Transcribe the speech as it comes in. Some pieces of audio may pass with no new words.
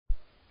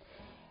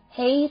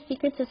Hey,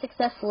 Secrets of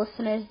Success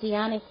listeners,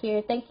 Deanna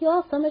here. Thank you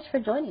all so much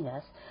for joining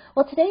us.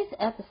 Well, today's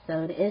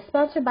episode is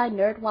sponsored by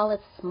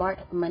NerdWallet's Smart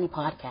Money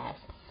Podcast.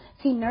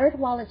 See,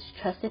 NerdWallet's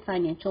trusted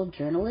financial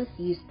journalists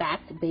use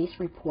fact-based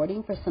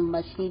reporting for some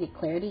much-needed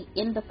clarity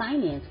in the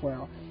finance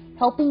world,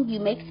 helping you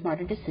make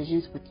smarter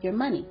decisions with your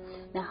money.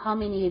 Now, how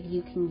many of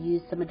you can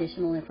use some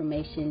additional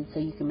information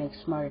so you can make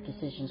smarter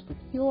decisions with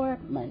your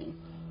money?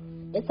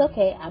 It's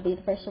okay. I'll be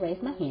the first to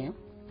raise my hand.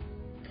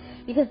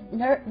 Because the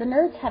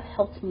nerds have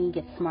helped me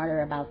get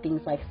smarter about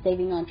things like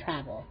saving on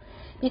travel.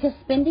 Because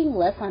spending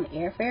less on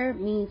airfare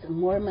means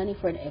more money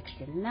for an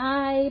extra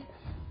night,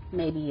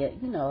 maybe a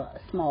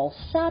small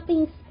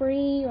shopping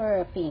spree or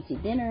a fancy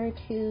dinner or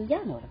two.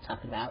 Y'all know what I'm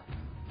talking about.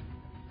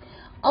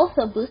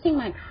 Also, boosting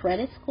my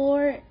credit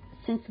score,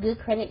 since good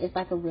credit is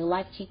like a real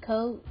life cheat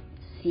code.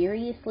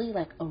 Seriously,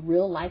 like a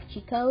real life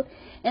cheat code.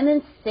 And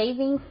then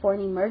saving for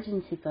an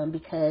emergency fund,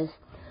 because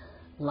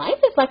life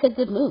is like a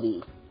good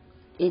movie.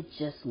 It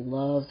just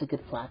loves a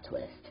good plot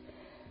twist.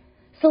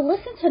 So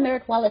listen to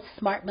NerdWallet's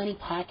Smart Money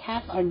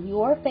Podcast on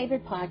your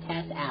favorite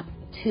podcast app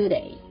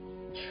today.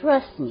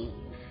 Trust me,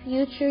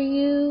 future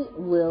you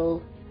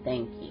will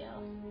thank you.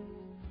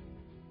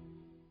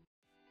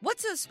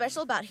 What's so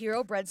special about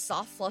Hero Bread's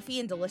soft, fluffy,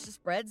 and delicious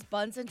breads,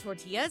 buns, and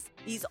tortillas?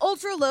 These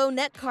ultra-low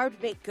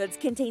net-carb baked goods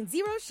contain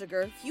zero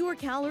sugar, fewer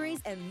calories,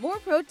 and more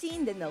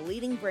protein than the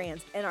leading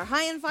brands, and are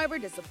high in fiber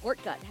to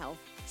support gut health.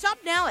 Shop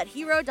now at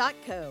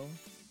hero.co.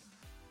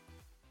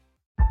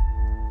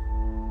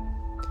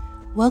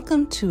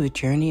 Welcome to a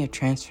journey of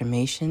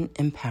transformation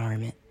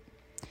empowerment.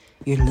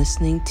 You're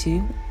listening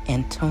to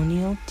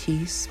Antonio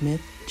T.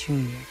 Smith Jr.,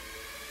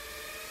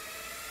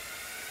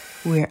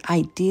 where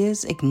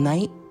ideas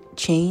ignite,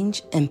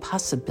 change, and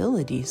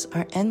possibilities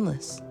are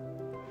endless.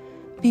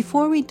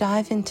 Before we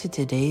dive into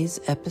today's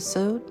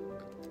episode,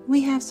 we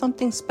have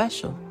something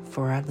special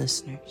for our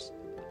listeners.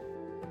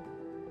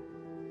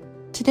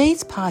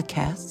 Today's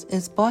podcast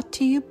is brought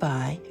to you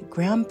by a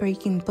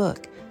groundbreaking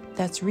book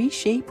that's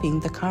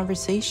reshaping the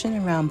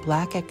conversation around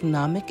Black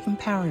economic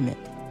empowerment.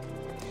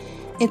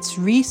 It's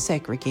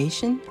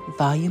Resegregation,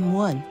 Volume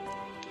 1,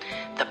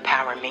 The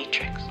Power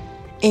Matrix,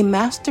 a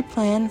master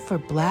plan for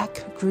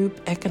Black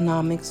group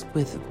economics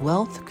with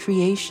wealth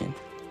creation,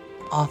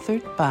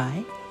 authored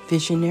by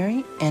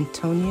visionary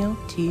Antonio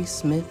T.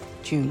 Smith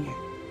Jr.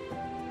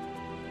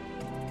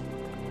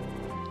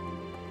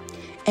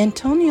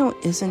 Antonio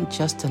isn't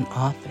just an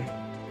author.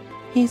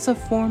 He's a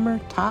former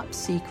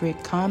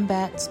top-secret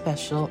combat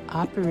special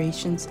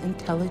operations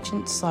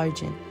intelligence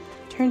sergeant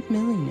turned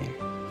millionaire.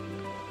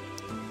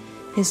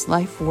 His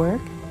life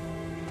work?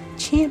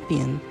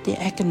 Champion the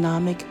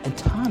economic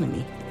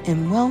autonomy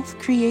and wealth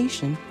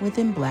creation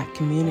within Black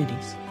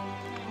communities.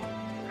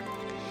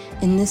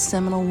 In this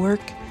seminal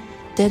work,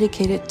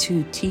 dedicated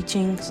to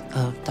teachings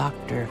of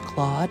Dr.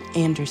 Claude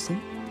Anderson,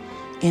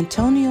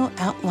 Antonio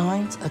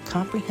outlines a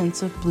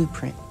comprehensive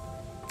blueprint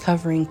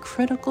covering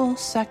critical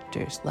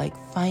sectors like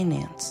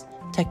finance,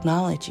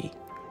 technology,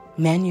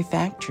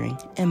 manufacturing,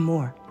 and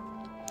more.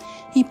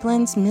 He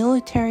blends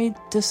military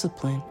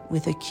discipline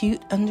with acute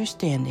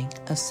understanding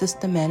of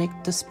systematic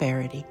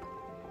disparity.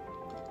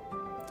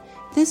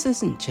 This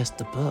isn't just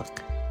a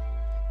book.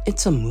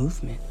 It's a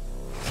movement,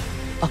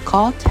 a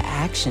call to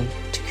action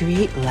to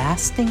create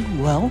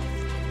lasting wealth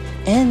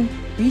and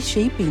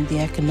reshaping the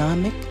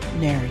economic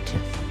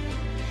narrative.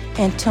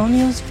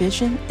 Antonio's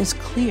vision is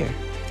clear.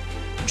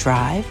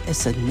 Drive a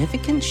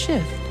significant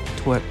shift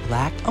toward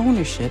Black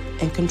ownership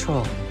and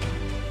control.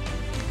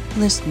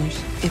 Listeners,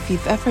 if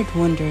you've ever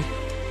wondered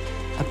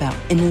about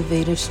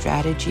innovative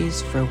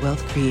strategies for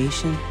wealth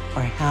creation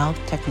or how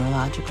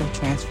technological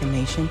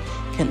transformation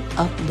can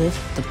uplift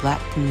the Black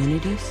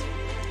communities,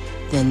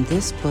 then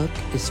this book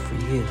is for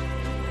you.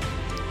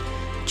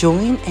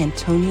 Join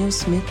Antonio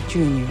Smith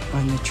Jr.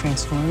 on the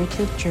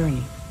transformative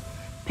journey.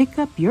 Pick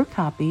up your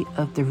copy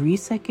of the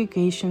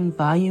Resegregation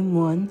Volume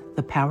 1,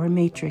 The Power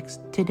Matrix,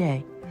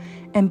 today,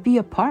 and be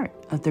a part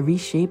of the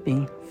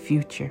reshaping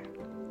future.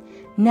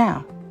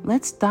 Now,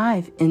 let's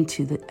dive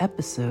into the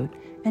episode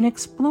and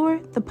explore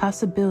the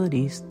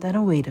possibilities that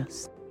await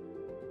us.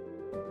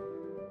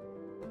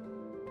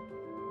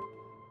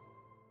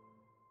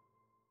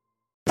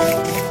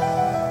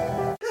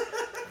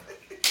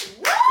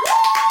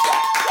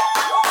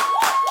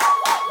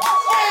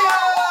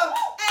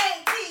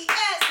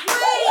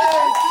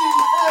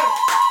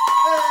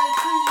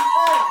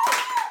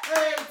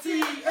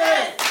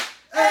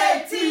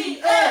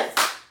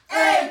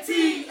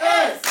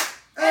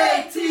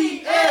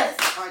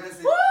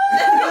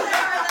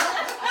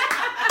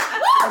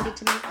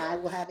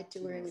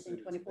 To her within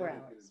 24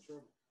 hours.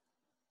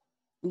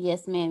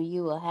 Yes, ma'am,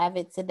 you will have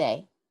it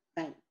today.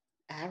 Right.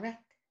 All right.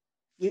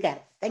 You got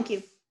it. Thank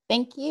you.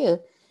 Thank you.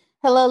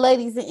 Hello,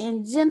 ladies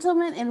and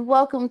gentlemen, and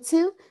welcome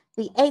to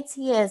the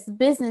ATS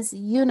Business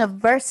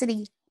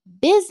University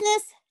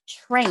Business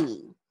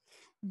Training.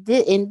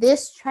 In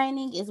this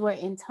training is where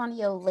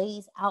Antonio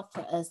lays out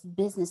for us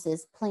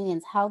businesses,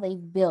 plans, how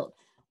they've built,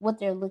 what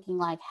they're looking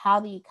like, how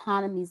the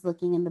economy is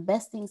looking, and the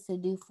best things to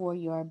do for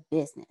your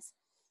business.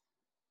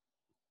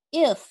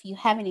 If you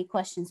have any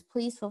questions,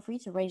 please feel free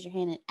to raise your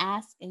hand and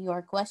ask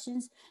your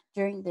questions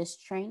during this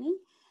training.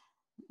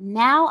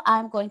 Now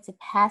I'm going to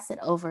pass it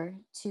over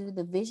to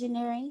the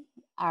visionary,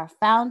 our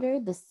founder,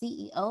 the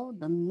CEO,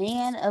 the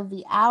man of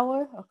the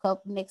hour,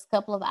 or next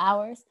couple of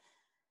hours,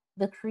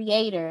 the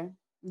creator,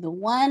 the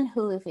one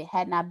who, if it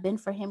had not been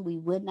for him, we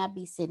would not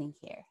be sitting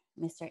here,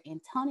 Mr.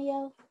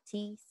 Antonio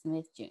T.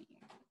 Smith Jr.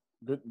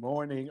 Good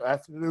morning,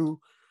 afternoon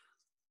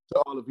to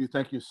all of you.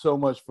 Thank you so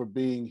much for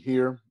being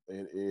here.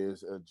 It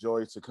is a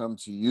joy to come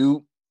to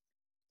you.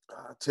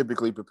 I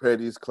typically prepare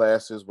these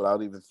classes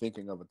without even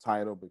thinking of a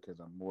title because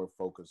I'm more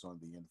focused on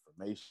the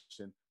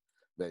information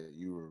that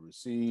you will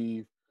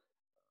receive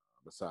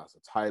besides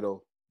the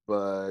title.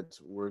 But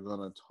we're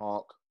gonna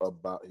talk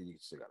about you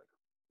still gotta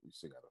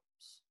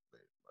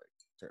like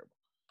terrible.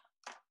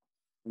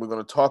 We're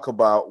gonna talk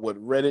about what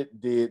Reddit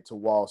did to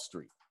Wall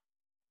Street.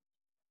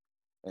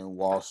 And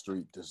Wall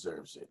Street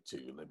deserves it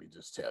too. Let me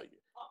just tell you,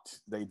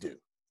 they do.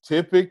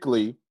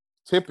 Typically,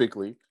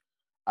 typically,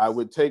 I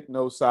would take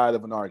no side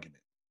of an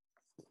argument,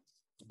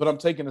 but I'm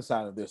taking the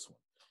side of this one.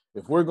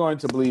 If we're going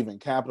to believe in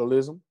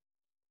capitalism,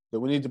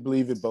 then we need to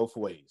believe it both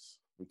ways.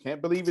 We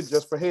can't believe it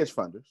just for hedge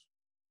funders.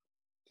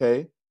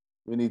 Okay,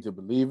 we need to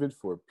believe it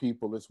for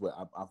people as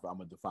well. I'm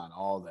gonna define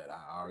all that.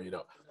 I already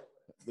know.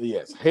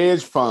 Yes,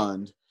 hedge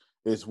fund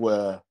is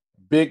where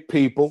big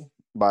people,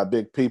 by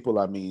big people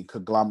I mean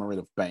conglomerate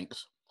of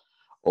banks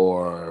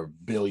or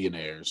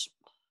billionaires,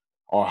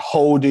 are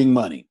holding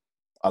money,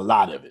 a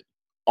lot of it,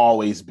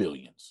 always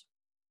billions,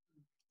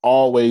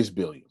 always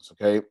billions.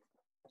 Okay,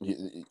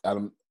 I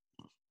don't,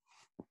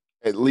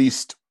 at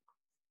least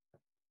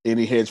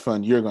any hedge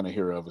fund you're going to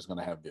hear of is going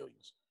to have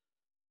billions.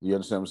 You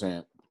understand what I'm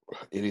saying?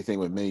 Anything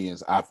with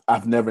millions,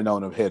 I've never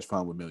known a hedge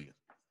fund with millions.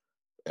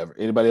 Ever?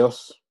 Anybody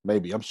else?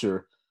 Maybe, I'm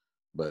sure,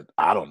 but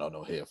I don't know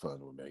no hedge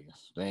fund with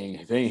millions. They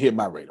ain't hit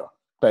my radar.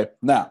 Okay,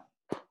 now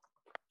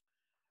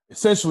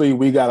essentially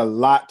we got a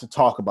lot to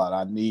talk about.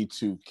 I need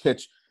to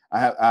catch.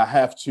 I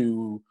have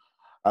to.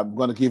 I'm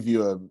going to give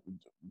you a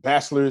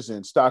bachelor's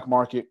in stock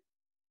market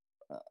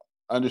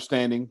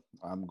understanding.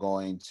 I'm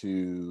going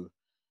to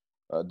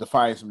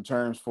define some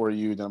terms for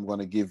you. Then I'm going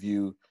to give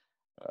you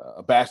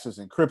a bachelor's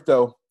in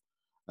crypto,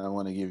 and I'm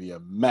going to give you a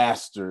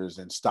master's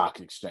in stock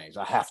exchange.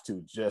 I have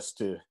to just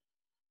to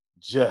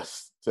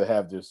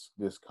have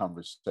this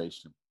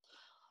conversation.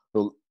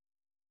 So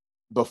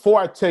before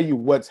I tell you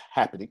what's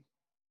happening,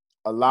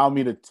 allow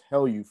me to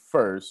tell you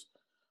first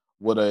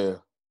what a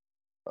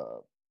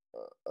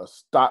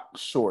stock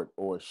short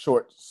or a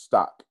short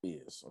stock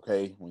is.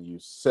 Okay, when you're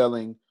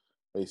selling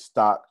a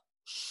stock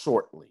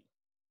shortly,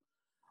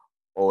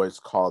 or it's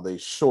called a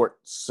short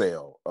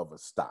sale of a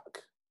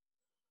stock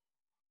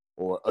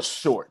or a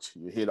short.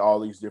 You hit all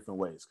these different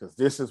ways because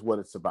this is what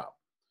it's about.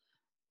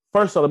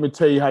 First of all, let me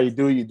tell you how you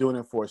do it. You're doing it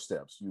in 4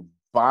 steps. You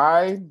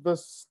buy the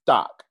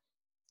stock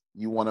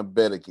you want to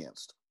bet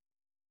against.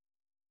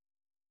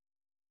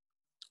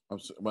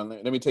 Well,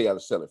 let me tell you how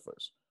to sell it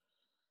first.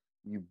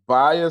 You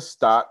buy a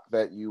stock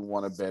that you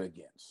want to bet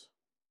against.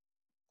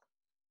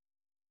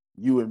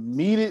 You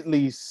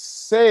immediately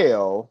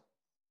sell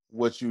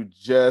what you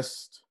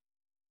just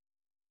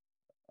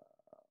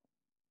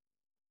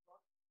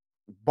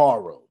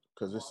borrowed,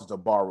 because this is a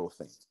borrow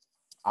thing.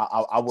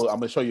 I'm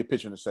going to show you a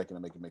picture in a second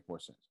to make it make more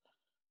sense.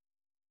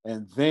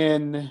 And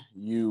then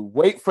you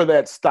wait for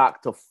that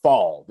stock to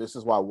fall. This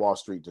is why Wall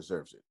Street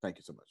deserves it. Thank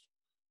you so much.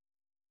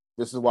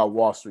 This is why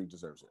Wall Street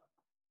deserves it.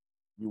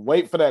 You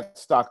wait for that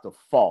stock to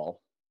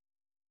fall,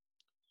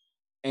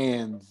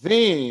 and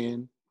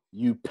then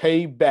you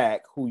pay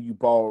back who you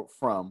borrowed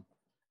from,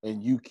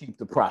 and you keep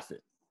the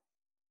profit.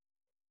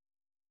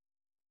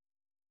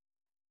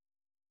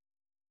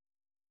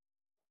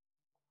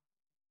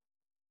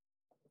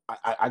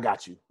 I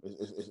got you.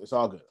 It's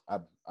all good. I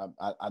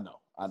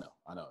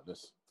know.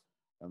 This.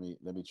 Let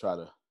me try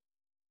to.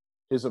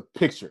 Here's a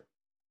picture.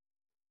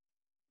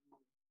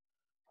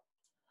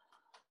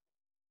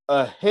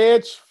 A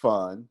hedge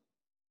fund.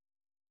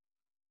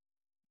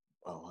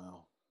 Oh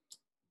well.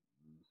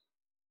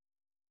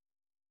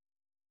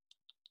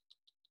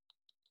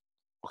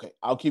 Okay,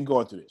 I'll keep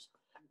going through this.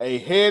 A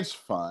hedge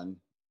fund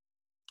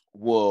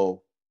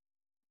will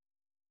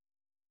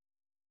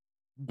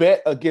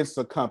bet against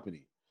a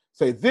company.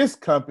 Say this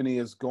company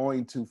is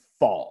going to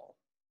fall.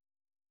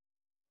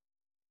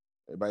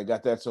 Everybody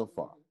got that so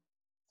far?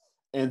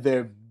 And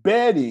they're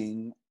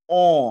betting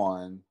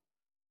on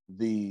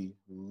the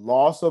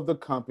loss of the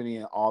company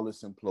and all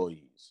its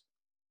employees.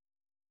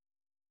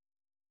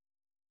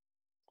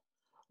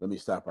 Let me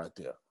stop right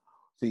there.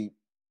 See,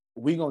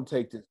 we're going to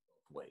take this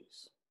both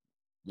ways.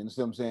 You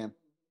understand what I'm saying?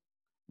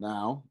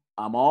 Now,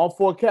 I'm all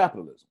for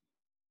capitalism.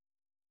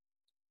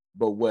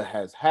 But what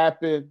has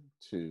happened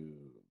to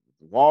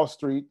Wall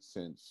Street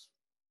since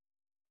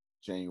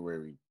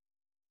January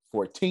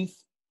 14th,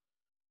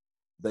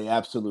 they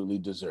absolutely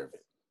deserve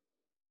it.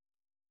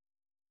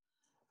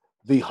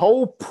 The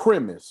whole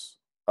premise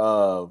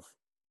of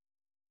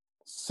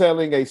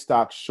selling a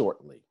stock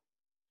shortly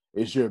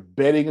is you're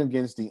betting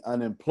against the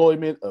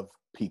unemployment of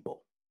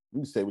people.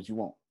 You can say what you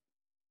want.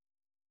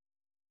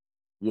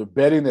 You're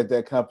betting that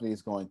that company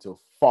is going to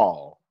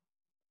fall,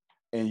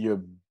 and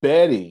you're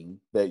betting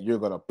that you're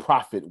going to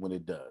profit when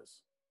it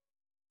does.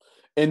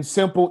 In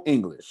simple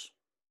English,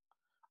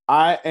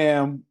 I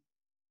am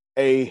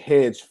a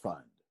hedge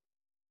fund.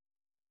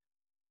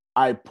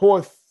 I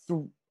pour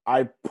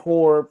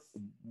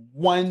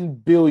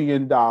 $1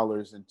 billion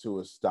into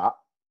a stock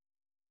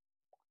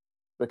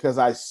because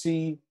I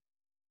see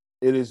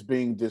it is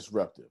being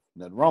disruptive.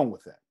 Nothing wrong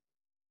with that.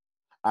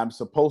 I'm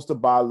supposed to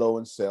buy low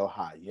and sell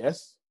high,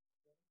 yes.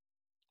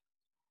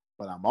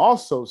 But I'm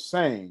also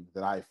saying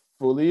that I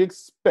fully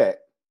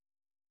expect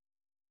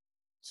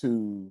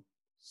to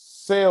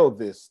sell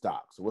this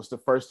stock. So what's the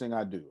first thing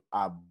I do?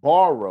 I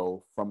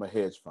borrow from a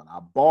hedge fund. I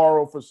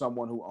borrow for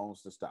someone who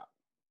owns the stock.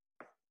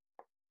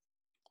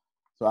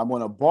 So I'm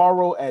going to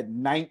borrow at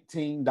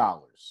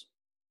 $19.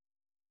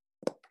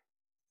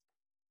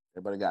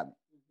 Everybody got me?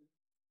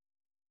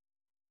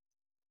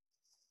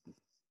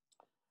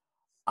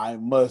 I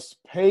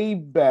must pay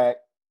back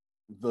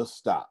the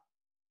stock.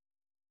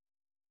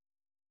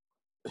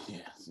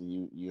 Yeah, so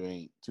you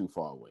ain't too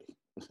far away.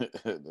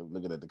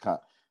 Looking at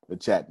the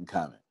chat and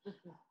comment.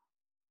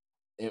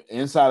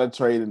 Insider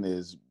trading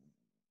is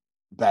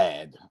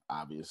bad,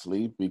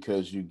 obviously,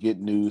 because you get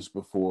news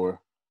before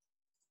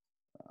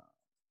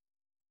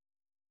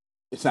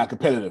it's not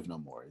competitive no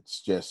more.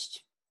 It's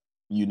just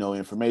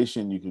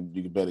information. You can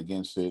bet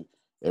against it.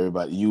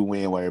 Everybody, you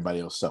win while everybody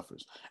else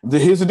suffers.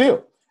 Here's the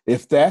deal: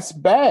 if that's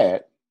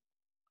bad,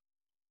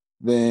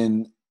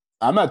 then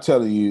I'm not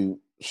telling you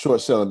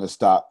short selling the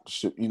stock.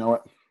 You know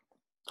what?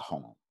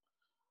 Hold on.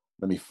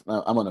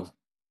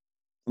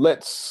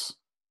 Let's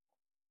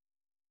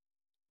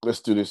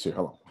do this here.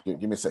 Hold on.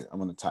 Give me a second. I'm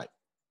gonna type.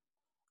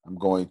 I'm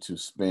going to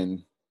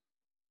speed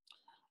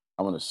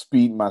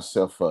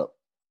myself up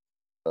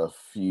a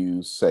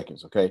few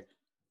seconds. Okay.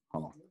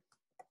 Hold on.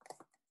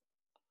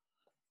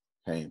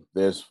 Okay.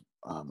 There's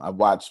I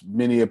watched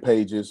many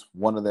pages.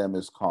 One of them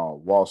is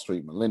called Wall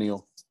Street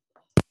Millennial.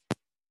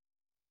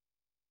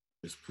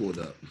 It's pulled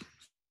up.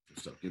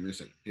 So give me a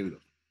second. Here we go.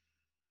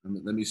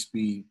 Let me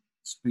speed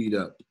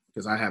up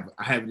because I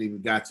haven't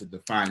even got to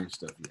defining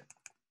stuff yet.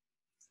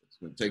 It's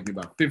going to take me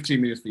about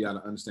 15 minutes for y'all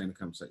to understand the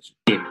conversation.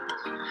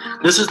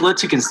 This has led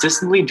to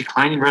consistently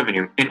declining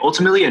revenue and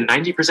ultimately a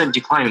 90%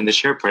 decline in the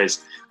share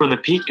price from the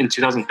peak in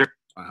 2013.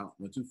 I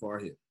went too far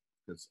here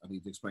because I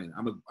need to explain it.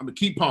 I'm gonna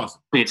keep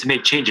pausing. To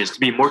make changes to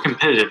be more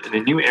competitive in the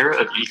new era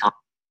of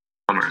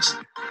e-commerce.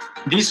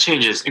 These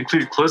changes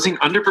include closing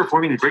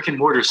underperforming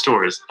brick-and-mortar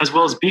stores, as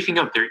well as beefing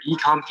up their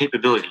e-com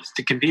capabilities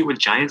to compete with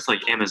giants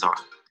like Amazon.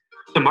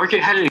 The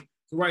market had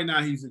So right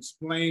now he's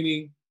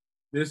explaining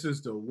this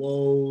is the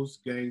woes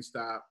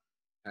GameStop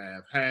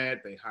have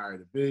had. They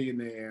hired a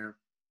billionaire.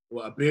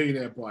 Well, a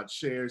billionaire bought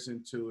shares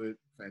into it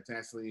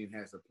fantastically and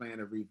has a plan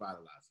to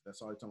revitalize it. That's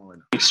all he's talking about right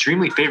now.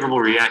 Extremely favorable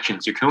reaction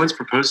to Cohen's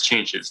proposed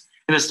changes,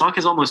 and the stock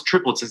has almost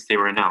tripled since they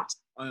were announced.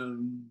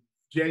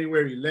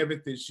 January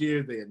 11th this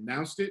year, they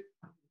announced it,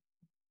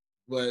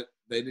 but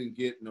they didn't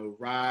get no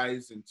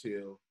rise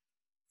until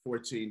 4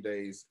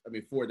 days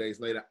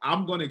later.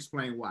 I'm going to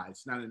explain why.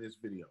 It's not in this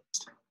video.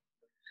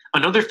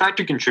 Another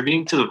factor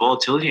contributing to the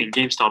volatility in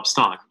GameStop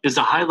stock is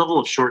the high level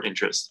of short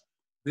interest.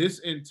 This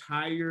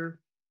entire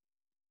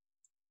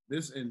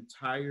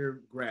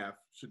graph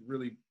should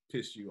really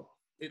piss you off.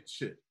 It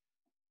should.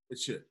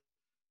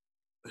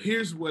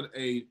 Here's what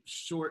a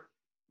short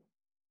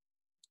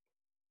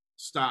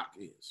stock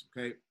is,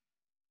 okay?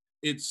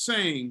 It's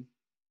saying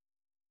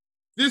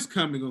this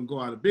company gonna go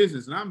out of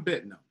business, and I'm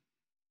betting them.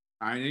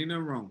 Ain't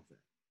nothing wrong with that.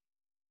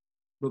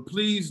 But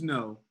please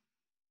know,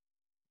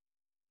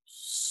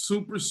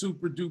 super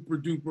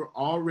duper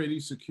already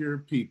secure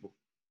people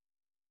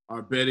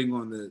are betting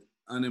on the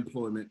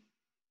unemployment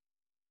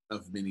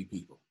of many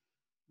people.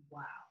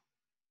 Wow.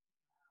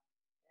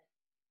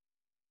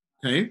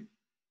 Okay.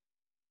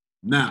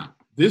 Now,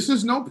 this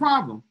is no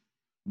problem.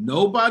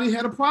 Nobody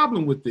had a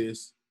problem with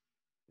this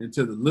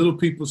until the little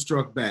people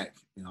struck back,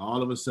 and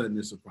all of a sudden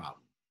it's a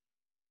problem.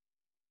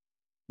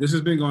 This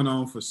has been going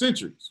on for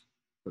centuries,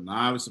 but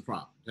now it's a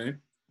problem, okay?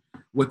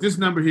 What this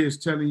number here is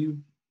telling you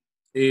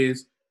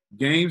is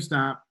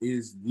GameStop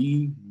is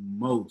the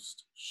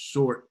most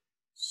short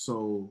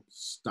sold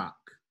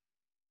stock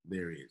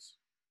there is.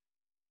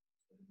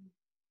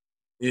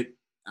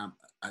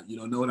 You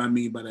don't know what I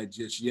mean by that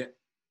just yet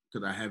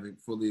because I haven't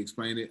fully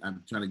explained it.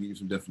 I'm trying to give you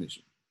some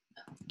definition.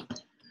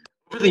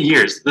 Over the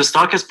years, the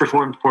stock has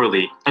performed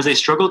poorly as they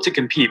struggle to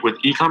compete with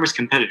e-commerce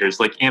competitors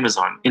like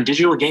Amazon and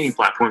digital gaming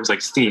platforms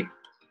like Steam.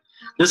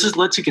 This has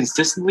led to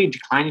consistently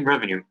declining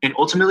revenue and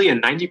ultimately a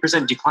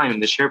 90% decline in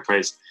the share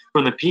price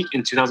from the peak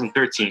in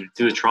 2013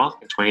 to the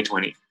trough in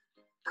 2020.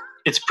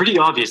 It's pretty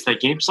obvious that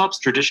GameStop's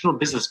traditional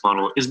business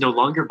model is no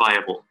longer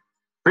viable.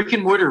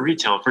 Brick-and-mortar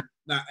retail for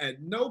Now,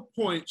 at no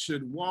point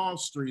should Wall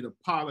Street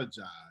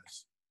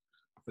apologize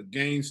for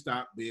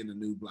GameStop being the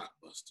new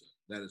Blockbuster.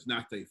 That is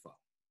not their fault.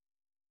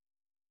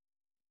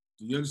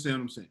 Do you understand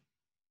what I'm saying?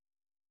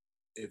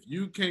 If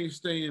you can't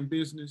stay in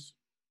business,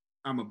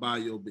 I'm going to buy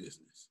your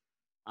business.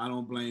 I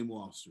don't blame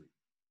Wall Street.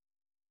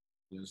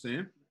 You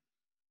understand?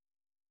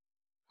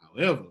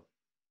 However,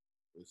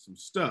 there's some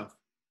stuff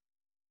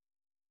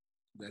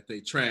that they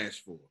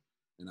trash for,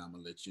 and I'm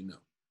gonna let you know.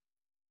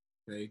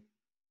 Okay,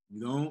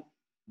 you don't.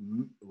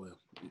 Well,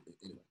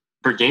 anyway.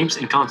 For games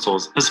and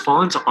consoles has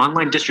fallen to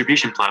online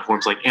distribution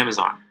platforms like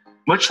Amazon,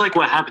 much like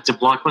what happened to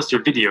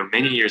Blockbuster Video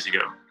many years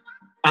ago.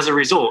 As a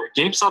result,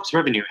 GameStop's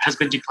revenue has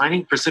been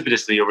declining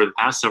precipitously over the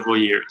past several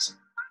years.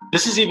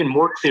 This is even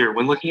more clear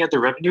when looking at the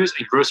revenues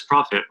and gross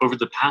profit over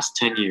the past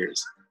 10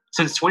 years.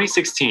 Since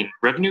 2016,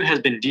 revenue has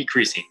been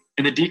decreasing,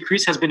 and the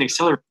decrease has been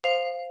accelerating.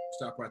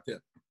 Stop right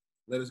there.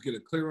 Let us get a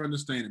clearer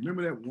understanding.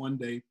 Remember that one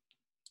day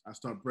I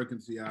start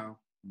breaking to y'all,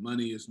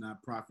 money is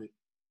not profit,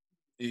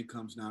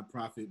 income's not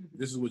profit.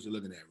 This is what you're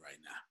looking at right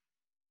now.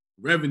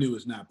 Revenue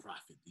is not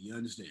profit. Do you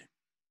understand?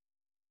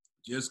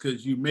 Just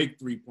because you make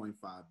 $3.5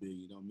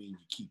 billion don't mean you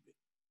keep it.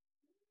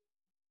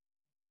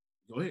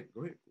 Go ahead.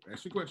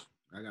 Ask your question.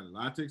 I got a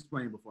lot to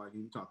explain before I can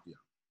even talk to y'all.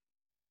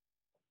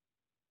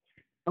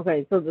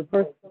 Okay, so the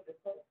first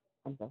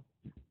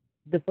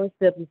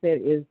step you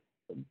said is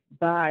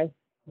buy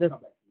the.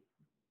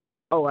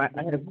 Oh, I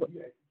had a.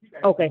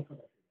 Okay,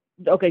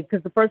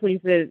 because the first one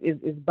you said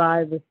is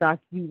buy the stock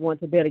you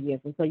want to bet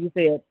against, and so you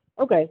said,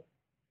 okay,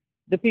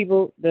 the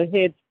people, the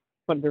hedge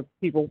fund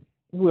people,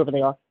 whoever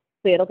they are,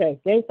 said, okay,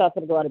 GameStop's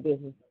going to go out of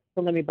business,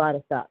 so let me buy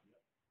the stock.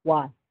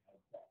 Why?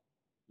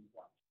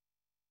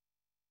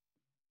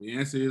 The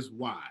answer is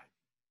why.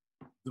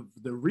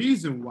 The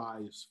reason why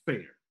is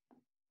fair.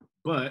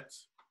 But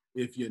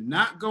if you're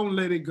not going to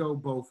let it go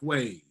both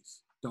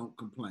ways, don't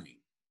complain.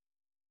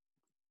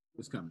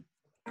 It's coming.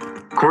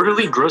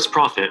 Quarterly gross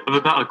profit of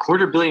about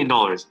 $250 million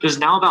is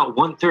now about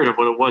 1/3 of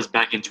what it was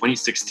back in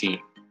 2016.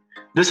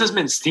 This has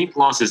meant steep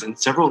losses in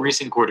several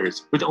recent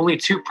quarters, with only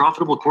 2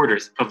 profitable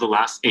quarters of the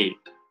last 8.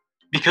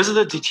 Because of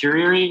the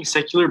deteriorating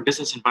secular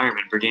business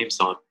environment for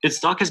GameStop, its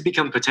stock has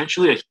become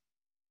potentially a...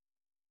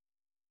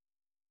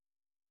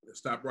 Let's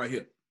stop right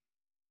here.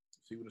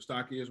 See what the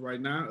stock is right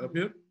now up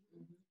here?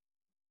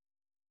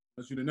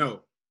 I want you to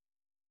know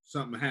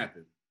something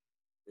happened.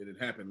 It had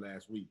happened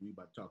last week. We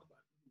about to talk about it.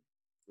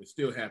 It's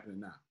still happening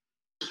now.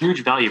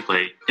 Huge value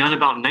play, down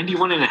about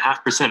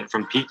 91.5%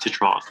 from peak to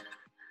trough.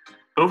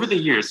 Over the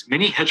years,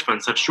 many hedge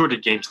funds have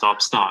shorted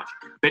GameStop stock,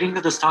 betting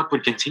that the stock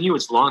would continue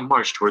its long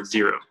march towards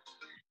zero.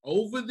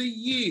 Over the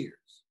years,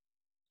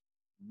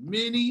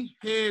 many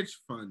hedge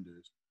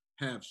funders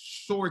have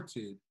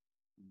shorted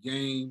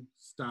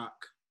GameStop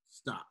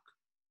stock.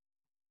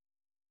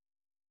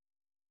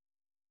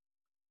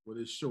 What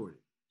is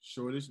shorted?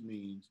 Shortage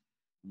means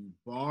you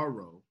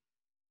borrow,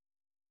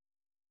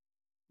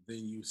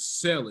 then you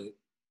sell it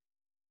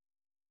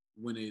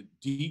when it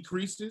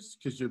decreases,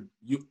 because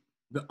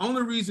the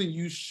only reason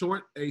you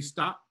short a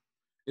stock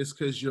is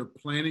because you're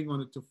planning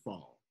on it to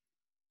fall.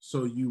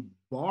 So you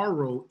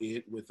borrow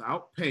it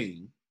without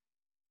paying.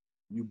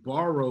 You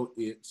borrow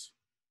it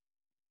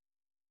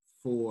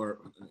for,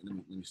 let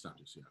me stop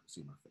this here. I can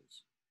see my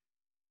face.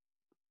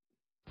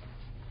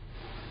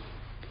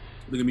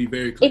 Look at me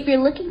very clear. If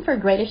you're looking for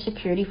greater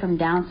security from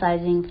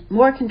downsizing,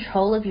 more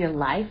control of your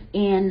life,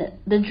 and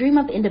the dream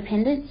of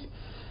independence,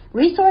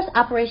 Resource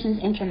Operations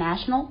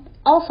International,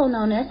 also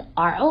known as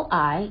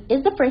ROI,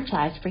 is the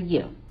franchise for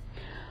you.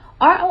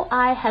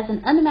 ROI has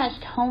an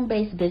unmatched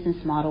home-based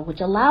business model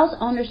which allows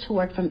owners to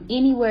work from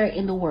anywhere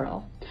in the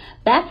world.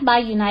 Backed by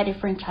United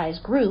Franchise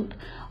Group,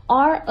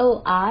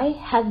 ROI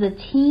has the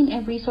team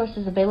and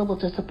resources available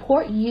to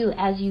support you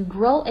as you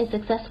grow a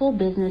successful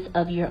business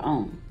of your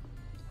own.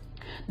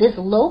 This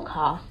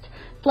low-cost,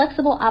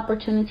 flexible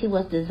opportunity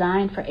was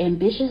designed for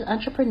ambitious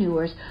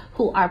entrepreneurs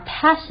who are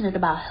passionate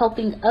about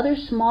helping other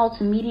small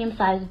to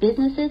medium-sized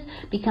businesses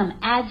become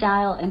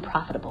agile and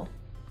profitable.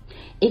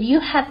 If you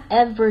have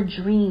ever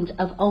dreamed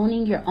of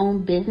owning your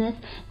own business,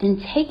 then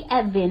take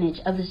advantage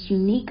of this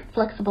unique,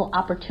 flexible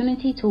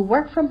opportunity to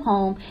work from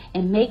home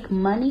and make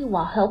money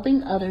while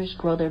helping others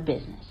grow their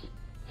business.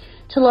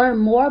 To learn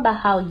more about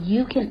how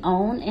you can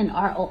own an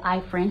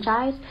ROI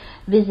franchise,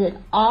 visit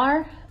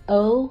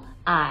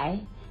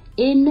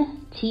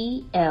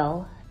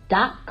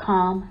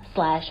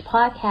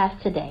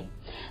rointl.com/podcast today.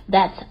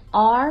 That's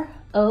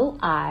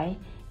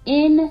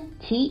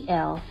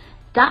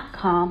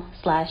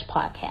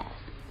rointl.com/podcast.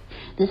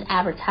 This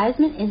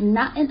advertisement is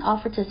not an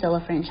offer to sell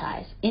a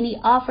franchise. Any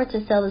offer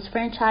to sell this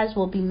franchise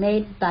will be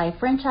made by a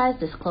franchise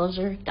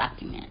disclosure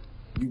document.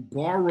 You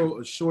borrow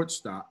a short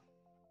stock.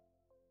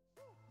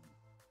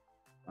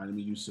 Let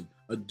me use some.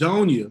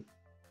 Adonia.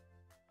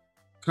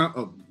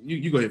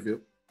 You go ahead,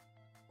 Phil.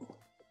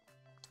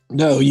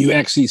 No, you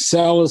actually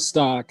sell a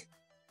stock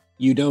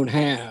you don't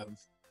have,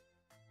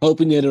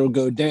 hoping that it'll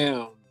go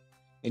down,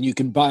 and you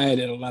can buy it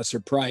at a lesser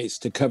price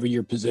to cover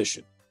your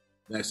position.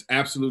 That's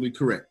absolutely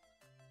correct.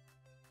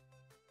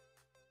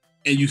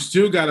 And you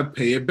still got to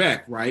pay it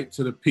back, right,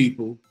 to the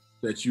people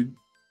that you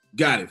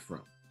got it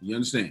from. You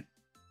understand?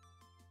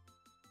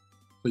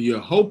 So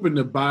you're hoping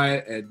to buy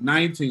it at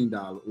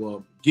 $19.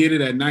 Well, get it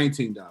at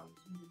 $19.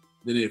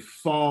 Then it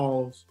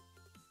falls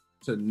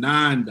to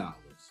 $9.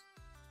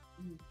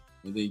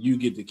 And then you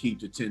get to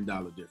keep the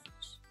 $10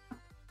 difference.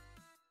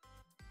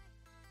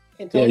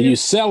 Yeah,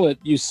 Antonio?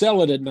 you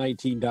sell it at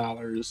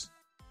 $19,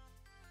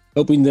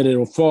 hoping that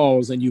it'll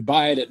fall, and you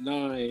buy it at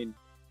 $9,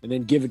 and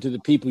then give it to the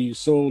people you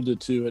sold it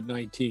to at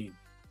 19.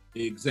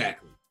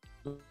 Exactly.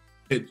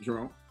 Hey,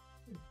 Jerome.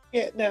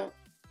 Yeah. Now,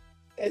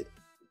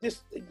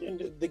 this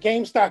the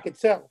game stock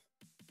itself,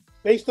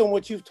 based on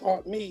what you've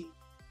taught me,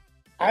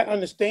 I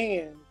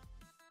understand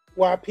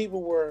why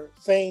people were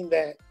saying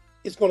that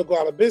it's going to go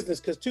out of business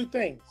because two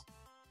things.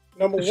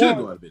 Number It should one,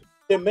 go out of business.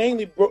 they're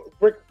mainly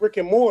brick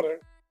and mortar,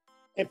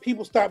 and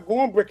people stopped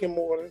going brick and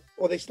mortar,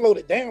 or they slowed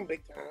it down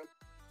big time.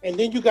 And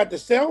then you got the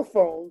cell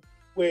phone,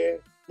 where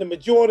the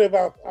majority of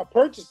our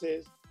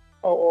purchases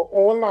are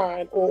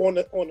online or on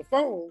the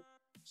phone.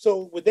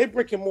 So with their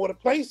brick and mortar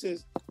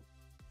places,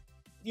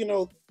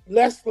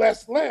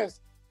 less.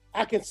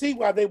 I can see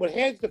why they would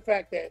hedge the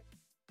fact that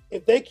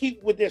if they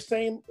keep with their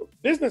same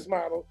business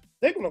model,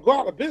 they're going to go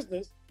out of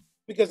business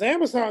because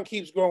Amazon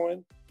keeps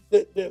growing,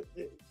 the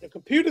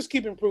computers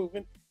keep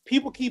improving,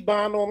 people keep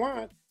buying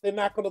online. They're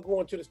not going to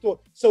go into the store.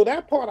 So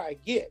that part I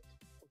get,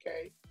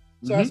 okay?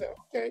 So I said,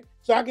 okay.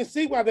 So I can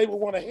see why they would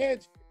want to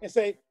hedge and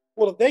say,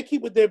 well, if they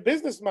keep with their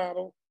business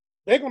model,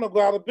 they're going to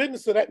go out of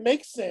business. So that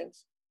makes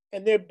sense.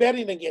 And they're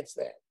betting against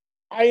that.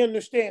 I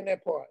understand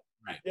that part.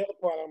 Right. The other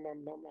part, I'm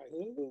like,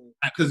 ooh.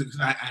 Because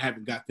I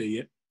haven't got there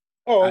yet.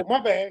 Oh,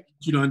 my bad.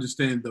 You don't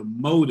understand the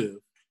motive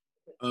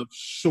of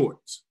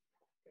shorts,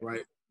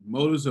 right?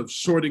 Motives of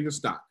shorting a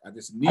stock. I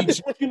just need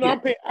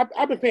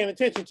I've been paying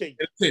attention to you.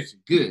 Attention,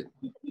 good.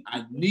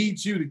 I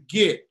need you to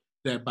get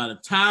that by the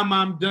time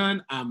I'm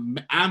done,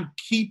 I'm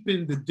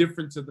keeping the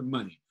difference of the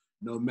money,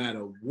 no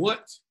matter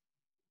what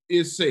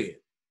is said.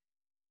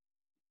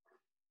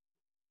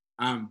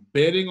 I'm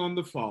betting on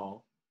the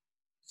fall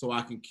so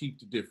I can keep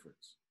the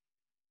difference.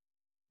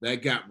 That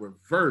got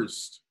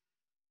reversed.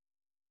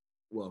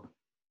 Well,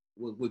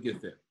 we'll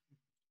get there.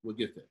 We'll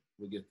get there.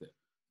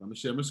 I'm gonna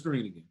share my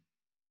screen again.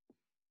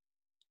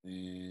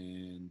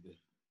 And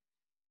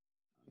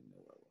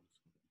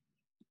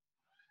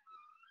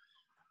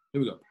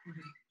here we go.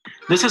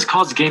 This has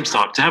caused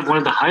GameStop to have one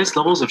of the highest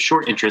levels of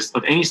short interest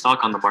of any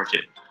stock on the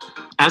market.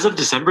 As of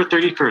December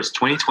 31st,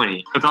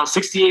 2020, about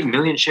 68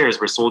 million shares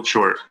were sold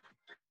short.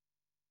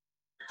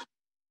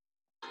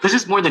 This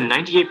is more than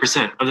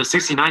 98% of the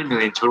 69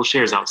 million total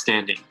shares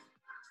outstanding.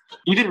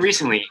 Even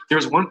recently, there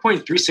is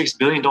 $1.36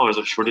 billion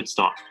of shorted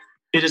stock.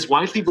 It is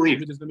widely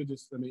believed.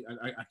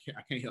 I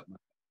can't help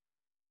myself.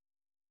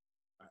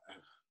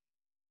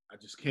 I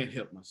just can't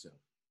help myself.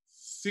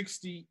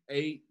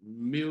 68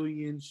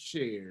 million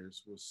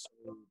shares were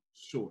sold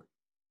short.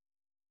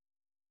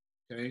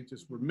 Okay,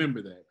 just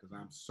remember that because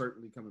I'm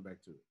certainly coming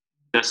back to it.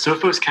 That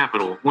Sophos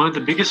Capital, one of the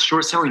biggest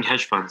short-selling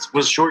hedge funds,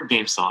 was short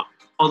GameStop,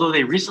 although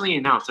they recently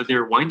announced that they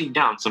were winding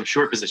down some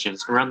short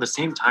positions around the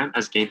same time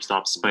as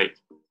GameStop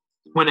spiked.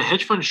 When a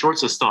hedge fund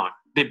shorts a stock,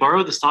 they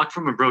borrow the stock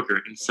from a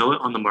broker and sell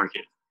it on the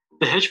market.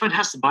 The hedge fund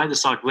has to buy the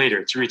stock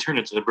later to return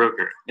it to the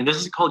broker, and this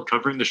is called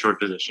covering the short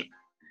position.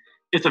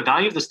 If the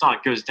value of the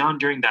stock goes down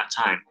during that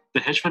time, the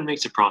hedge fund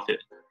makes a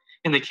profit.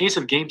 In the case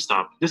of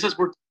GameStop, this has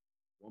worked.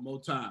 One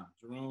more time,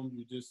 Jerome,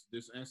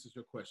 this answers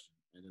your question,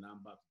 and then I'm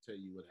about to tell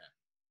you what happened.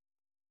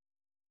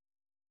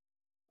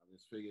 I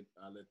just figured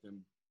I'll let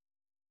them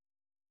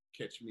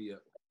catch me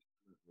up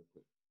real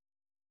quick.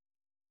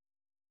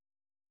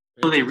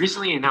 So they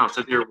recently announced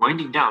that they were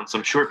winding down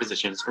some short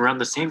positions around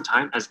the same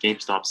time as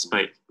GameStop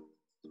spiked.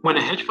 When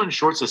a hedge fund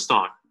shorts a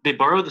stock, they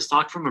borrow the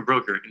stock from a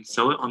broker and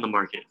sell it on the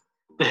market.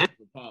 The hedge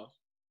pause.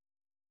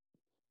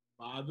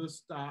 Buy the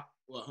stock.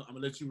 Well, I'm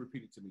gonna let you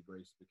repeat it to me,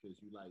 Grace, because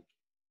you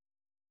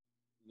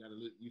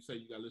say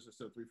you gotta listen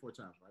to it 3-4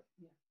 times, right?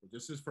 Yeah. But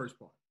this is first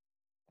part.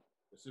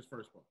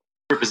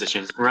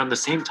 Positions around the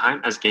same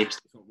time as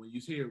GameStop. So when you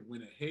hear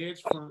when a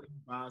hedge fund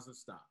buys a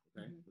stock,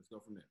 okay, let's go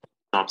from there.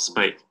 Stop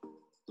spike.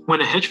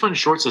 When a hedge fund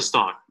shorts a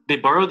stock, they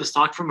borrow the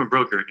stock from a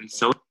broker and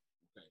sell it.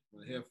 Okay.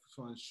 When a hedge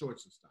fund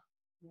shorts a stock,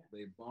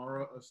 they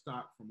borrow a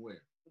stock from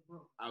where?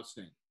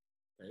 Outstanding.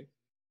 Okay.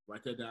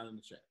 Write that down in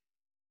the chat.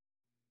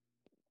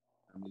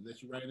 I'm gonna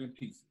let you write it in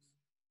pieces.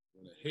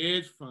 When a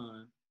hedge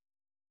fund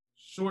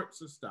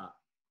shorts a stock,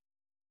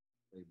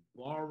 they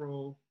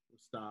borrow the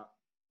stock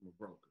from a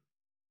broker.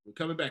 We're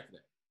coming back to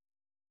that.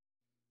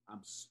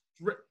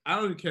 I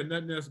don't even care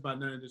nothing else about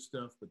none of this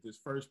stuff, but this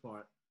first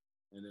part,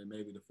 and then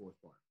maybe the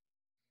fourth part.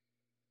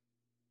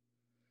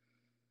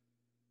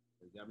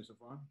 You got me so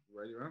far? You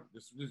ready? Right?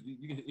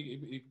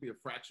 It could be a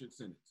fractured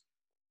sentence.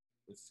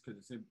 It's because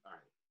it's in. All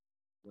right.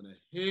 When a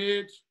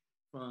hedge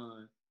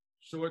fund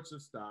shorts a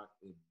stock,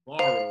 it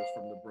borrows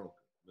from the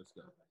broker. Let's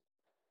go.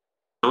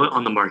 Sell it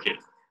on the market.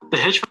 The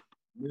hedge fund.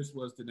 This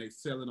was the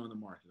next selling on the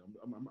market.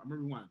 I'm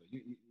rewinding.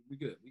 We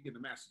good. We get the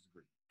master's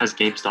degree. As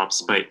GameStop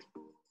spiked.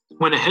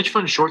 When a hedge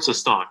fund shorts a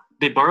stock,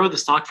 they borrow the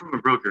stock from a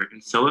broker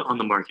and sell it on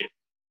the market.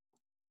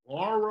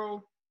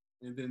 Borrow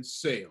and then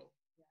sell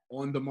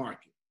on the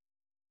market.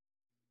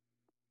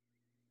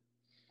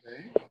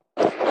 Okay.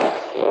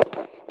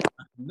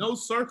 No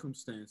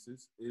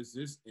circumstances is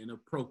this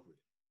inappropriate.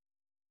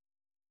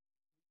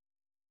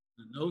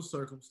 In no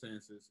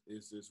circumstances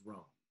is this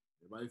wrong.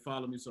 Everybody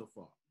follow me so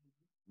far?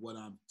 What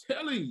I'm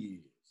telling you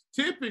is,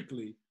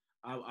 typically,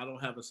 I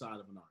don't have a side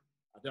of an argument.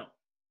 I don't.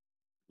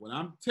 What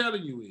I'm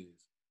telling you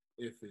is,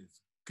 if it's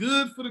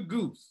good for the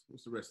goose,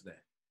 what's the rest of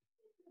that?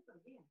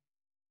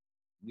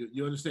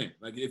 You understand?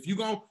 Like if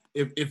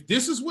if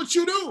this is what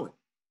you're doing,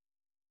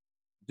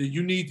 then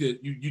you need to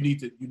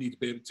be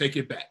able to take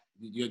it back.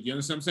 You understand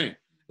what I'm saying?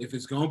 If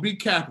it's gonna be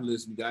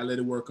capitalism, you gotta let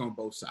it work on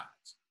both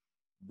sides.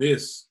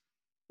 This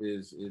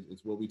is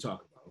what we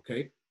talk about,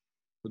 okay?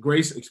 But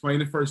Grace, explain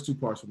the first two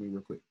parts for me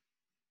real quick.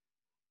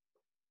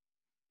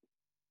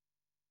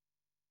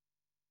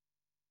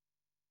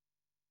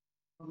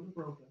 From the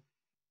broker.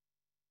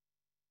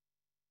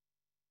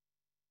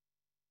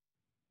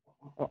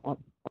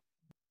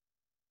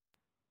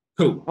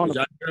 Cool. Did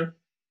y'all hear her?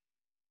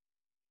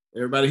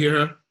 Everybody hear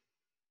her?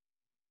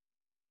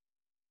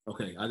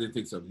 Okay, I didn't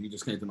think so. You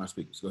just came to my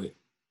speakers. Go ahead.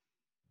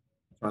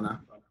 Try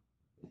now.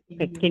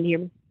 Can you hear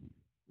me?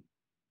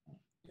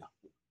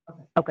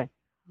 Okay.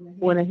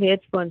 When a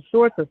hedge fund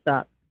shorts a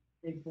stock,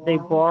 they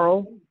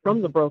borrow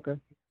from the broker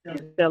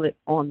and sell it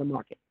on the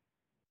market.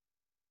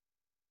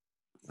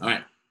 All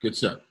right, good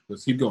stuff.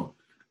 Let's keep going.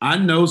 I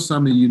know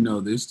some of you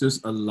know this.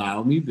 Just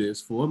allow me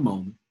this for a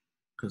moment,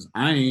 because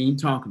I ain't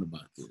talking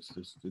about this.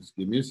 Just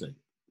give me a second.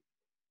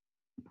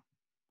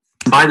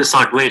 Buy the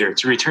stock later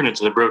to return it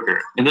to the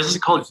broker. And this is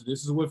called...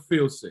 This is what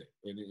Phil said.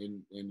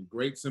 In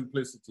great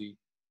simplicity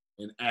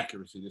and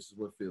accuracy, this is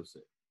what Phil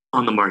said.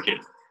 On the market.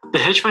 The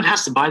hedge fund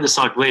has to buy the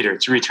stock later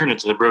to return it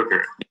to the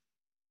broker.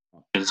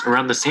 It's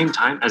around the same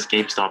time as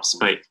GameStop's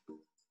spike.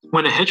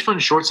 When a hedge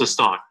fund shorts a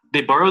stock,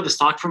 they borrow the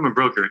stock from a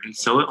broker and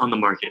sell it on the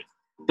market.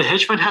 The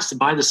hedge fund has to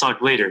buy the stock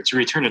later to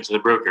return it to the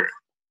broker.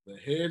 The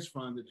hedge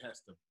fund has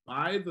to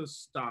buy the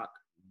stock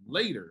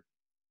later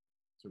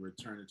to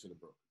return it to the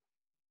broker.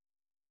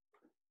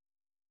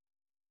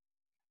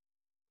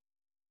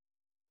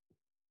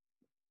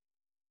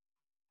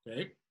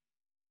 Okay.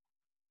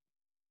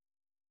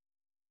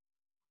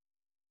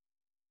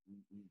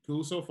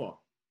 Cool so far.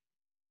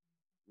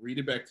 Read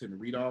it back to me.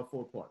 Read all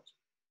four parts.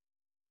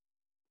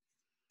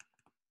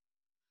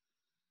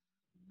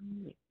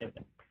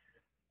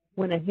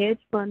 When a hedge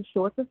fund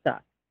shorts a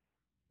stock,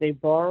 they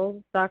borrow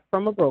the stock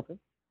from a broker,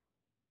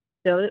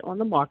 sell it on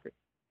the market.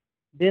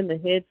 Then the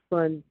hedge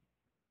fund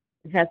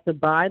has to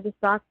buy the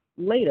stock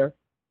later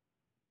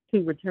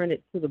to return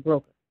it to the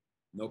broker.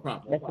 No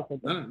problem.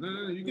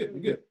 No, you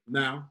good.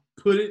 Now,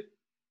 put it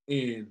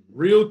in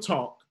real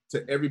talk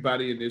to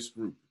everybody in this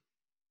group.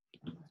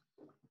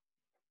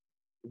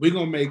 We're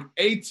going to make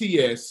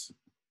ATS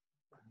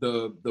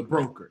the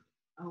broker.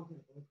 Okay.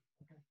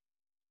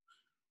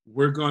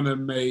 We're going to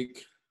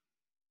make,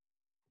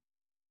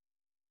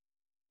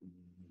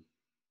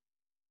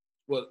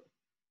 well,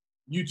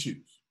 you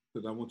choose,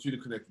 because I want you to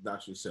connect the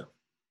dots yourself.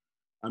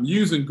 I'm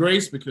using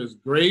Grace because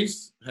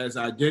Grace has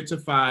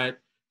identified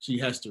she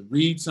has to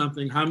read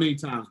something. How many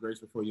times, Grace,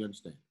 before you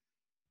understand?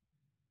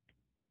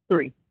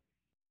 3.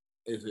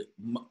 Is it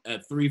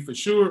at 3 for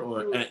sure,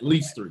 or at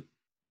least 3?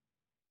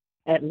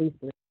 At least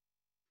 3.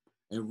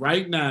 And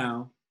right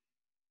now,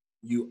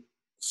 you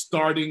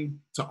starting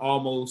to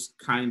almost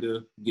kind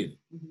of get it.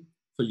 Mm-hmm.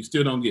 So you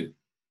still don't get it.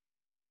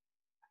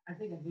 I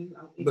think I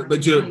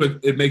do.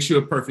 But it makes you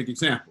a perfect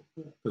example.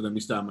 So let me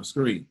stop my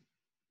screen.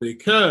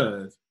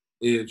 Because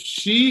if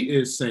she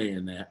is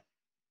saying that,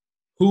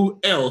 who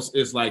else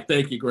is like,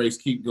 thank you, Grace,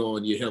 keep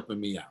going, you're helping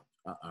me out.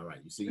 All right,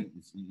 you see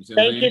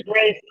thank you,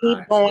 Grace,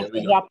 keep going.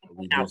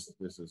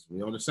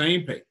 We're on the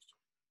same page.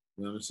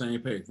 We're on the same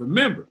page.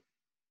 Remember,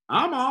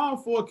 I'm all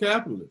for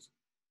capitalism.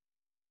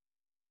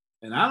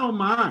 And I don't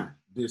mind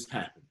this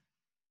happening.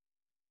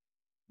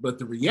 But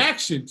the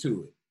reaction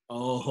to it,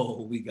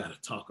 oh, we got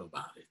to talk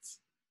about it.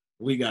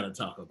 We got to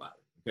talk about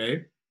it,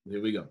 okay?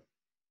 Here we go.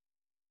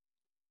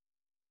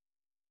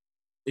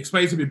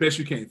 Explain to me best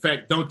you can. In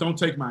fact, don't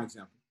take my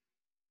example.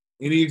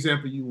 Any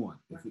example you want.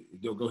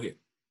 Go ahead.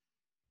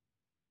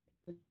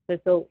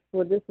 So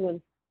for this one,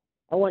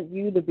 I want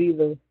you to be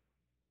the...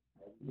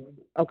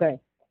 Okay,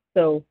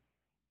 so...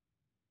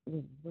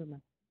 Where am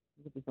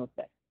I?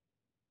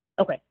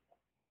 Okay.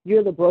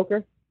 You're the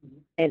broker,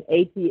 and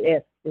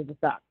ATS is the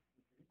stock.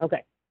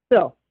 Okay,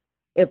 so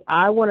if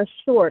I want to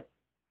short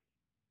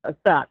a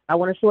stock, I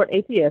want to short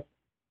ATS,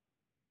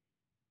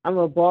 I'm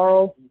going to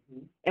borrow.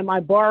 Am I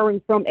borrowing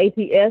from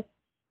ATS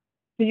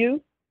to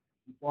you?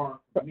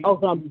 Okay,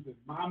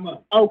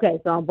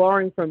 so I'm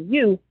borrowing from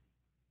you,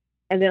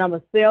 and then I'm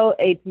going to sell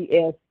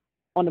ATS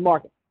on the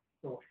market.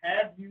 So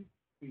have you...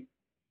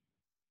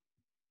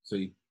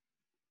 See,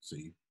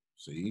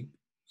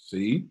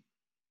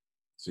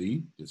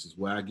 this is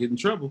where I get in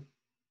trouble.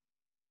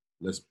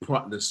 Let's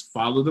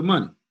follow the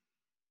money.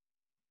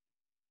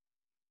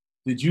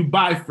 Did you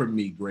buy from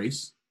me,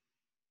 Grace?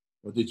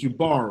 Or did you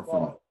borrow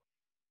from me?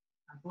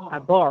 I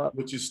borrowed.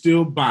 But you're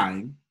still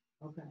buying.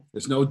 Okay.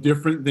 It's no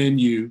different than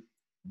you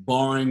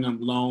borrowing a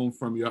loan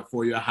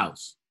for your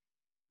house.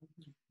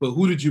 But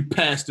who did you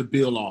pass the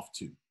bill off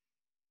to?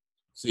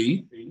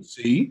 See?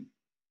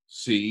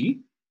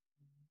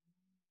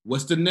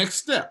 What's the next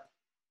step?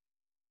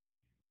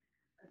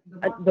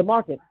 The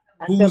market.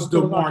 Who's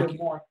the market?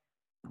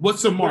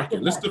 What's a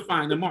market? Let's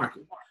define the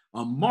market.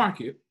 A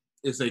market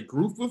is a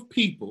group of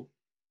people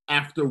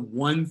after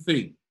one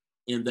thing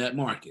in that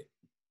market.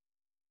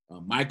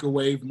 A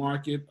microwave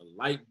market, a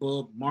light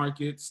bulb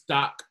market,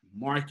 stock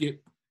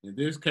market. In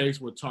this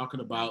case, we're talking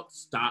about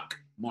stock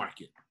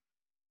market.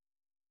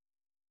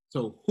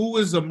 So who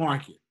is a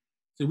market?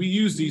 So we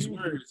use these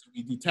words and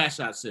we detach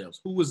ourselves.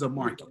 Who is a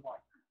market?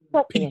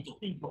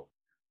 People.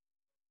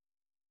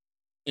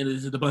 And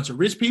is it a bunch of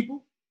rich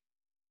people?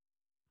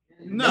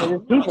 No, a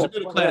bunch of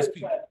middle class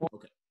people.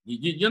 Okay.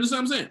 You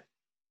understand what I'm saying?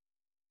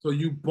 So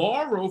you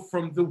borrow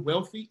from the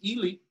wealthy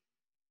elite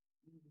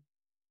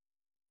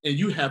and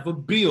you have a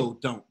bill,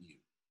 don't you?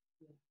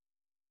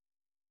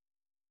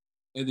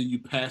 And then you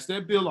pass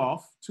that bill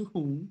off to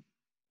whom?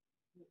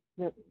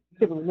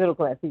 Typically middle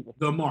class people.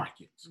 The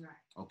market.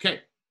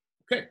 Okay.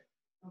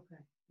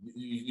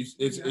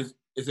 Is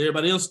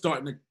everybody else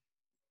starting to?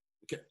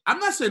 Okay. I'm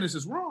not saying this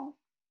is wrong.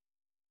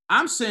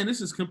 I'm saying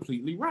this is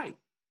completely right.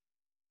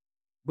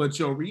 But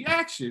your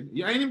reaction,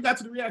 you ain't even got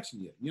to the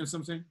reaction yet. You know what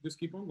I'm saying? Just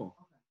keep on going.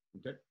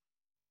 Okay.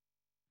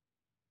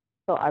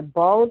 So I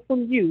borrowed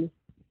from you,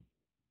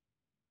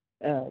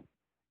 and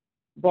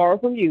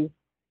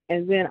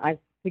then I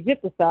to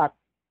get the stock,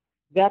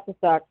 got the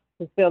stock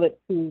to sell it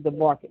to the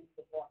market.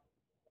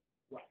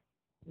 Right.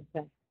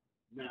 Okay.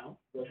 Now,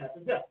 what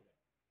happens after that?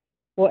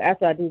 Well,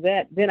 after I do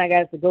that, then I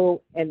got to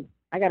go and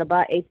I got to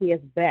buy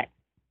ATS back.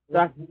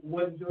 So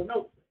What is your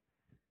note?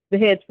 the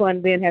hedge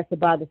fund then has to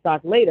buy the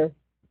stock later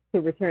to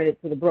return it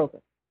to the broker.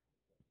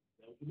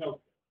 No.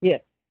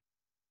 Yes.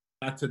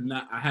 I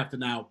have to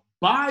now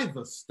buy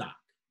the stock.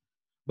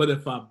 But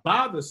if I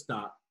buy the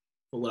stock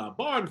for what I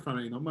borrowed from,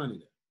 ain't no money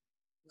there.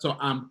 So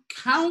I'm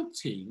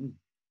counting,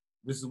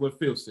 this is what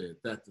Phil said,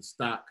 that the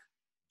stock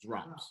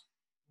drops.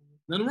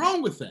 Nothing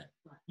wrong with that.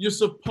 You're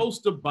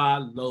supposed to buy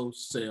low,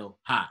 sell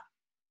high.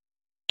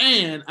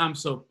 And I'm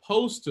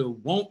supposed to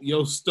want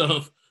your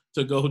stuff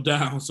to go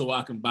down so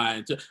I can buy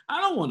it.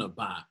 I don't want to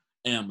buy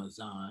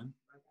Amazon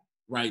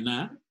right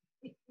now.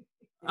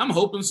 I'm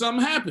hoping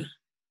something happens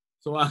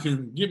so I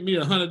can get me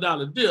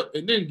 $100 dip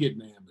and then get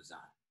an Amazon.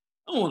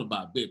 I don't want to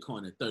buy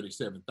Bitcoin at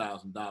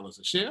 $37,000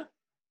 a share.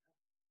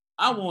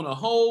 I want a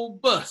whole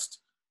bust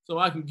so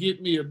I can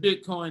get me a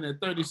Bitcoin at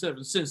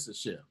 37 cents a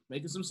share.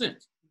 Making some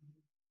sense.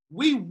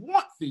 We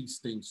want these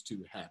things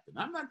to happen.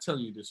 I'm not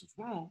telling you this is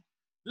wrong.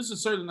 This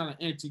is certainly not an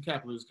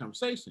anti-capitalist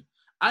conversation.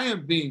 I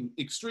am being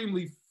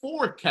extremely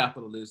for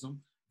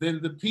capitalism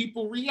than the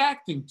people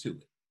reacting to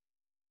it.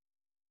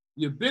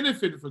 You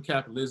benefited from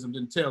capitalism,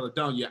 then tell it,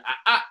 don't you?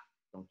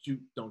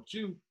 Don't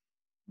you?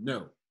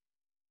 No.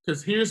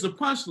 Because here's the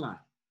punchline.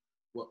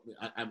 Well,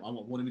 I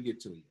want to get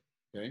to you,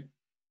 okay?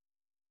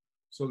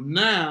 So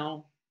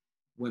now,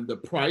 when the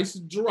price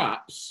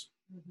drops,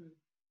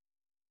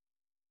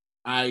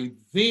 I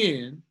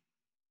then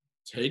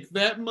take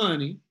that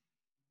money,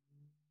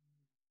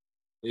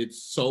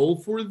 it's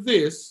sold for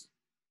this,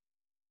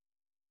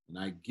 and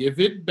I give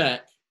it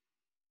back,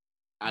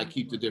 I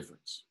keep the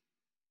difference.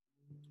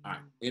 All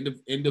right,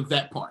 end of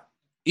that part.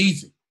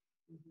 Easy.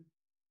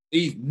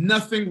 Easy.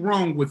 Nothing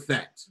wrong with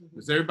that.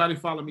 Does everybody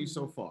follow me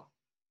so far?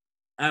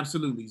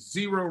 Absolutely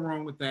zero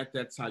wrong with that.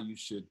 That's how you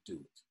should do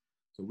it.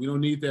 So we don't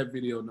need that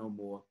video no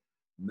more.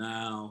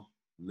 Now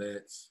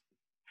let's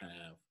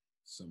have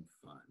some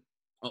fun.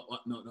 Oh,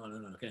 no.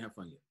 Can't have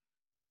fun yet.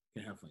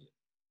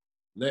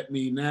 Let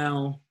me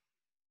now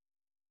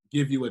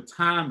give you a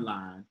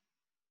timeline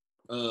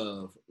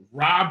of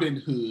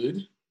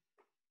Robinhood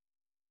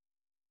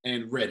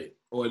and Reddit,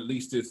 or at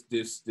least this,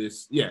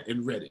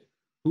 and Reddit.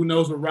 Who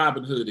knows what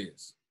Robinhood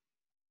is?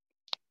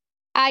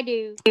 I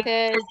do,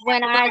 because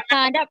when I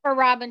signed up for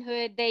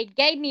Robinhood, they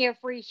gave me a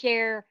free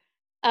share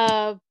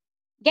of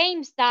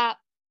GameStop,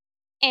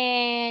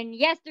 and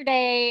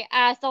yesterday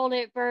I sold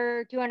it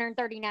for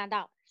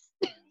 $239.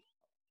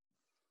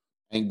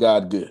 Ain't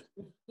God good?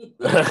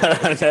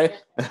 Okay.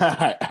 All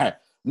right.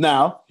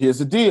 Now, here's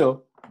the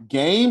deal.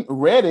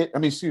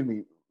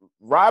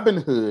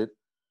 Robinhood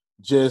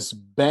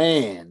just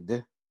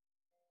banned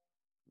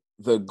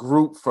the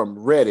group from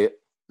Reddit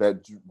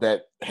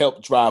that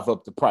helped drive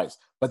up the price.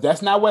 But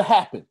that's not what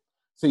happened.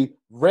 See,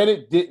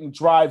 Reddit didn't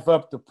drive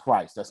up the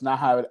price. That's not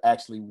how it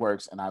actually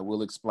works, and I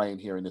will explain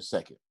here in a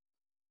second.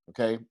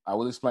 Okay? I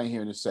will explain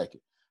here in a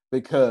second.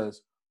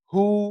 Because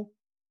who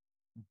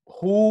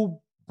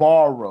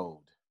borrowed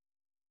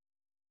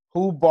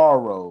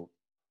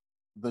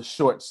the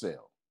short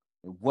sale?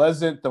 It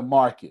wasn't the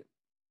market.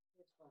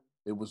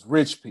 It was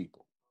rich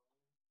people.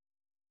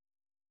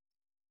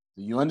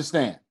 Do you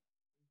understand?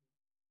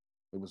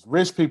 It was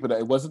rich people.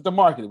 It wasn't the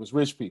market. It was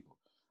rich people.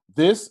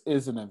 This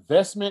is an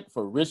investment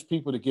for rich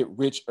people to get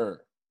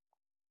richer.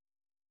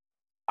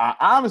 I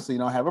obviously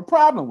don't have a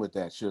problem with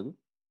that, sugar.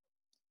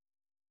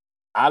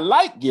 I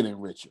like getting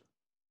richer.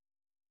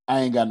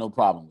 I ain't got no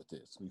problem with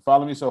this. You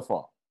follow me so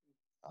far?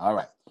 All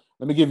right.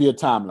 Let me give you a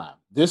timeline.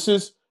 This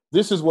is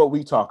what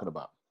we talking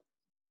about.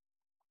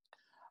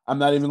 I'm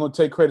not even going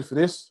to take credit for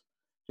this.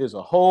 Here's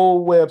a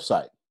whole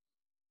website.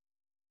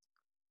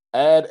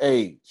 Ad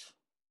Age.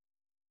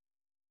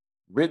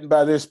 Written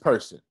by this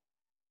person.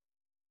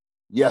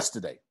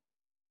 yesterday.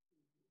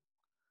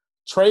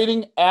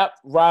 Trading app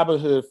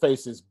Robinhood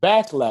faces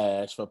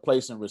backlash for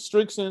placing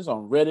restrictions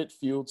on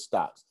Reddit-fueled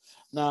stocks.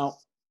 Now,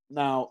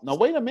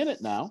 wait a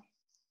minute now.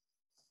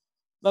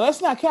 Now,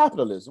 that's not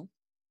capitalism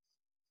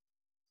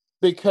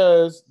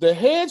because the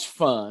hedge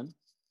fund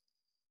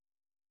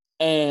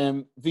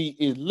and the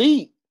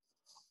elite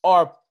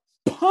are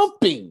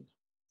pumping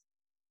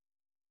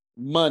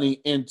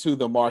money into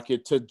the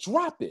market to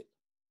drop it.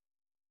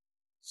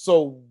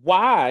 So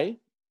why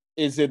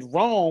is it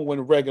wrong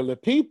when regular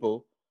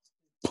people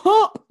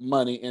pump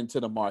money into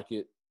the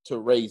market to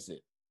raise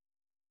it?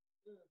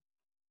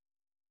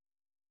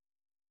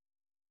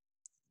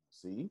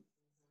 See,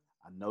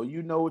 I know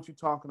you know what you're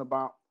talking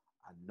about.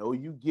 I know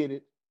you get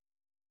it.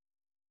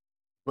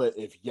 But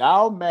if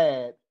y'all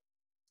mad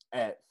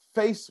at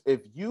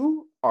if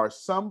you are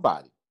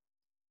somebody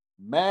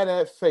mad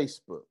at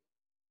Facebook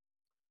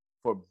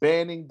for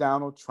banning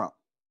Donald Trump,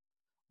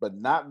 but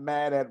not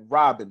mad at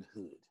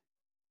Robinhood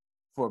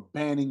for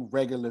banning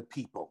regular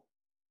people,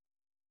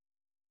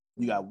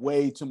 you got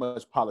way too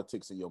much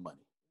politics in your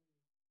money.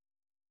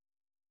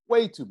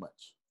 Way too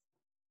much.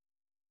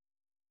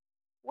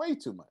 Way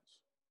too much.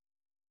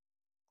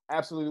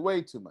 Absolutely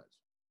way too much.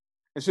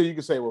 And so you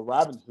can say, well,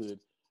 Robinhood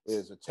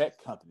is a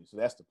tech company, so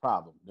that's the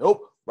problem.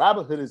 Nope.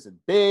 Robinhood is in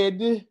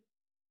bed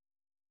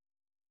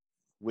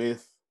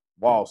with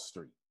Wall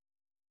Street.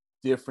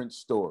 Different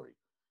story.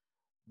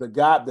 The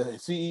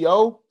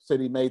CEO, said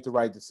he made the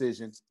right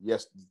decision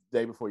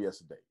day before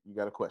yesterday. You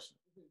got a question?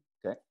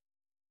 Okay.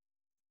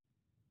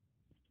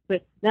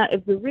 But now,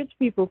 if the rich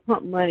people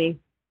pump money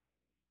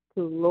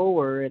to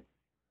lower it,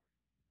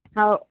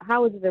 how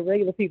is it that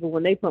regular people,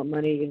 when they pump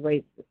money, it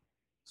raises it?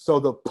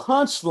 So the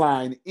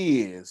punchline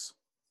is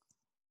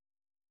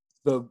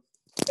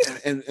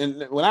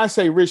and when I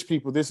say rich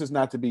people, this is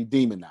not to be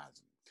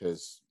demonizing,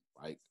 because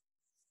like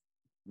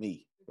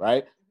me,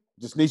 right?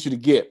 Just need you to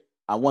get.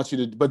 I want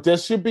you to, but there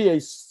should be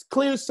a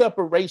clear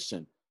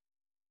separation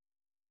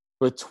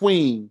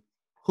between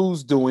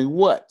who's doing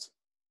what.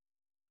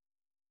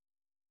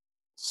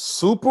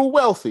 Super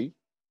wealthy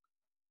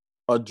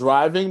are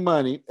driving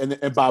money, and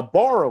by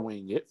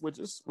borrowing it, which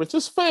is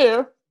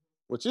fair,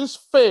 That's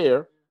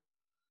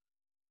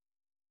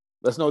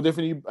no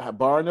different. You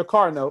borrowing a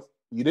car note.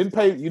 You didn't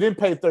pay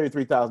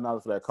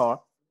 $33,000 for that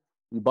car.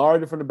 You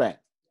borrowed it from the bank.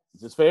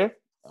 Is this fair?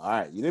 All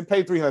right. You didn't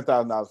pay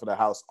 $300,000 for that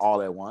house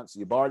all at once.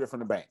 You borrowed it from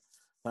the bank.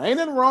 Now, ain't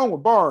nothing wrong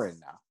with borrowing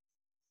now.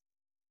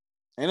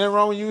 Ain't nothing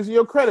wrong with using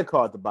your credit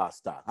card to buy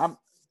stock.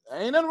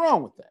 Ain't nothing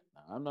wrong with that.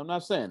 I'm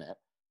not saying that.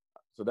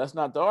 So that's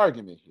not the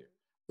argument here.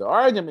 The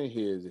argument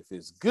here is if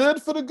it's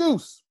good for the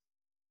goose,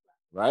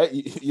 right?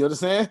 You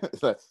understand?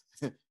 Like,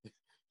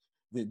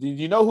 do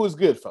you know who it's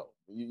good for?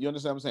 You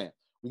understand what I'm saying?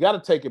 We got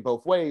to take it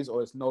both ways,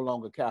 or it's no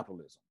longer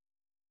capitalism.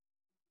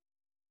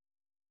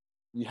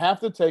 You have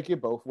to take it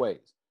both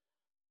ways.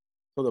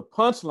 So the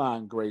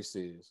punchline, Grace,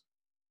 is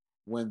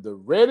when the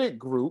Reddit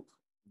group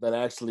that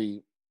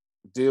actually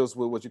deals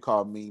with what you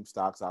call meme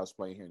stocks, I'll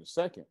explain here in a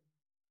second,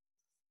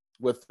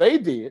 what they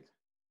did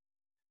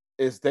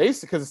is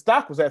because the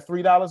stock was at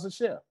 $3 a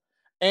share.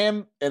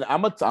 And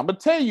I'm gonna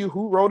tell you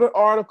who wrote an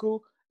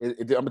article. I'm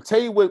gonna tell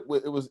you what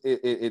it was.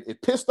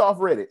 It pissed off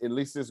Reddit, at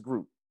least this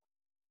group,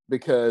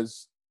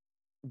 because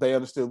they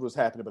understood what was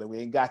happening, but we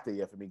ain't got there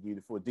yet for me to give you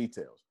the full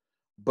details.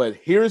 But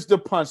here's the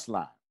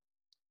punchline.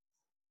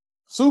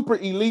 Super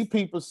elite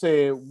people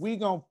said, we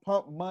gonna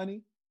pump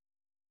money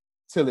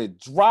till it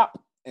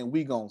drop, and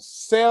we gonna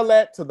sell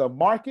that to the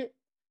market,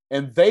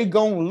 and they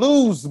gonna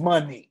lose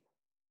money.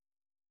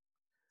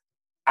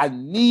 I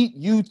need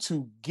you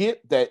to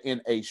get that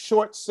in a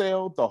short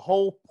sale. The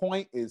whole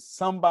point is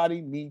somebody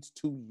needs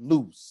to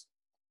lose.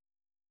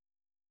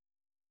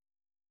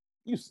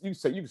 You can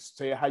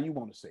say it how you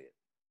want to say it.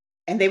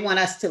 And they want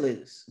us to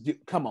lose.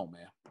 Come on,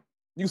 man.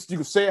 You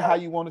can say it how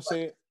you want to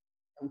say it.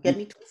 Don't get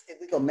me twisted.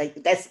 We're gonna make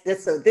it.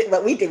 That's so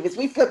what we did was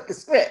we flipped the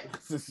script.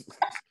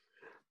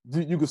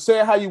 You can say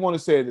it how you want to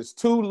say it. There's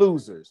two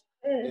losers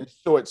in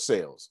short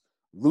sales.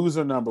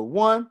 Loser number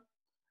one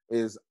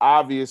is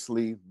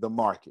obviously the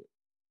market.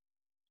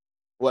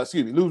 Well,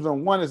 excuse me. Loser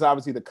number one is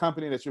obviously the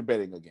company that you're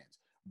betting against.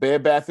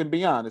 Bed Bath &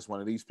 Beyond is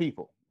one of these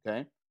people.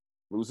 Okay,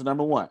 loser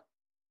number one,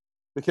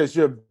 because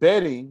you're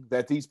betting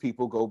that these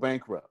people go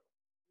bankrupt,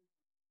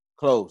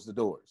 close the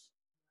doors.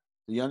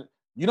 You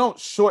don't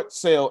short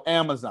sell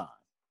Amazon.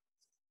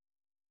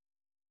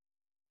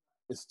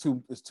 It's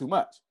too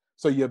much.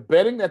 So you're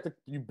betting that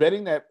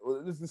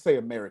let's just say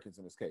Americans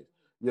in this case.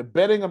 You're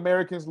betting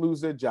Americans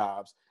lose their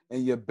jobs,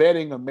 and you're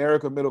betting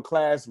America middle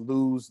class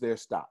lose their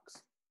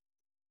stocks.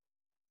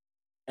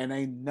 And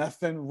ain't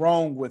nothing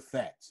wrong with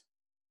that.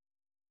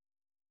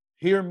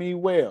 Hear me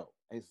well.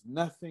 There's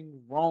nothing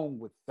wrong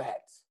with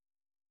that.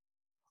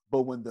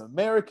 But when the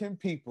American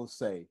people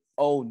say,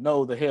 oh,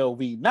 no, the hell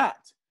we not,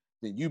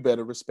 then you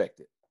better respect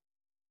it.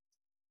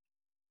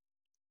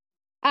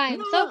 I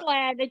am so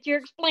glad that you're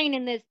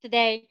explaining this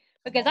today,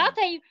 because I'll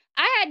tell you,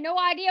 I had no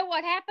idea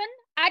what happened.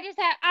 I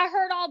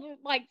heard all the,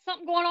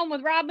 something going on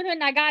with Robinhood,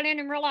 and I got in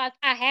and realized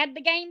I had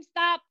the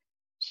GameStop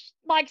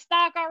like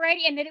stock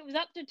already, and then it was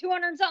up to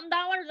 200 something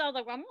dollars. I was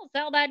like, well, I'm gonna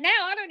sell that now.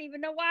 I don't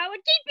even know why I would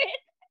keep it.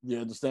 You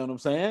understand what I'm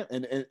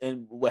saying?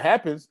 And what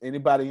happens?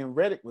 Anybody in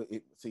Reddit,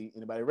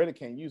 anybody in Reddit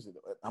can't use it.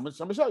 I'm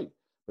gonna show you.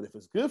 But if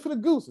it's good for the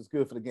goose, it's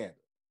good for the gander.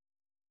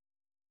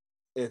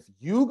 If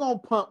you gonna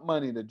pump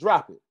money to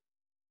drop it,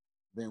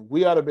 then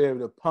we ought to be able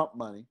to pump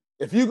money.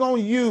 If you're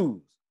gonna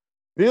use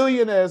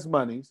billionaires'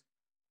 monies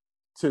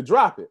to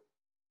drop it,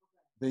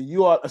 then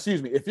you ought,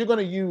 if you're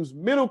gonna use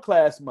middle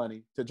class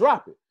money to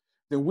drop it,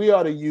 then we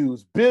ought to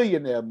use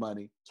billionaire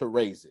money to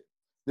raise it.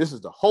 This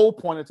is the whole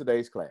point of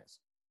today's class.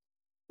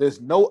 There's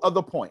no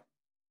other point.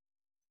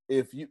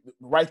 If you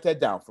write that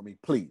down for me,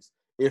 please.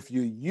 If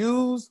you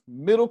use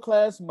middle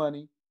class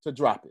money to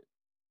drop it,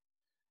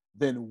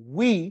 then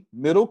we,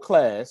 middle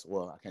class,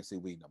 well, I can't say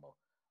we no more.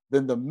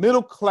 Then the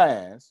middle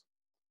class,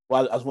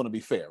 well, I just want to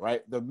be fair,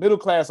 right? The middle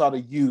class ought to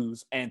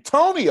use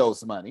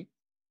Antonio's money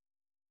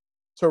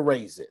to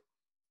raise it.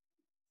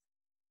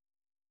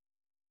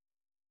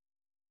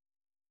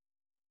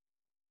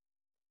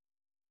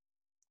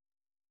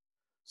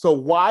 So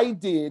why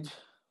did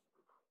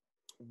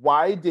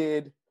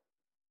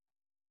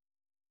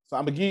so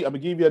I'm gonna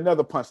give you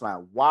another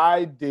punchline.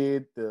 Why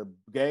did the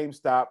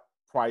GameStop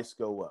price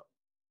go up?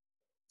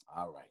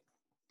 All right.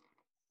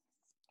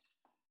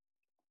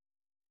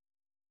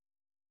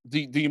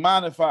 Do you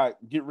mind if I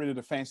get rid of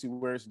the fancy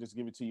words and just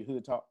give it to you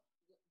hood talk?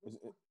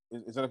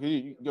 Is that okay?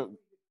 You go.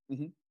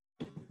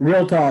 Mm-hmm.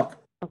 Real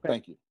talk. Okay.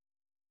 Thank you.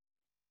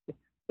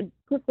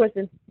 Quick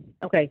question.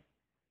 Okay.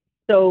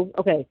 So,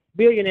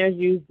 billionaires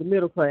use the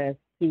middle class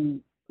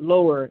to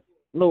lower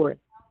it.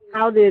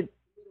 How did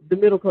the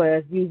middle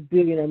class use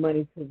billionaire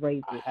money to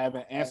raise it? I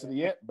haven't answered it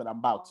yet, but I'm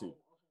about to.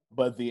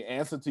 But the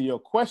answer to your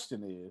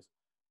question is,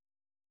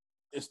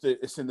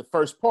 it's in the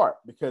first part,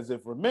 because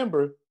if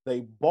remember, they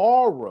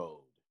borrowed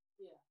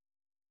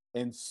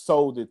and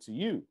sold it to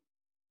you.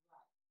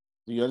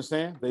 Do you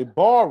understand? They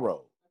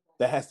borrowed.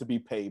 That has to be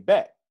paid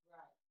back.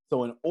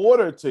 So in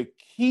order to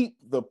keep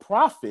the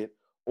profit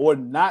or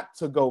not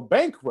to go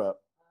bankrupt,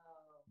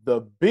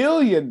 the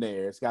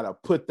billionaires got to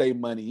put their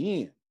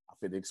money in. I'm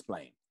going to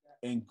explain.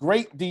 In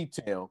great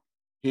detail,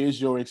 here's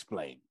your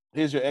explanation.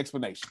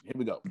 Here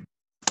we go.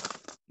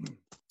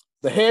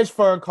 The hedge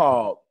fund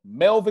called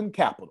Melvin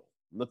Capital.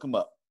 Look them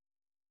up.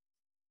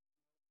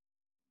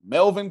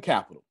 Melvin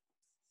Capital.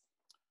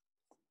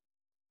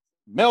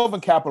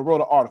 Melvin Capital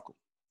wrote an article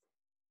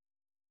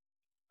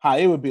how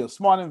it would be a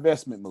smart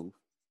investment move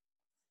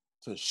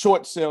to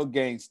short sell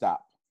GameStop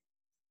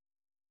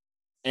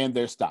and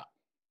their stock.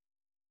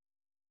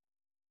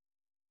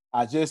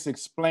 I just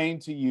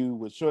explained to you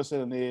what short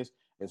selling is.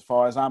 As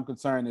far as I'm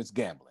concerned, it's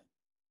gambling.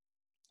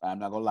 I'm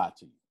not going to lie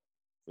to you.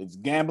 It's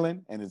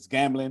gambling, and it's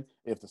gambling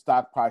if the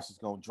stock price is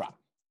going to drop.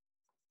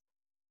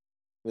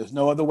 There's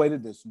no other way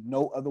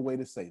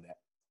to say that.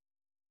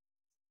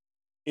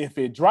 If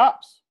it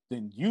drops,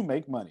 then you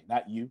make money.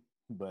 Not you,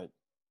 but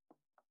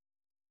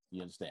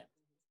you understand.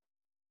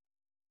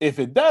 If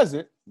it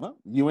doesn't, well,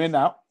 you end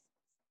out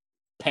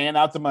paying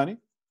out the money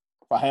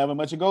for however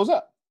much it goes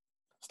up.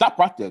 Stop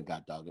right there,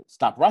 God dog it.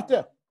 Stop right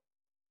there.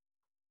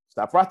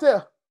 Stop right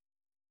there.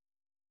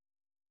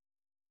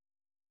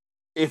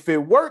 If it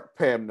worked,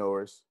 Pam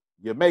Norris,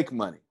 you make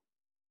money.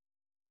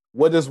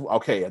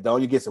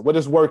 Adon, you get it. What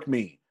does work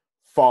mean?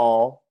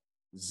 Fall,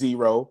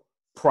 zero,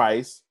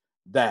 price,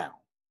 down.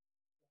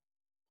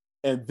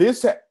 And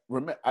this,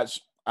 remember,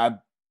 I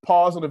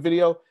paused on the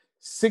video,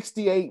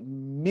 $68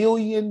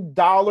 million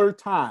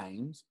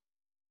times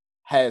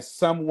has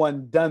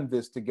someone done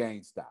this to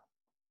GameStop.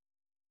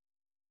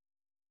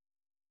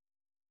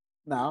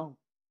 Now,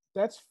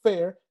 that's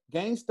fair.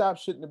 GameStop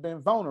shouldn't have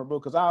been vulnerable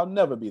because I'll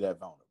never be that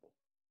vulnerable.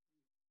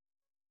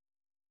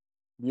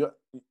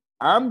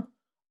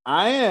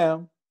 I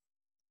am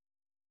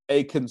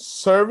a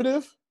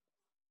conservative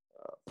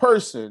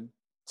person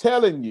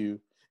telling you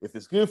if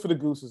it's good for the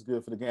goose, it's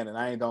good for the gander, and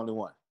I ain't the only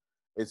one.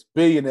 It's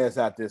billionaires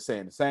out there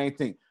saying the same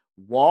thing.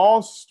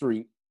 Wall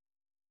Street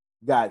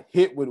got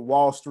hit with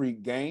Wall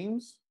Street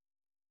games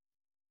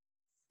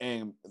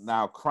and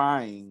now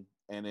crying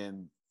and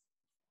then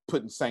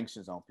putting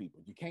sanctions on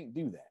people. You can't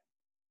do that.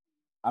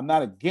 I'm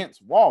not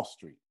against Wall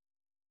Street.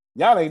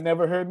 Y'all ain't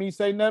never heard me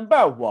say nothing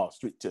about Wall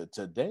Street till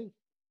today.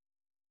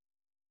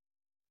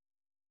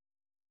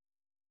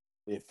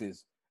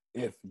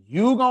 If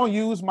you gonna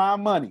use my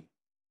money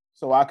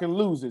so I can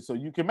lose it so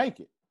you can make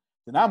it,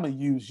 then I'm gonna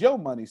use your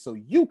money so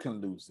you can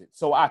lose it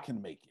so I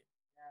can make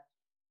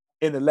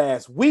it. In the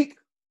last week,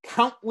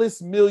 countless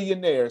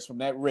millionaires from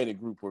that Reddit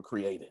group were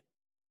created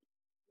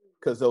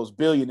because those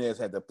billionaires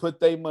had to put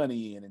their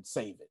money in and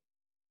save it.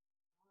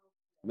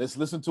 Let's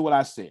listen to what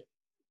I said.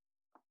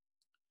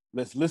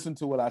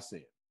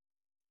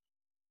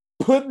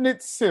 Putting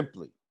it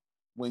simply,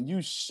 when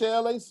you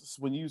sell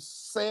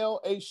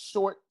a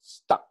short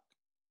stock,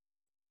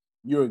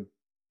 you're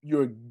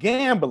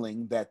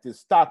gambling that this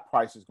stock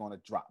price is going to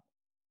drop.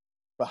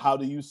 But how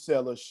do you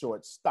sell a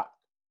short stock?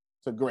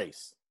 To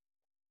Grace.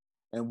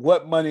 And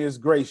what money is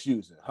Grace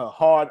using? Her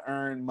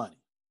hard-earned money.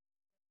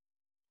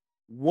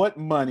 What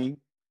money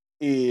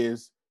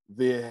is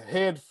the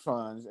hedge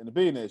funds and the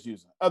billionaires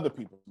using other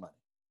people's money.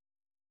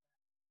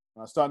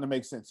 Now, starting to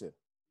make sense here.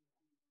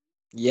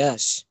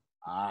 Yes.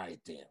 All right,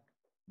 then.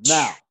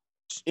 Now,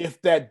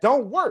 if that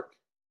don't work,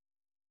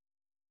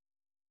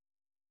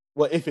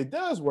 well, if it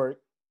does work,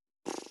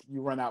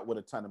 you run out with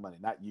a ton of money.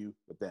 Not you,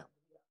 but them.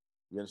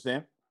 You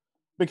understand?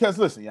 Because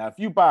listen, if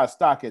you buy a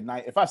stock at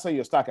if I sell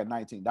your stock at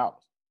 $19,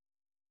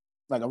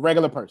 like a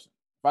regular person,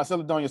 if I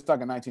sell it on your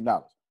stock at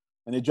 $19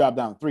 and it dropped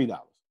down $3,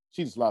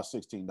 she just lost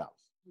 $16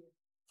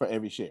 for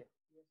every share.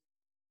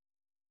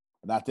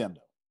 Not them,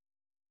 though.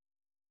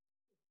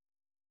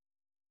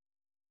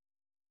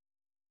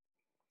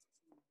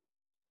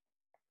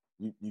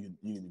 You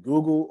can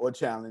Google or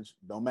challenge.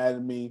 Don't matter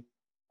to me.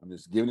 I'm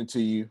just giving it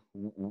to you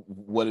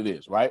what it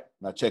is, right?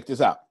 Now check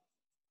this out.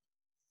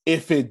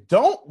 If it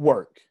don't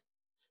work,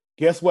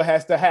 guess what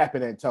has to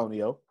happen,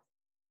 Antonio?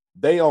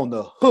 They on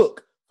the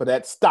hook for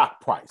that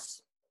stock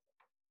price.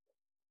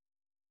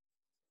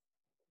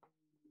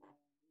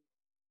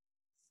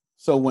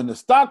 So when the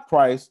stock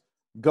price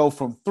go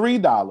from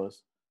 $3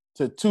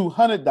 to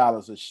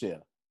 $200 a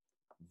share,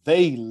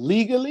 they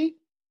legally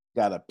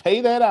got to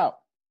pay that out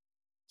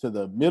to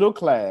the middle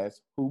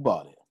class who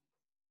bought it.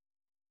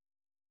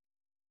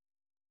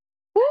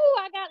 Ooh,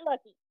 I got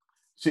lucky.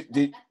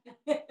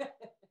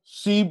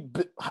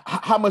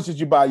 How much did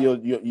you buy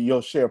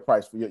your share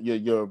price for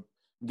your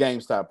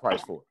GameStop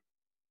price for?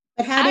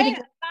 But how did I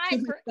didn't buy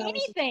it for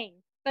anything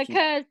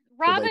because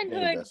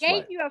Robinhood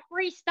gave you a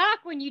free stock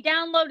when you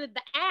downloaded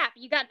the app.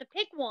 You got to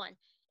pick one.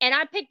 And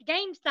I picked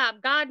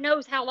GameStop, God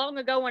knows how long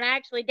ago when I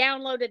actually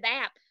downloaded the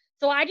app.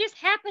 So I just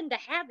happened to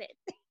have it.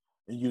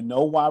 And you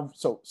know why?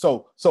 So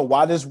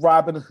why does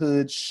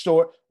Robinhood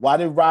short? Why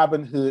did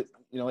Robinhood?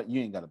 You know what? You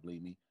ain't got to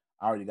believe me.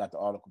 I already got the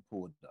article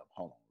pulled up.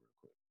 Hold on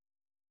real quick.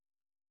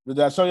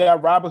 Did I show you how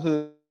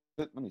Robinhood?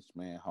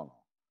 Hold on.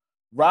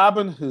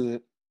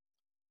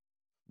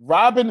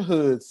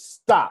 Robinhood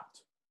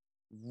stopped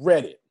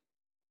Reddit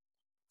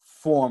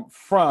from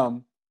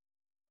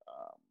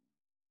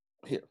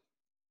here.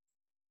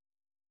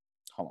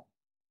 Hold on.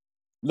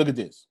 Look at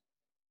this.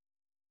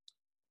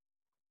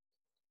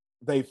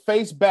 They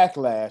face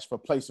backlash for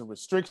placing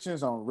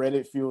restrictions on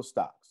Reddit fuel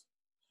stocks.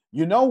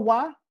 You know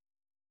why?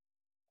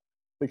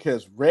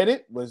 Because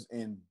Reddit was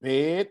in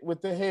bed with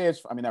the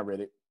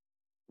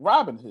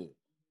Robinhood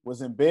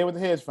was in bed with the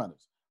hedge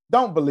funders.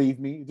 Don't believe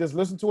me. Just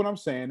listen to what I'm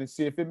saying and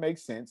see if it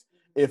makes sense.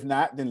 If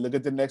not, then look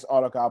at the next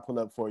article I'll pull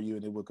up for you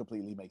and it will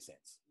completely make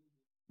sense.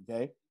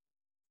 Okay?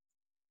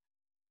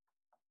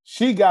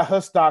 She got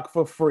her stock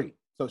for free.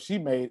 So she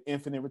made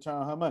infinite return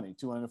on her money,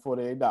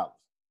 $248.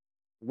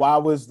 Why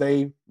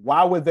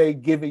were they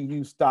giving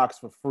you stocks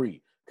for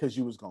free? Because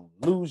you was going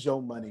to lose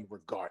your money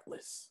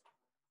regardless.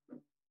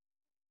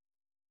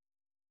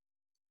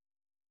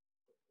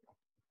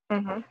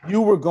 Mm-hmm.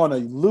 You were going to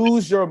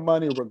lose your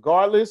money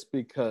regardless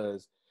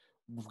because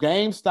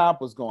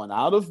GameStop was going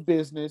out of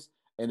business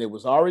and it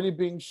was already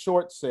being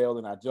short sale.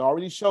 And I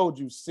already showed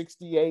you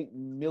 $68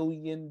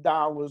 million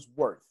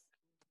worth.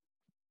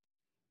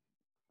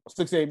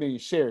 68 million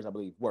shares, I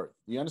believe, worth.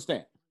 Do you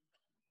understand?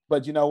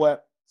 But you know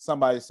what?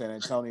 Somebody said,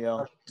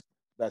 Antonio,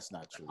 that's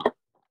not true.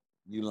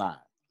 You lying.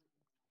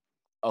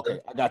 Okay,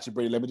 I got you,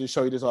 Brady. Let me just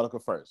show you this article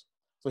first.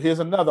 So here's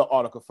another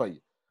article for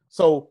you.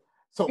 So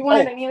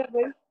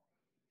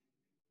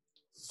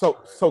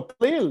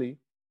clearly,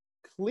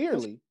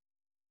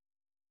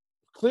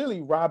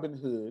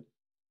 Robinhood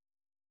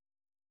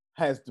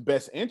has the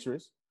best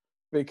interest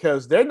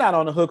because they're not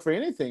on the hook for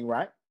anything,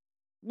 right?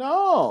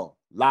 No.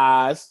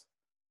 Lies.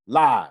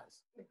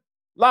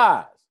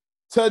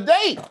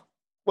 Today.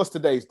 What's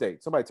today's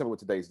date? Somebody tell me what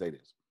today's date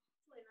is.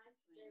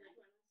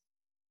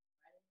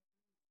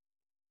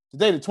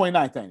 Today, the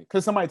 29th, ain't it?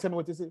 Could somebody tell me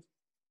what this is?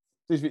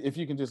 If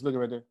you can just look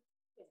right there.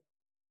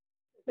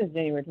 It's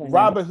January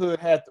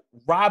 29th.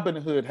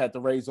 Robinhood had to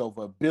raise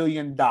over $1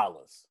 billion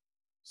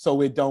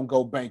so it don't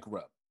go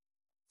bankrupt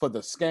for the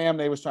scam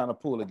they was trying to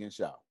pull against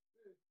y'all.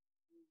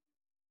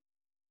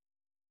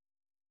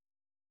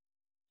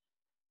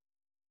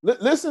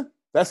 Listen,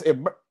 that's it.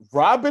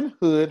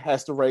 Robinhood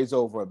has to raise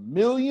over $1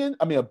 billion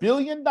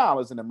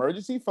in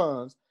emergency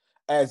funds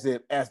as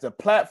the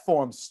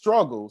platform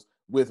struggles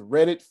with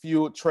Reddit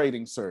fueled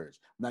trading surge.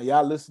 Now,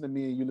 y'all listen to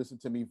me and you listen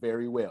to me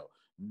very well.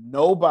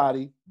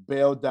 Nobody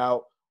bailed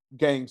out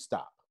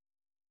GameStop.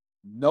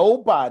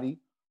 Nobody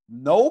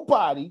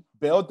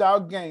bailed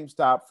out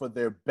GameStop for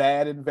their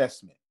bad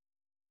investment.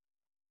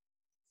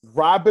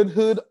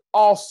 Robinhood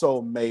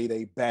also made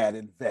a bad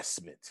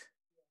investment.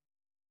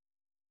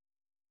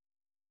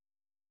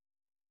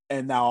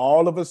 And now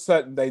all of a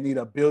sudden they need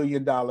 $1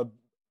 billion.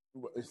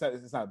 It's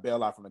not a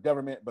bailout from the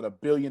government, but $1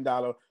 billion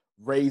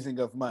raising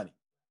of money.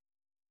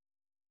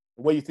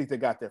 Where do you think they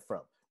got that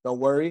from? Don't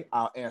worry,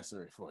 I'll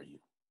answer it for you.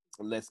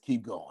 Let's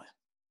keep going.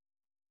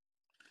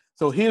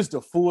 So here's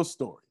the full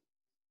story.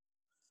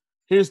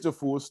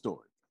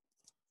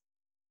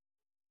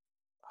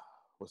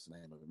 What's the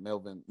name of it?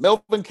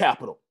 Melvin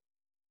Capital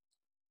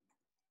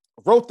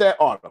wrote that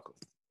article,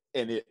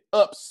 and it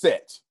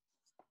upset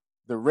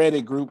the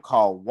Reddit group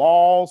called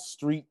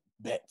Wallstreet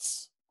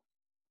bets.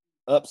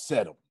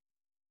 Upset them.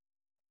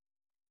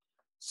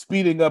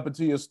 Speeding up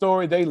into your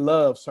story, they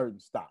love certain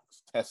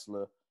stocks,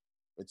 Tesla,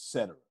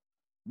 etc.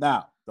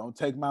 Now, don't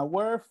take my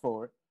word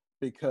for it,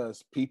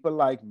 because people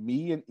like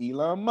me and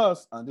Elon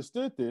Musk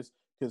understood this,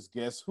 because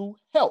guess who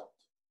helped?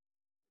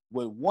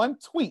 With one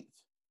tweet,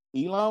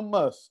 Elon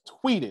Musk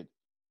tweeted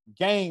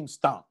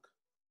GameStop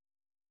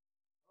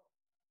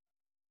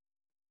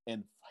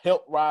and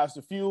helped rise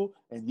the fuel.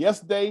 And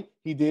yesterday,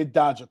 he did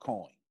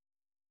Dogecoin,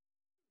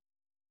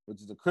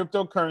 which is a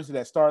cryptocurrency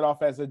that started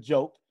off as a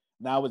joke.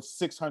 Now it's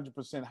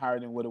 600% higher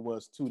than what it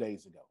was 2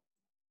 days ago.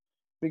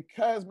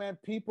 Because, man,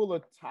 people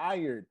are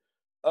tired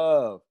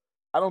of,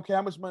 I don't care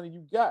how much money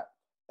you got,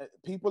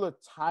 people are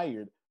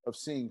tired of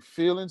seeing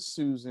Phil and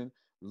Susan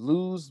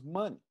lose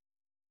money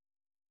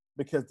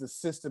because the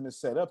system is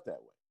set up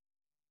that way.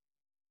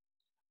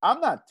 I'm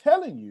not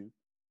telling you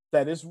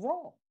that it's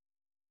wrong.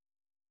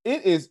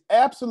 It is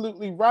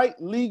absolutely right,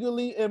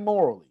 legally and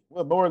morally.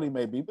 Well, morally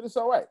maybe, but it's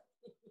all right.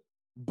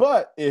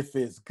 But if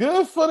it's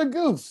good for the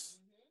goose,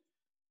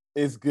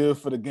 it's good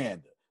for the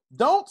gander.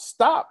 Don't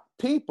stop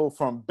people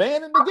from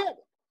banding together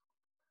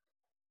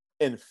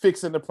and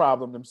fixing the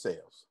problem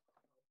themselves.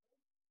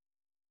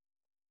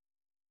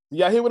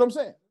 Y'all hear what I'm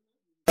saying?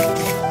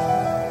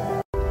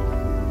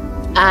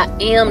 I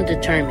am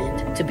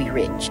determined to be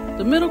rich.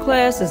 The middle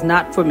class is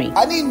not for me.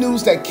 I need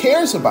news that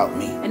cares about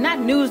me. And not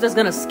news that's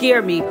gonna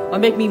scare me or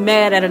make me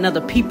mad at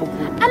another people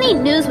group. I need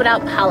news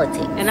without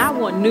politics. And I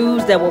want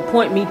news that will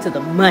point me to the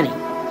money.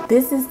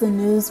 This is the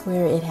news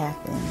where it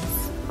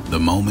happens. The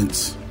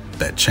moments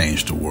that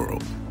change the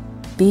world.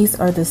 These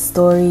are the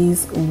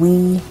stories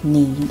we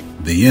need.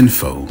 The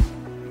info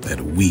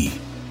that we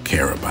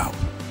care about.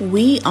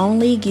 We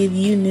only give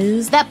you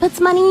news that puts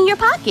money in your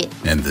pocket.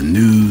 And the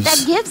news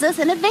that gives us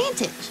an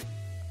advantage.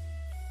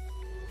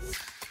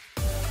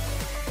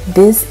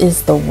 This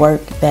is the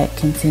work that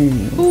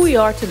continues. Who we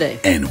are today.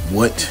 And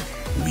what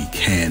we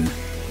can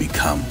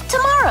become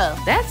tomorrow.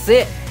 That's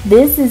it.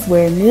 This is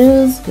where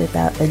news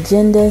without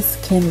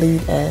agendas can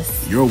lead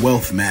us. Your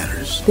wealth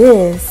matters.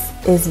 This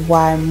is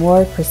why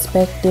more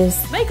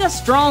perspectives make us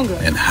stronger.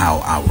 And how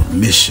our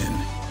mission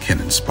can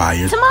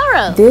inspire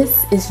tomorrow.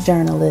 This is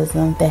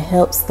journalism that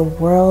helps the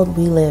world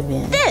we live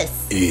in.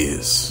 This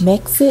is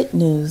Mexit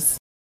News.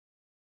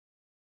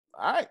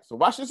 All right, so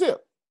watch this here.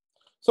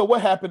 So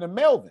what happened to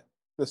Melvin?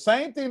 The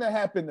same thing that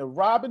happened to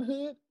Robin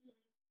Hood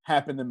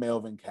happened to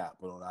Melvin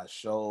Capital. And I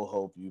sure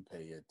hope you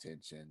pay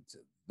attention to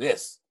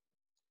this.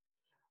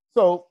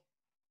 So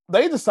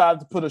they decided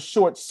to put a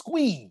short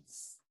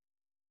squeeze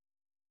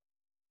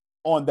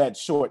on that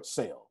short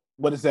sale.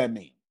 What does that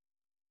mean?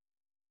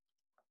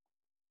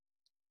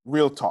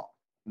 Real talk,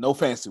 no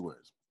fancy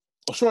words.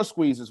 A short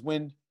squeeze is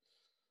when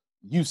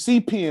you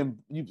see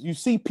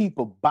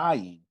people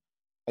buying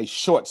a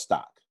short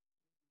stock.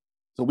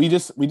 So we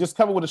just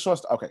covered with a short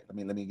stock. Okay,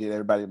 let me get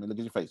everybody. Let me look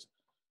at your face.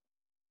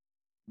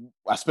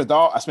 I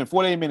spent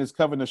 48 minutes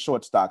covering the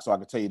short stock, so I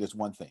can tell you this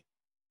one thing.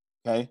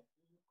 Okay,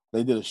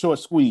 they did a short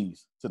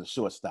squeeze to the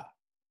short stock,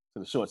 to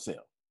the short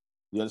sale.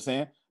 You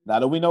understand? Now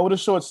that we know what a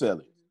short sale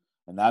is,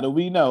 and now that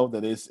we know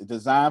that it's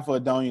designed for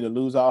Adonia to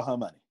lose all her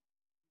money,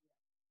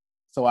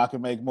 so I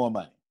can make more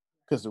money,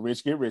 because the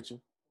rich get richer.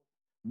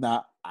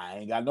 Now, I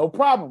ain't got no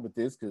problem with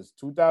this, because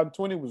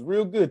 2020 was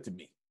real good to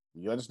me.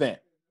 You understand?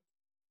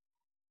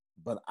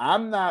 But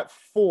I'm not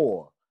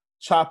for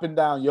chopping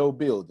down your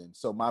building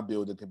so my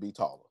building can be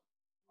taller.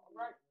 All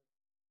right.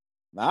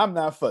 Now, I'm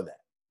not for that.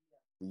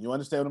 You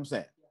understand what I'm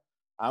saying?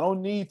 I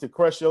don't need to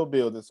crush your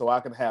building so I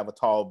can have a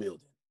tall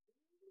building.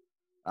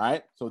 All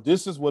right? So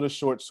this is what a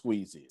short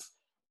squeeze is.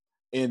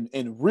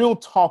 In real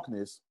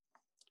talkness,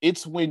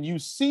 it's when you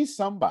see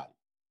somebody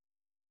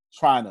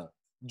trying to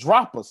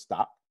drop a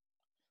stock,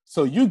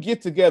 so you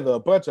get together a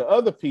bunch of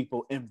other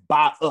people and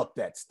buy up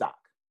that stock.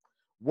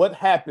 What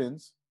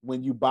happens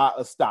when you buy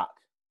a stock?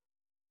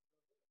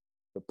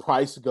 The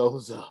price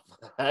goes up,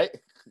 right?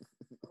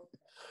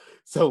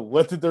 So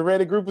what did the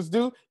Reddit groupers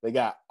do? They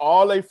got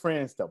all their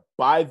friends to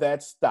buy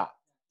that stock.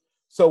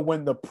 So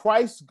when the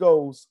price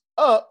goes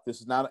up,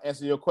 this is now to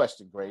answer your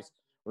question, Grace.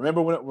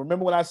 Remember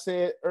when I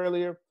said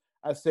earlier,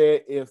 I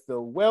said if the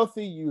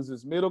wealthy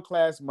uses middle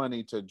class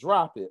money to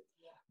drop it,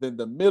 then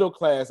the middle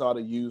class ought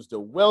to use the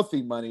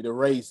wealthy money to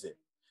raise it.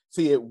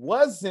 See, it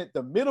wasn't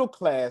the middle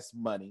class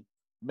money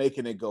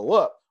making it go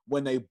up.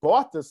 When they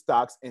bought the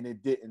stocks and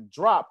it didn't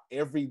drop,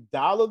 every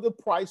dollar the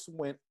price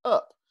went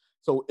up.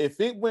 So if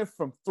it went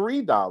from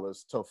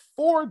 $3 to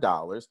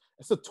 $4,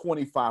 it's a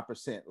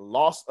 25%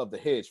 loss of the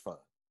hedge fund.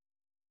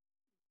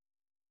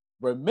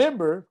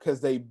 Remember, because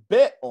they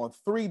bet on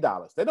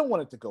 $3. They don't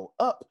want it to go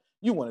up.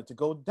 You want it to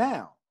go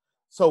down.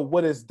 So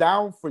what is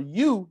down for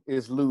you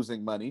is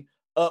losing money.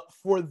 Up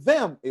for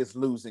them is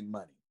losing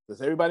money.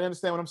 Does everybody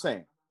understand what I'm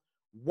saying?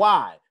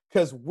 Why?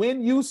 Because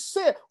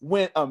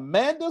when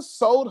Amanda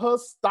sold her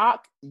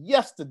stock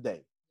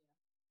yesterday,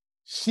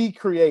 she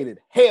created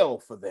hell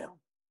for them.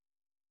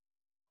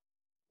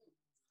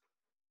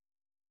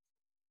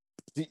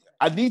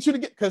 I need you to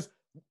get,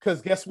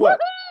 because guess what?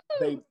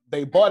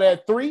 They bought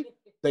at 3.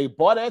 They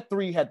bought at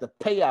 3, had to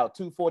pay out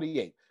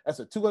 $248. That's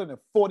a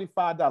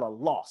 $245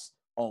 loss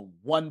on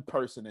one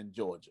person in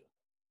Georgia.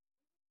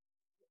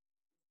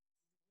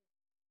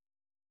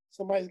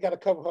 Somebody's got to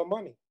cover her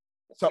money.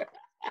 So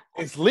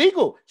it's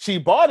legal. She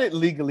bought it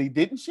legally,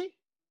 didn't she?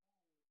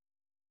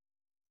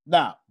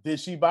 Now, did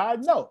she buy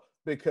it? No,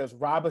 because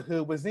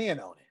Robinhood was in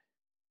on it.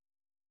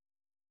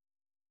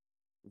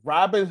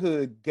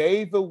 Robinhood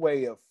gave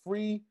away a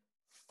free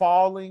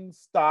falling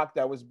stock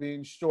that was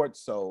being short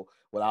sold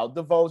without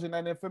divulging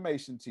that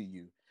information to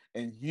you,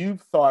 and you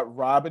thought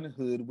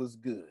Robinhood was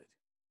good.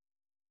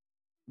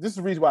 This is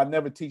the reason why I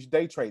never teach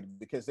day trading,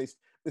 because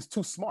it's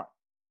too smart.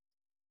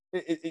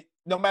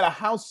 No matter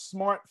how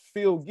smart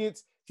Phil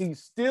gets,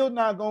 he's still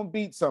not going to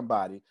beat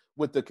somebody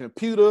with the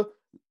computer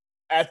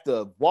at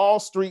the Wall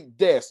Street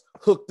desk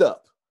hooked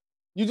up.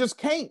 You just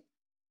can't.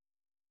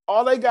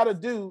 All they got to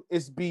do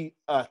is be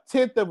a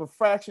tenth of a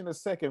fraction of a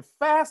second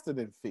faster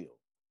than Phil.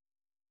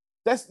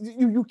 That's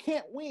you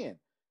can't win.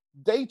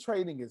 Day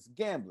trading is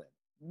gambling.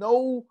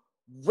 No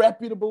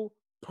reputable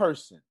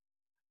person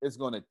is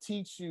going to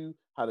teach you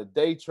how to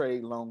day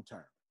trade long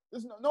term.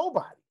 There's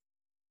nobody.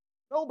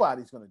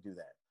 Nobody's going to do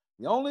that.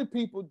 The only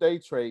people day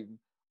trading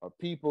are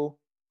people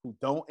who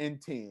don't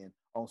intend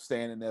on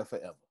staying in there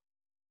forever.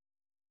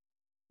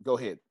 Go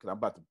ahead, because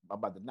I'm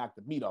about to knock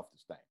the meat off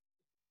this thing.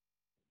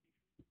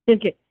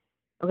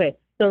 Okay.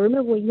 So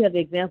remember when you had the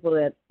example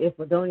that if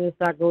Fredonia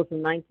stock goes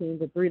from $19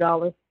 to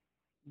 $3,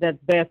 that's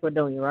bad for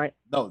Fredonia, right?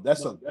 No,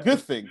 that's a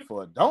good thing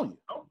for Fredonia,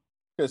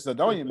 because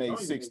Fredonia made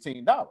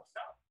 $16.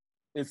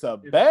 It's a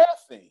bad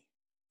thing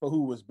for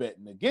who was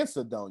betting against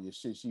Fredonia.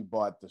 She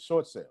bought the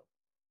short sale.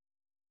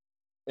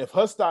 If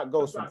her stock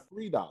goes from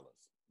 $3,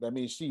 that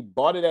means she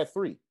bought it at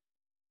 3.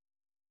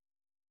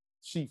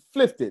 She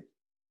flipped it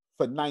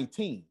for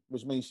 19,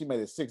 which means she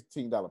made a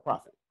 $16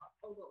 profit.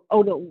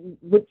 Oh no,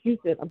 what you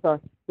said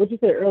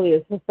earlier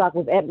is her stock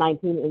was at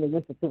 19 and it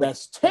went to 3.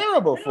 That's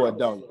terrible for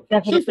Adonia.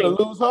 She's gonna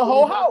lose her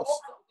whole house.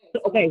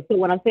 Okay, so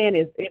what I'm saying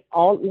is,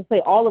 let's say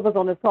all of us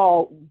on this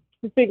call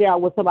figure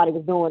out what somebody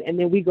was doing, and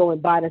then we go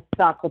and buy the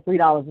stock for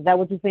 $3. Is that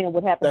what you're saying?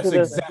 What happened? That's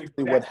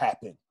exactly what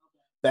happened.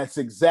 That's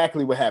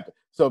exactly what happened.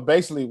 So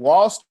basically,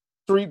 Wall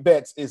Street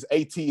Bets is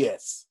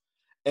ATS,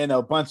 and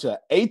a bunch of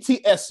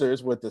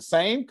ATSers with the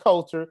same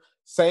culture,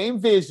 same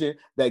vision,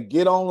 that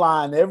get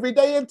online every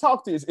day and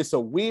talk to you. It's a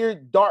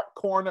weird dark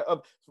corner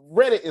of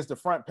Reddit is the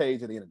front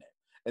page of the internet.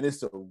 And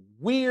it's a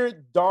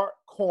weird dark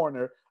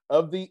corner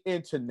of the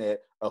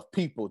internet of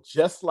people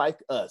just like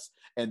us.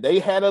 And they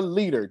had a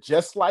leader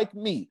just like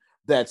me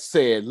that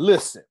said,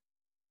 listen,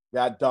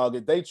 God dog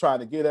it, they trying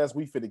to get us,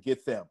 we finna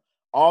get them.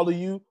 All of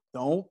you,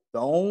 don't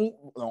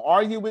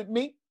argue with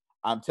me.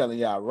 I'm telling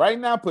y'all right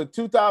now, put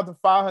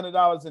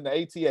 $2,500 in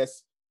the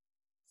ATS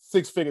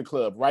 6-figure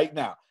club right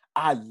now.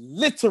 I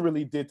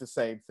literally did the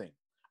same thing.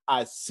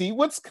 I see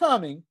what's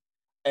coming,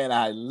 and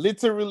I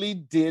literally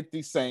did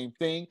the same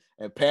thing.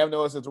 And Pam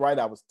knows it's right.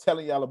 I was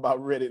telling y'all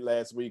about Reddit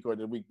last week or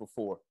the week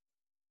before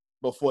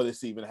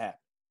this even happened.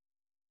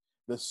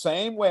 The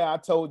same way I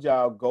told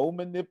y'all, go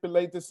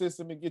manipulate the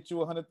system and get you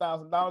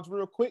 $100,000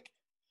 real quick.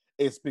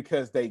 It's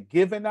because they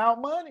giving out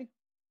money,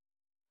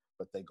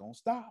 but they gonna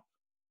stop.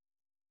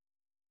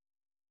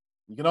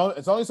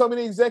 It's only so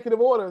many executive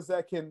orders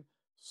that can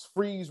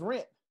freeze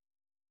rent.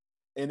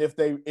 And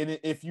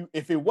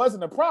if it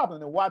wasn't a problem,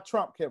 then why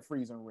Trump kept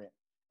freezing rent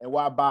and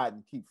why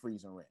Biden keep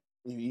freezing rent,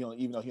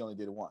 even though he only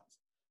did it once?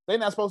 They're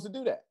not supposed to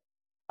do that.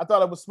 I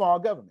thought it was small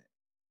government.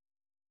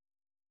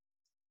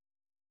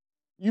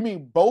 You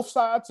mean both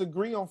sides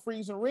agree on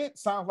freezing rent?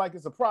 Sounds like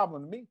it's a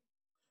problem to me.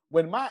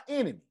 When my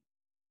enemy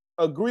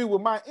agree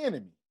with my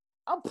enemy,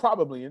 I'm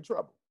probably in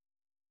trouble.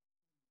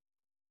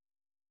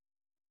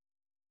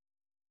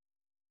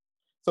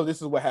 So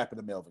this is what happened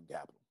to Melvin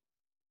Capital.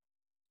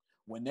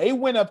 When they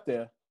went up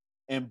there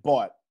and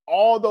bought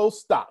all those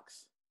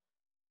stocks,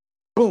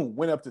 boom,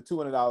 went up to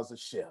 $200 a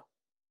share.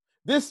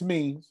 This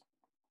means,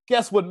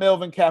 guess what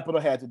Melvin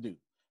Capital had to do?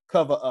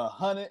 Cover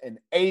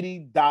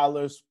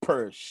 $180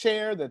 per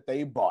share that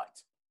they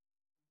bought.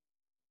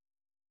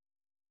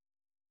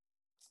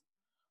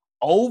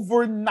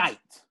 Overnight,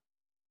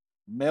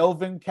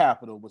 Melvin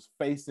Capital was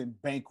facing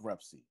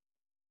bankruptcy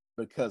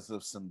because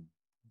of some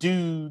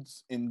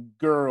dudes and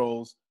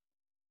girls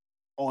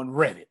on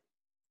Reddit.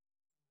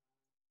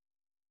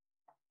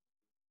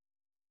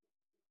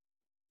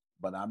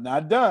 But I'm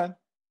not done,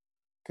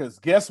 because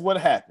guess what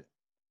happened?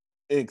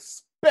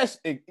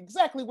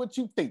 Exactly what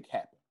you think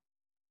happened.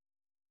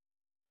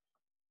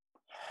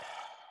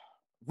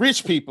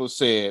 Rich people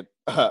said,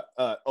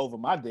 over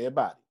my dead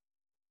body.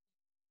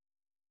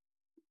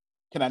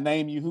 Can I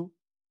name you who?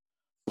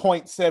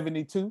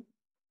 Point72,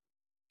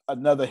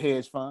 another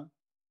hedge fund.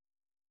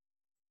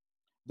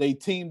 They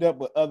teamed up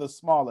with other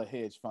smaller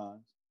hedge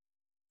funds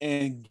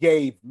and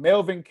gave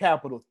Melvin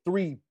Capital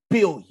 $3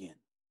 billion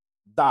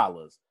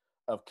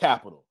of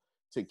capital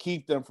to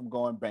keep them from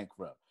going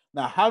bankrupt.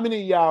 Now, how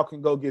many of y'all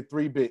can go get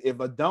 $3 billion? If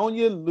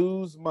Adonia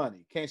lose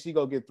money, can she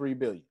go get $3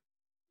 billion?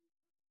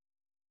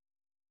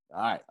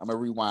 All right, I'm going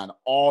to rewind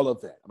all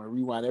of that. I'm going to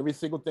rewind every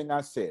single thing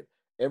I said.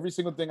 Every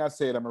single thing I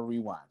said, I'm going to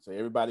rewind so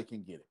everybody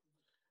can get it.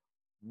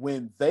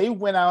 When they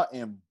went out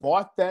and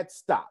bought that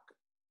stock,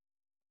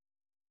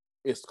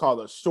 it's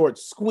called a short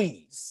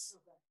squeeze,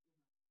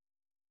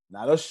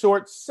 not a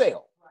short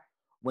sale.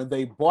 When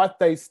they bought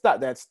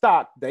that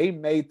stock, they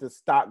made the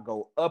stock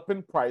go up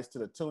in price to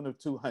the tune of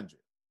 200.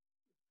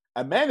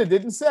 Amanda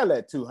didn't sell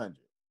at 200.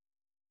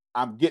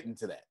 I'm getting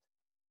to that.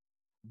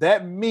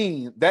 That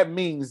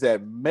means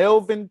that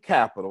Melvin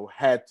Capital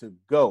had to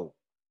go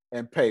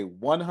and pay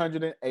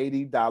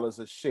 $180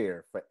 a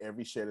share for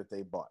every share that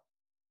they bought.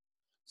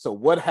 So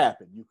what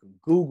happened? You can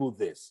Google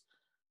this.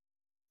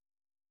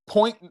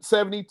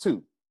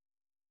 0.72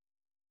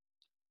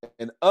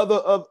 and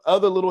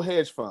other little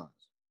hedge funds.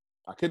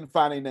 I couldn't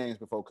find any names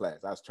before class.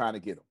 I was trying to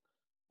get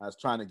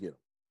them.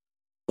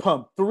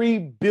 Pumped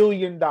 $3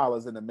 billion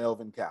into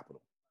Melvin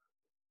Capital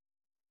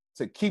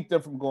to keep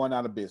them from going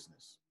out of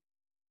business.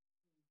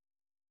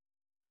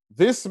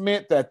 This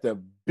meant that the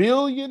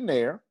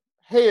billionaire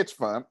hedge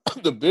fund,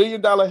 the $1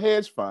 billion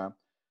hedge fund,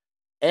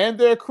 and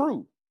their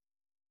crew,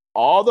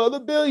 all the other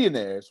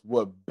billionaires,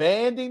 were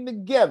banding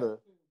together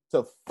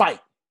to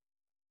fight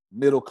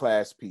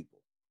middle-class people.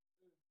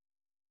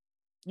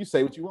 You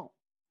say what you want.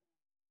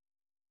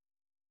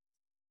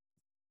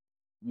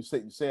 You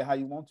say it how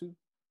you want to,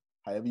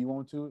 however you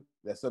want to.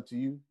 That's up to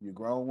you. You're a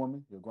grown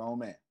woman. You're a grown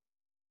man.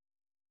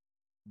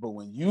 But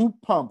when you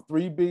pump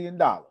 $3 billion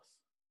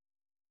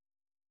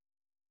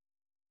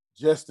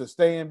just to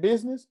stay in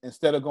business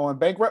instead of going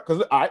bankrupt,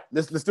 because all right,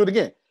 let's do it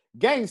again.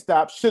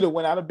 GameStop should have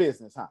went out of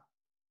business, huh?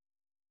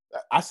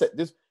 I said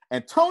this.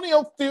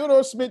 Antonio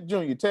Theodore Smith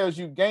Jr. tells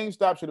you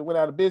GameStop should have went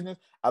out of business.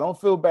 I don't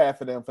feel bad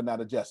for them for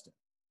not adjusting.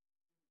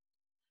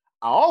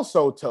 I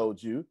also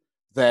told you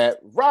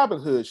that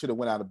Robinhood should have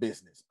went out of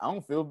business. I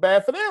don't feel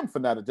bad for them for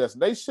not adjusting.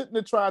 They shouldn't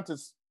have tried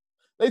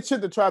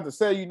to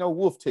sell you no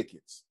wolf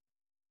tickets.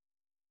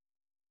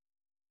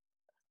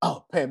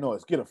 Oh, Panois,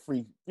 get a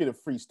free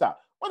stock.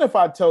 What if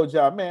I told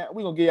y'all, man,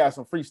 we're gonna give y'all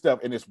some free stuff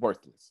and it's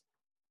worthless?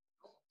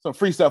 Some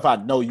free stuff I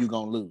know you're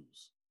gonna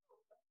lose.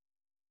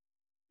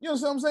 You know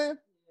what I'm saying?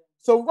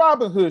 So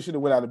Robinhood should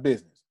have went out of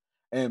business.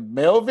 And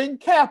Melvin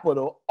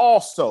Capital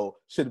also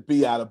should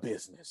be out of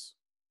business.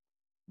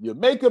 You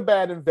make a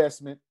bad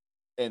investment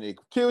and it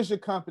kills your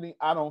company,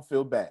 I don't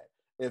feel bad.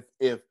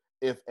 The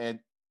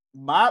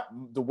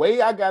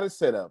way I got it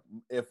set up,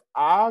 if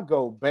I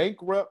go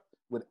bankrupt,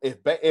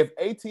 if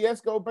ATS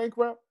go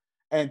bankrupt,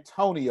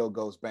 Antonio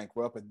goes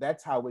bankrupt, and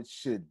that's how it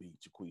should be,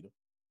 Chiquita.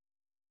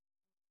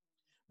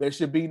 There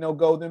should be no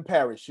golden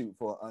parachute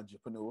for an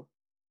entrepreneur.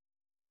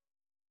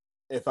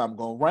 If I'm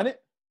going to run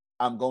it,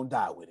 I'm going to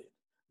die with it.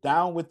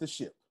 Down with the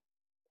ship.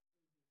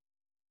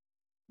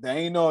 There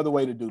ain't no other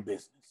way to do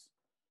business.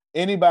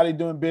 Anybody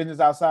doing business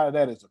outside of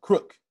that is a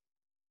crook.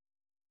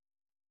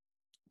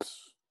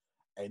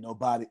 Ain't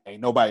nobody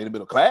in the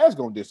middle class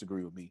going to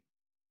disagree with me.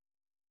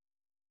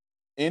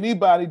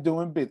 Anybody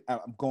doing business,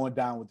 I'm going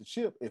down with the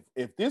ship.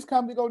 If this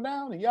company go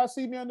down and y'all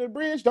see me under the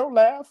bridge, don't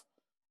laugh.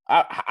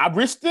 I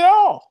risked it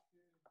all.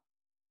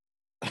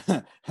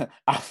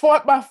 I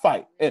fought my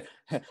fight.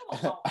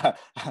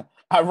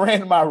 I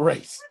ran my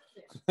race.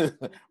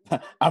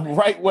 I'm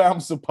right where I'm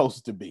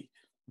supposed to be.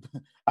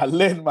 I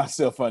led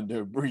myself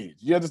under a bridge.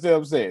 You understand what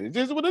I'm saying? It's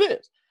just what it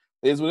is.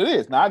 It is what it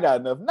is. Now, I got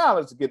enough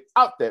knowledge to get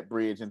out that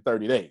bridge in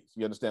 30 days.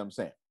 You understand what I'm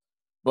saying?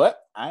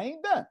 But I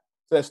ain't done.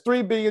 So that's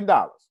 $3 billion.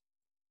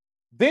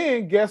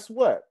 Then guess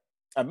what?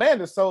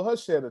 Amanda sold her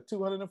share to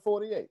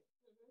 248.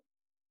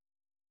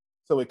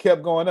 So it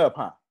kept going up,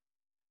 huh?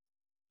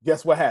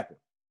 Guess what happened?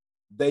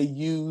 They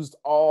used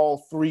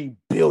all $3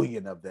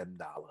 billion of them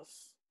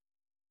dollars.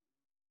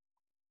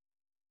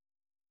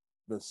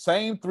 The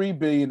same $3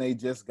 billion they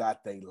just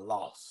got, they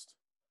lost.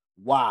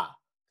 Why?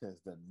 Because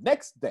the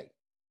next day,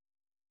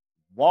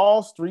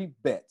 Wall Street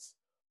Bets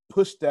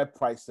pushed that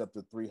price up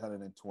to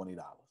 $320.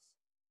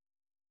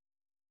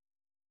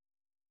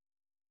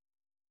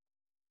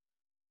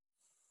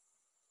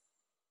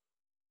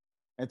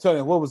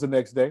 Antonio, what was the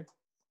next day?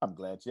 I'm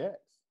glad you asked.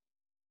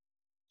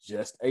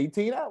 Just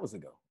 18 hours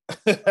ago.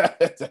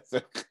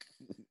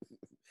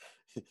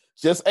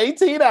 Just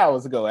 18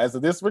 hours ago as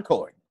of this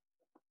recording.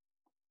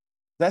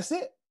 That's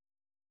it.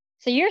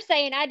 So you're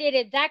saying I did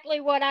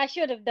exactly what I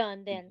should have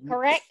done then,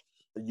 correct?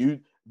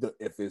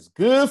 If it's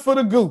good for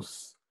the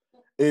goose,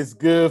 it's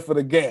good for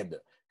the gander.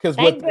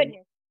 Thank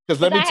goodness.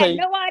 Because let me tell you,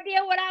 I had no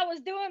idea what I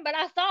was doing, but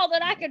I saw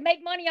that I could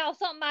make money off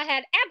something I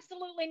had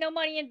absolutely no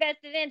money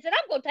invested in. Said,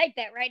 I'm going to take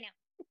that right now.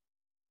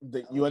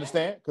 You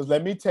understand? Because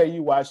let me tell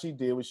you why she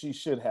did what she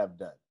should have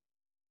done.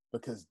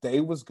 Because they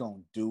was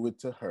going to do it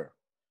to her.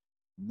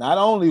 Not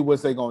only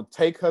was they going to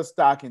take her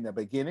stock in the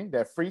beginning,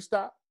 that free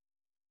stock,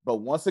 but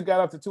once it got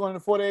up to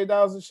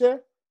 $248 a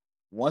share,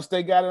 once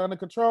they got it under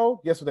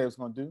control, guess what they was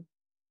going to do?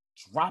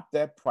 Drop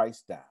that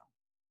price down.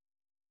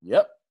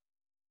 Yep.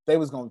 They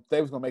was going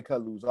to make her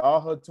lose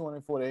all her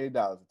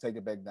 $248 and take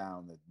it back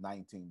down to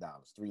 $19,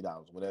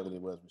 $3, whatever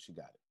it was when she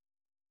got it.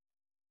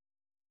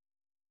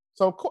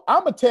 So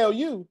I'm going to tell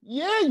you,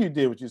 yeah, you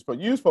did what you're supposed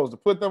to. You're supposed to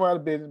put them out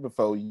of business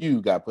before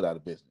you got put out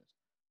of business.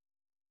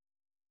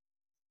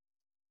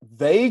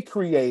 They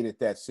created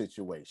that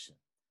situation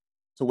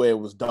to where it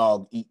was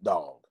dog eat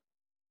dog.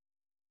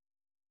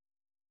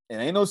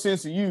 And ain't no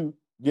sense in you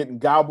getting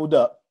gobbled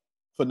up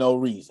for no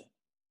reason.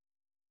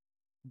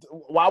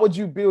 Why would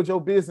you build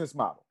your business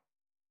model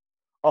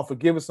off of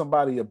giving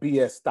somebody a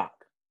BS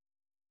stock?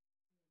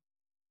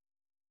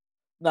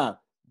 Now,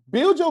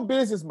 build your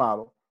business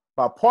model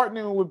by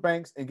partnering with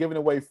banks and giving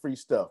away free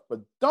stuff.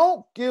 But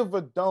don't give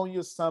a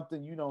donor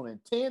something you don't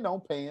intend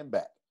on paying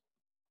back.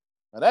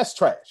 Now, that's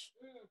trash.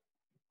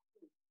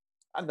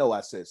 I know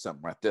I said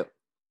something right there.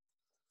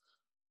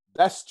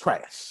 That's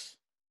trash.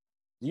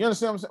 Do you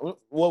understand what I'm saying?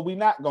 What we're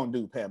not going to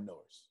do, Pam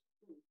Norris,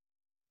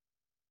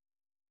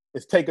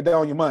 is take it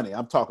down your money.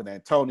 I'm talking to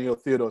Antonio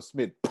Theodore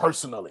Smith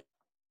personally.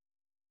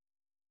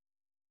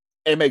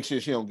 And make sure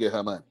she don't get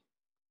her money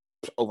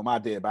over my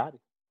dead body.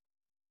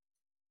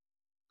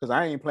 Because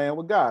I ain't playing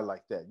with God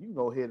like that. You can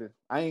go ahead and,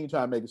 I ain't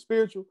trying to make it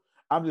spiritual.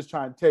 I'm just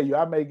trying to tell you,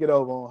 I may get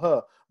over on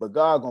her, but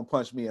God going to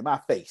punch me in my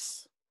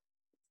face.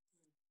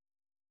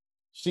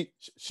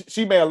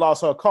 She may have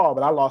lost her car,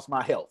 but I lost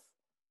my health.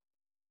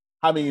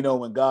 How many you know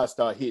when God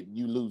start hitting,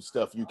 you lose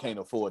stuff you can't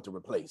afford to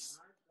replace?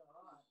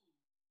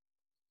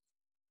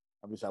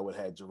 I wish I would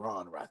have had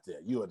Jerron right there.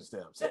 You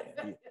understand what I'm saying?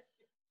 Yeah.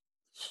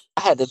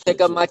 I had to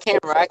pick up my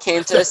camera. I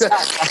came to the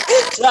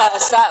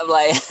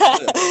stoplight.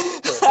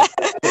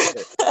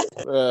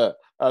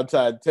 I'm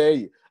trying to tell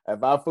you,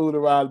 if I fool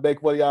around and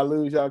make one of y'all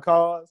lose your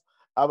cars,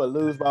 I'm going to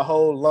lose my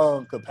whole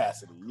lung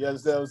capacity. You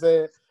understand what I'm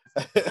saying?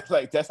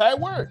 Like, that's how it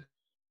works.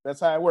 That's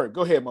how it works.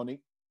 Go ahead,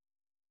 Monique.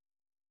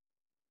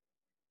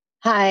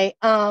 Hi.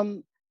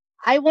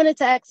 I wanted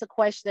to ask a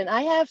question.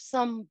 I have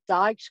some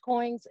Dodge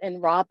coins in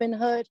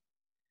Robinhood.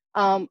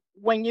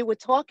 When you were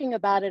talking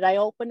about it, I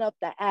opened up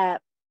the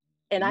app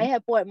and I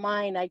had bought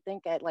mine, I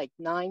think, at like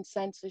 9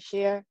 cents a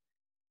share,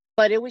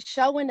 but it was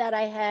showing that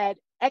I had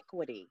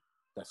equity.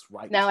 That's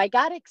right. Now I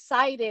got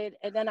excited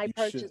and then I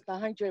purchased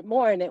 100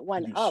 more and it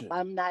went up.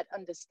 I'm not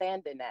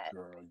understanding that.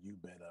 Girl, you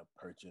better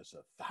purchase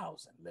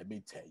 1,000. Let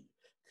me tell you.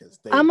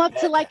 I'm up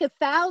to like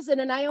 1,000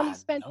 and I only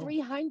spent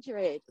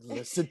 300.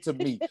 Listen to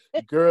me.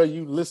 Girl,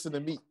 you listen to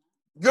me.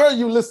 Girl,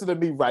 you listen to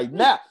me right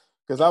now.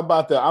 Because I'm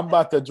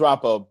about to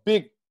drop a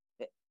big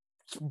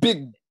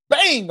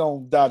bang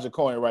on Dodger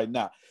Coin right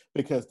now.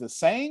 Because the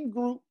same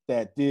group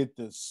that did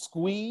the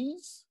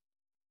squeeze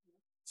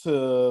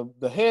to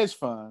the hedge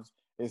funds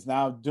is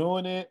now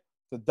doing it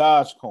to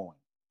Dogecoin.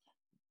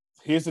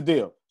 Here's the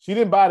deal. She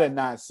didn't buy it at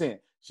 9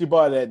 cents. She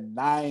bought it at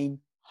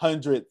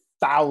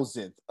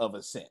 900,000th of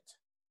a cent.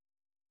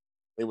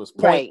 It was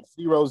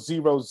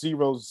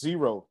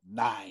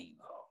 0.00009.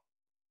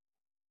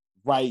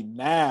 Right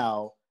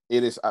now,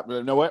 it is.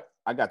 You know what?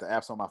 I got the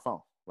apps on my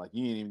phone. Like,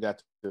 you ain't even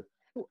got to.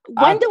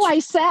 When do I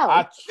sell?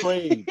 I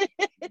trade,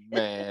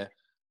 man.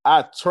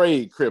 I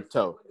trade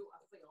crypto.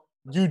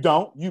 You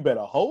don't? You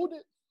better hold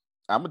it.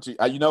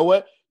 You know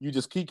what? You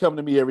just keep coming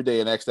to me every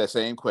day and ask that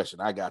same question.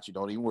 I got you.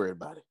 Don't even worry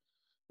about it.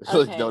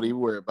 Okay. Don't even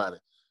worry about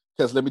it.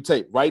 Because let me tell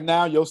you, right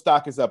now, your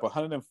stock is up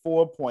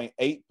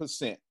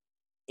 104.8%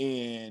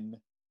 in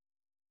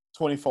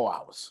 24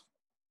 hours.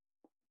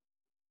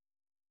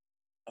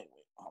 Wait,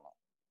 hold on.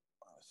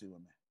 Let's see what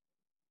I'm at.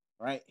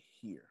 Right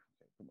here.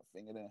 Okay, put my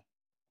finger there.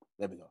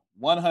 There we go.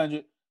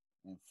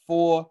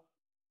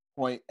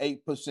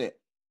 104.8%.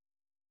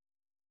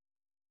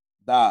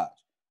 Dodge.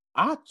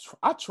 I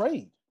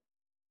trade.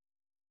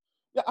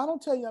 Yeah, I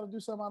don't tell you how to do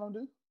something I don't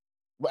do.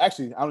 Well,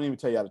 actually, I don't even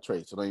tell you how to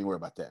trade, so don't even worry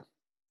about that.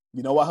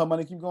 You know why her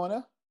money keep going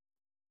up?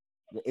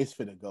 It's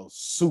finna go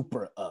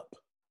super up.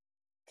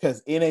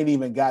 Because it ain't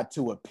even got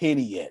to a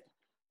penny yet.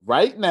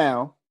 Right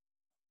now,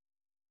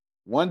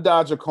 one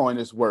Dodger coin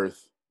is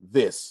worth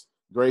this.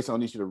 Grace, I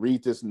need you to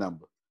read this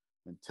number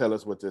and tell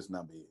us what this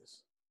number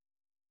is.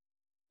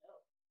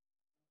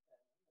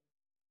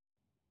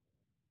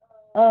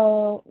 Wait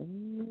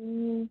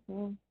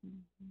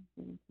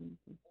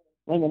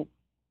a minute.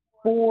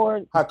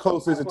 How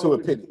close is it to a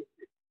penny?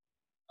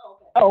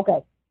 Oh,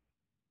 okay.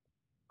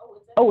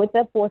 Oh, it's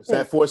at 4 cents. It's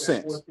at 4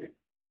 cents.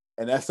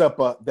 And that's up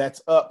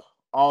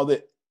all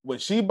that. When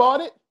she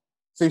bought it,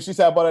 see, she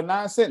said I bought it at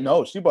 9 cents.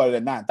 No, she bought it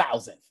at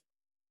 9,000.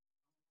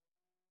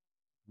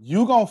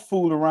 You gonna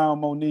fool around,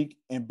 Monique,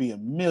 and be a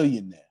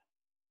millionaire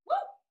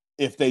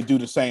if they do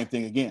the same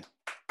thing again.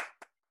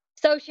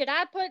 So should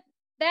I put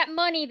that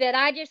money that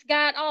I just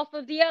got off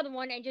of the other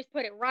one and just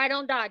put it right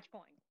on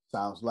Dogecoin?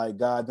 Sounds like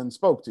God done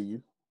spoke to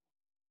you.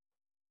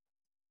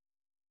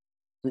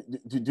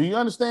 Do you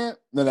understand?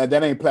 No,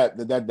 that ain't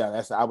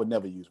that's I would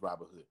never use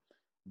Robinhood.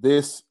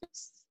 This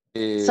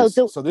is so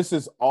this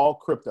is all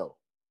crypto.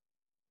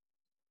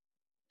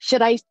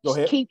 Should I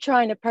keep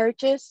trying to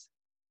purchase?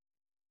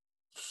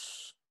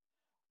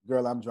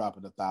 Girl, I'm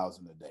dropping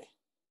 1,000 a day.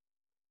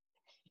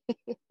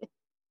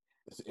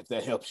 If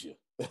that helps you.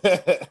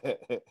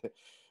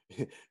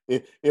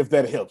 if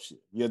that helps you.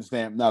 You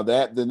understand? Now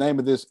the name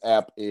of this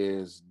app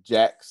is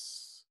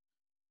Jax.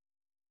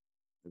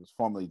 It was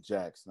formerly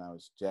Jax. Now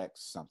it's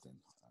Jax something.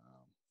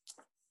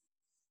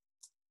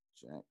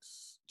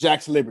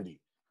 Jax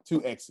Liberty.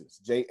 2 X's.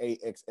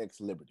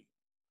 JAXX Liberty.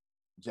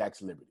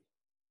 Jax Liberty.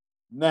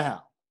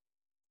 Now,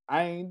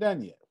 I ain't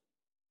done yet.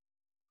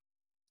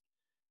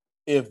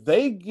 If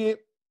they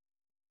get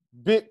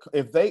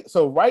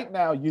so right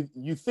now,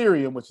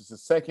 Ethereum, which is the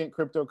second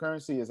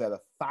cryptocurrency, is at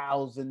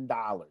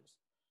 $1,000.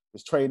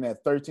 It's trading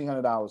at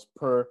 $1,300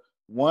 per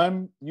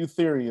one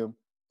Ethereum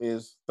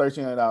is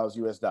 $1,300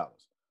 US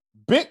dollars.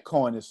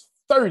 Bitcoin is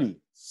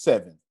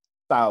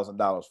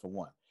 $37,000 for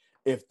one.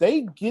 If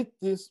they get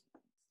this,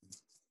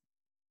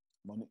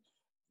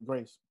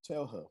 Grace,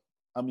 tell her.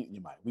 I mean,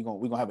 you might. We're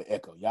gonna have an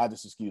echo. Y'all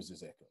just excuse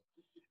this echo.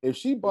 If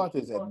she bought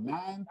this at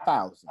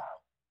 9,000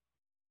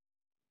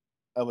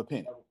 of a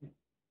penny,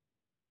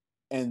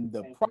 and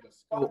the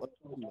price go up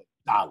to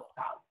 $1,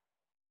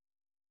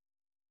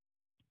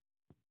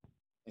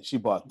 and she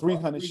bought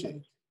 300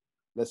 shares,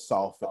 let's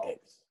solve for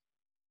X.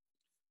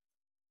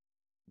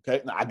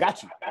 Okay, now I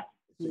got you.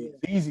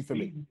 It's easy for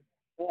me.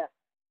 Yeah.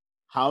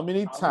 How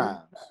many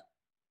times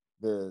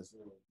does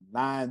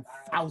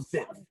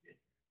 9,000 to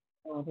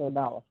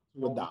 $1? to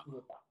 $1?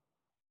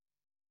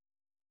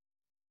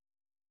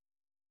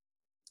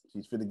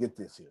 She's finna get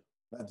this here.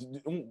 Now,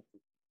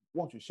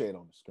 won't you share it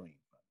on the screen?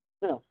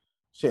 Yeah.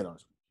 Share it on the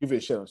screen. You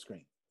finna share it on the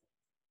screen.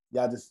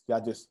 Y'all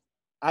just.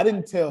 I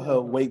didn't tell her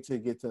wait till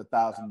it get to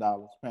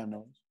 $1,000. Pam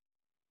knows.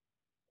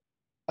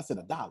 I said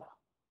 $1.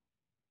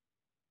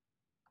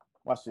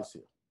 Watch this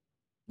here.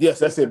 Yes,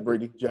 that's it,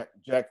 Brady.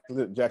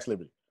 Jack's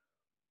Liberty.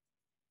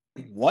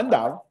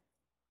 $1.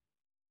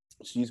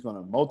 She's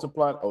gonna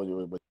multiply. Oh,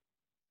 wait.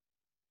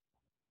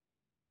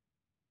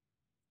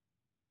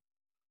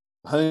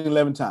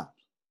 111 times.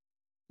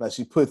 Like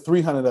she put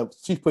 300 up.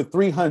 She put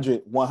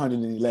 300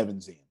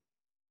 111s in.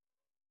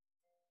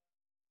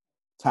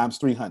 Times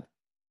 300.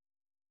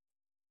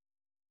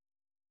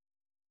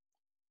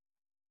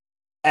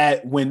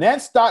 When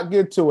that stock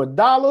get to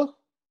 $1,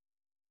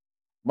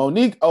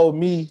 Monique owed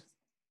me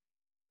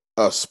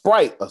a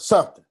Sprite or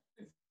something.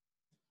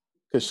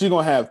 Because she's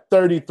gonna have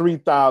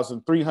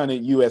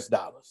 33,300 US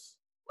dollars.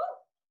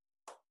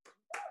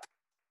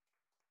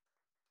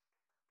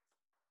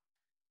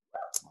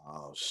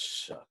 Oh,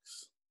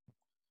 shucks.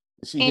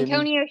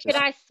 Antonio, should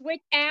I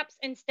switch apps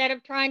instead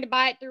of trying to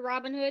buy it through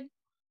Robinhood?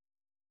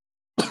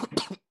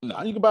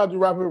 No, you can buy it through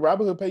Robinhood.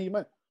 Robinhood pay you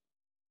money.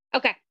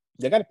 Okay.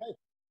 They gotta pay.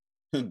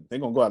 They're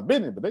gonna go out of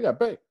business, but they gotta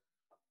pay.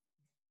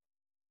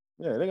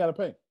 Yeah, they gotta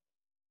pay.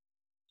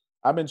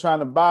 I've been trying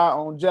to buy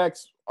on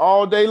Jack's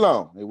all day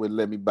long. They wouldn't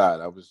let me buy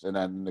it. I was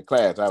in the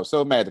class. I was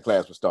so mad the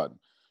class was starting.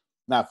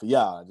 Not for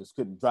y'all. I just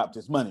couldn't drop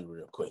this money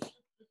real quick.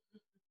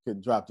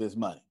 Couldn't drop this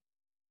money.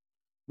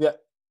 Yeah.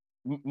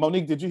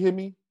 Monique, did you hear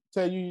me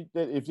tell you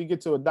that if you get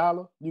to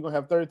 $1, you're gonna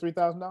have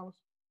 $33,000?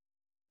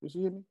 Did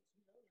you hear me?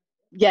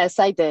 Yes,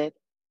 I did.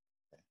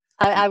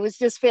 I was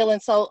just feeling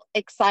so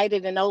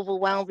excited and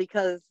overwhelmed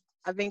because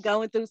I've been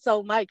going through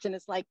so much, and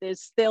it's like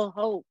there's still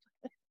hope.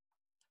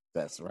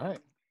 That's right.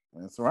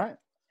 That's right.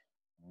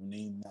 I don't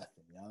need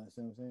nothing. Y'all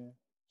understand what I'm saying?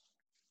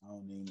 I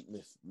don't need,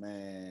 listen,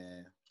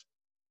 man.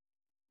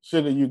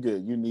 Sugar, you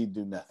good. You need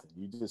to do nothing.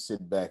 You just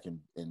sit back and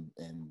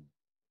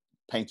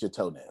paint your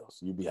toenails.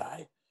 You'll be all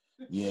right.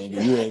 You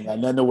ain't got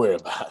nothing to worry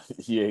about.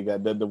 You ain't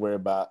got nothing to worry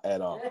about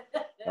at all.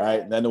 All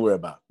right? Nothing to worry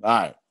about. All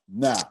right.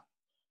 Now,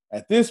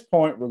 at this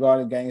point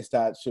regarding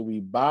GameStop, should we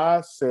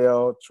buy,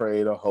 sell,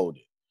 trade, or hold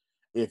it?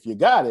 If you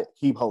got it,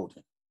 keep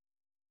holding.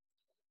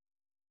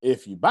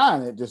 If you're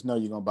buying it, just know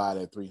you're going to buy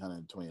it at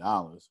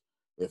 $320.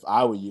 If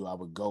I were you, I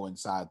would go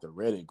inside the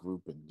Reddit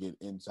group and get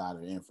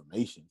insider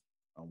information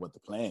on what the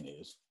plan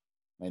is.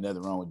 Ain't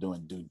nothing wrong with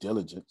doing due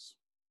diligence.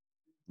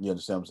 You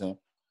understand what I'm saying?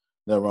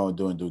 Nothing wrong with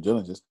doing due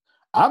diligence.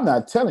 I'm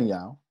not telling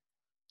y'all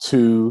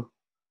to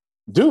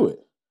do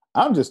it.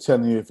 I'm just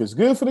telling you if it's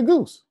good for the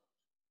goose,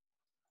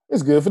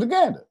 it's good for the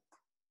gander.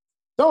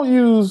 Don't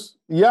use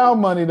y'all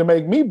money to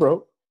make me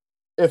broke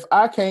if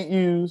I can't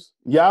use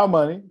y'all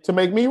money to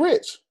make me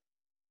rich.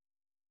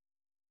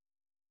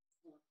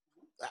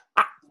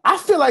 I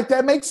feel like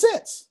that makes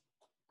sense.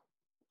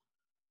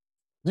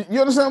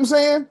 You understand what I'm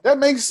saying? That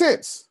makes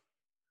sense.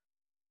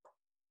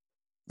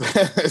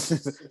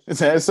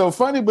 It's so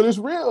funny, but it's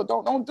real.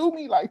 Don't do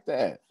me like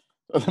that.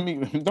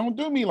 Don't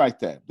do me like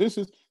that. This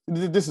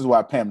is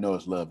why Pam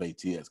knows love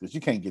ATS, because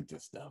you can't get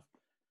this stuff.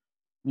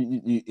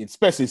 You,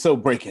 especially so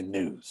breaking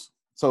news.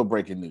 So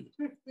breaking news.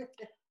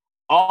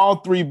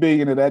 All $3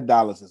 billion of that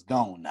dollars is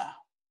gone now.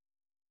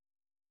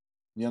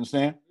 You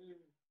understand?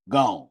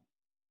 Gone.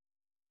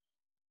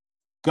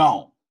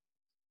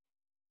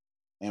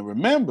 And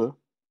remember,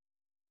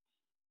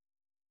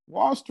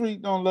 Wall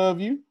Street don't love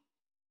you.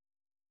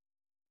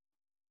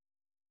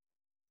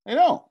 They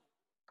don't.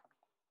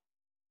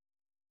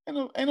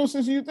 Ain't no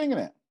sense in you thinking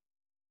that.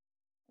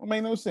 It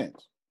make no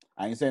sense.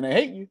 I ain't saying they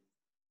hate you.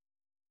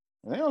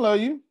 They don't love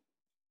you.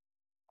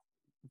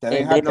 That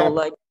ain't And how they don't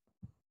like.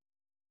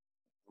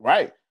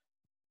 Right.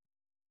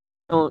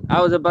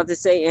 I was about to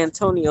say,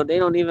 Antonio, they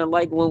don't even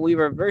like when we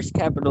reverse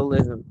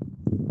capitalism.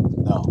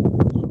 No.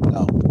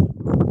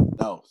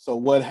 So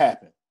what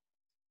happened?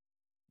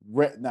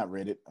 Not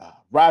Reddit.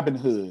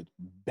 Robinhood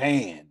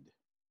banned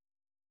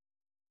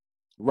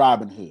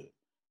Robinhood.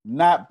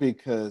 Not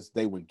because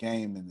they were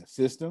gaming the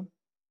system.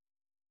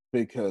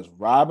 because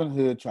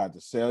Robinhood tried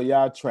to sell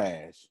y'all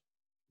trash,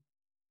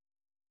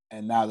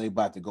 and now they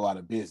about to go out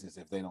of business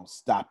if they don't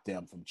stop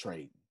them from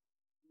trading.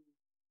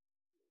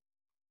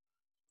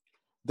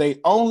 They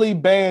only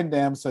banned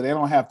them so they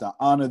don't have to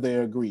honor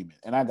their agreement,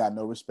 and I got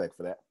no respect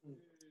for that.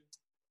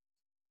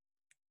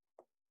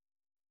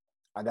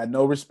 I got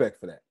no respect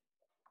for that.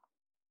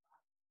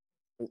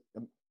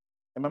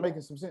 Am I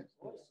making some sense?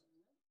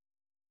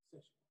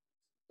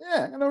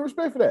 Yeah, I got no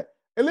respect for that.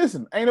 And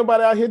listen, ain't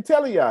nobody out here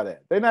telling y'all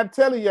that. They're not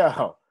telling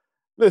y'all.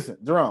 Listen,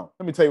 Jerome,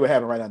 let me tell you what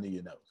happened right under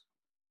your nose.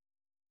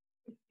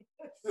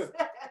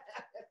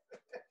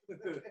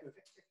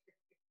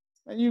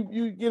 And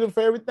you get them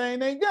for everything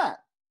they got.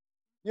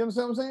 You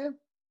understand what I'm saying?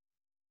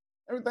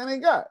 Everything they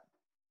got.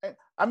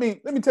 I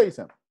mean, let me tell you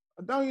something.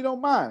 You don't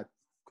mind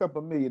a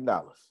couple $1 million.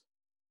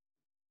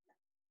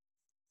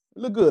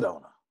 Look good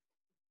on her.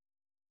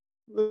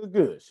 Look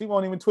good. She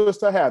won't even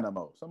twist her hair no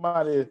more.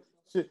 Somebody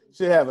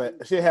she have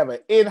an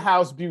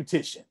in-house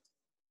beautician.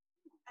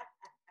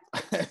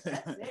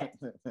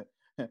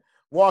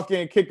 Walk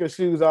in, kick her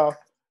shoes off,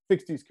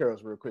 fix these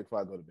curls real quick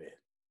before I go to bed.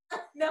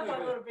 Not before I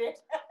go to bed.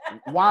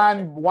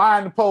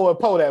 wine,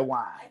 pour that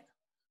wine.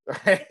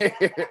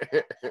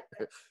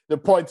 The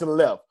point to the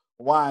left.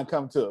 Wine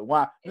come to it.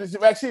 Wine.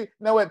 Actually, you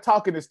know what?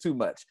 Talking is too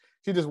much.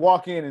 She just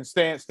walk in and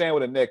stand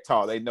with her neck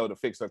tall. They know to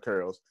fix her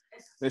curls.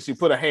 Then she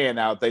put her hand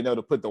out. They know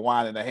to put the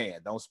wine in her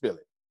hand. Don't spill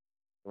it.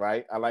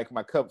 Right? I like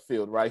my cup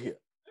filled right here.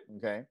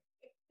 Okay?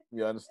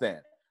 You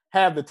understand?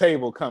 Have the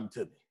table come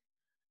to me.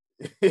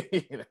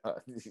 You know,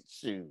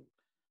 shoot.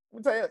 Let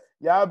me tell you,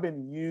 y'all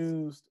been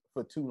used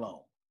for too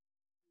long.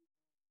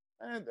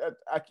 And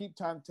I keep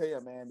trying to tell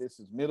you, man, this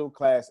is middle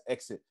class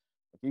exit.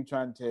 I keep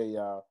trying to tell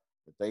y'all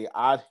that they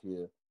out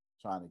here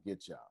trying to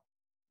get y'all.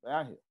 They're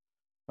out here.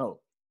 No,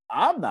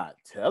 I'm not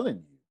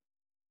telling you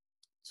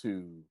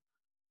to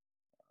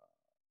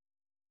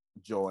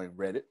join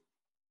Reddit,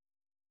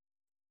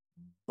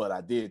 but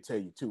I did tell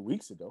you 2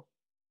 weeks ago.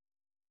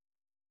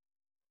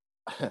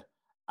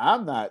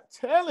 I'm not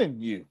telling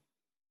you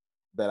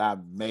that I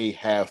may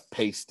have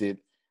pasted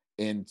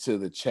into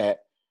the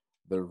chat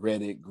the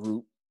Reddit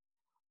group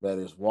that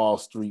is Wall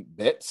Street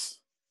Bets.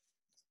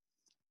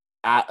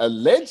 I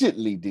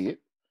allegedly did,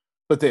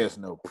 but there's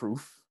no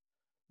proof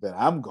that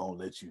I'm going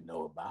to let you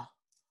know about,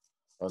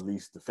 or at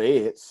least the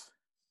feds.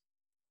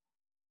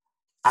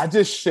 I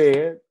just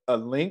shared a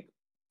link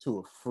to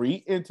a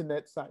free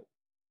internet site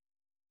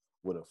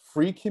with a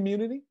free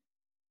community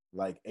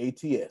like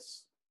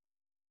ATS.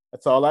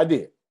 That's all I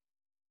did.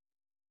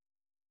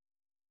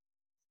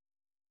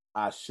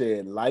 I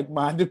shared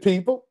like-minded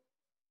people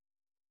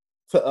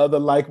to other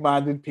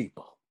like-minded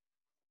people.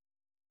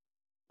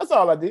 That's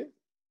all I did.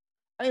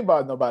 I ain't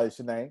bothering nobody's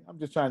name. I'm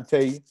just trying to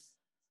tell you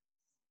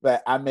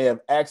that I may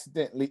have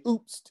accidentally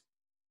oopsed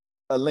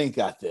a link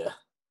out there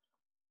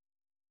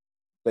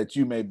that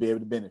you may be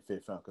able to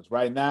benefit from. Because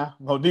right now,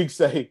 Monique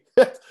say,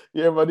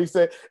 Monique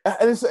say,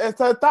 I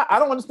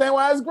don't understand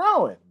why it's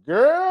growing.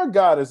 Girl,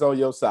 God is on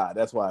your side.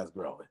 That's why it's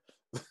growing.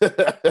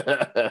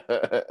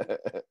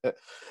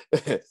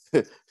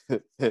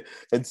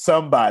 And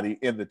somebody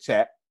in the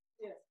chat,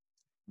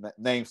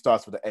 name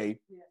starts with an A.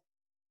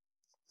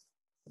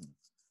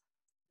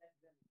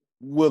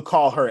 We'll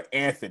call her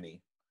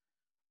Anthony.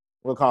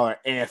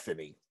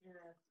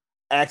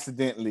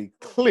 Accidentally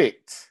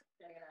clicked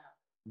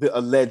the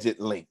alleged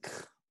link.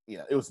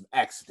 Yeah, it was an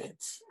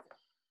accident.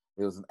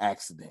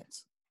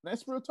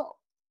 That's real talk.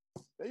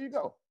 There you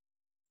go.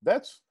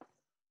 Let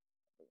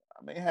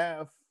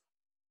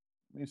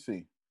me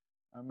see.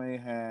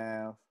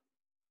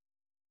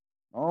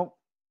 Oh,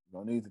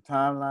 don't need the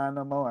timeline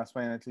no more. I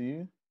explain it to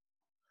you.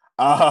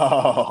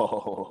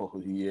 Oh,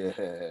 yeah.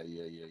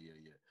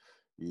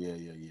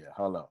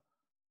 Hold on.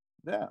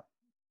 Yeah,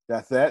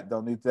 that's that.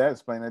 Don't need that.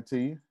 Explain that to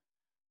you.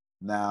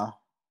 Now,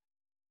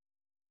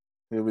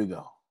 here we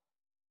go.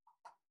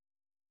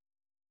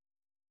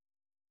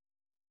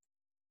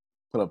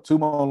 Put up 2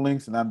 more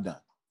links and I'm done.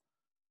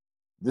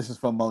 This is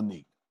from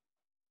Monique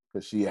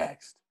because she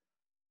asked.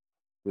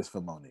 This is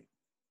for Monique.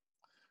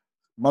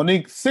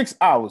 Monique, 6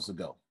 hours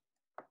ago.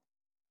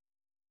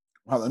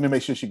 Well, let me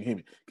make sure she can hear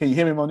me. Can you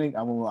hear me, Monique? I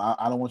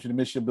don't want you to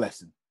miss your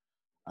blessing.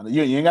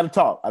 You ain't got to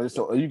talk.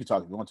 You can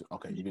talk if you want to.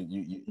 Okay,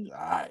 you all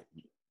right.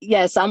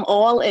 Yes, I'm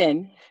all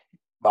in.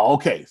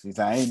 Okay, since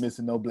I ain't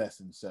missing no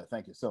blessings, sir.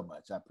 Thank you so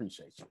much. I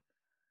appreciate you.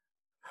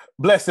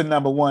 Blessing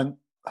number 1.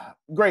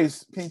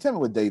 Grace, can you tell me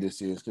what day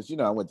this is? Because,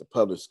 I went to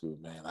public school,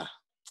 man.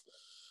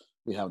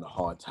 We having a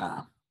hard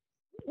time.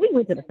 We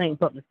went to the same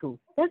public school.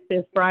 That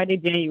says Friday,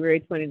 January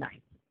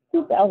 29th,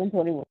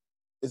 2021.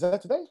 Is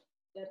that today?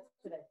 That's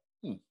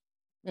today.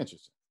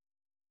 Interesting.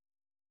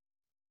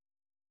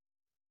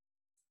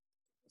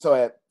 So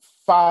at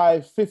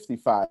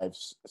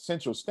 5:55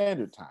 Central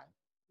Standard Time,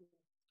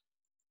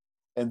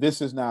 and this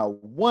is now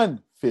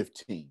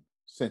 1:15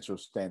 Central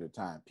Standard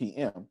Time,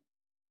 p.m.,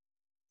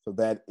 so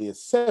that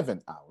is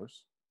 7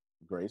 hours,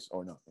 Grace,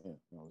 or no,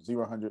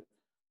 0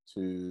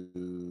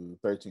 to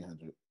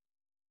 1300,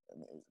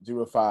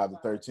 05 to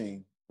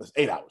 13, that's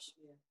 8 hours.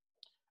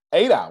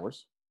 8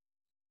 hours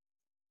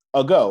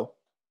ago,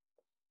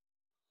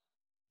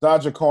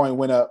 Dodger Coin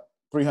went up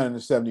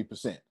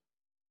 370%.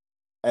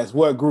 As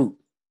what group?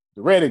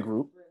 The Reddit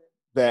group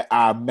that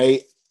I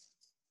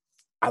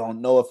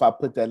don't know if I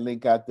put that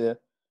link out there.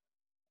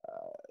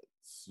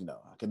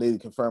 I can either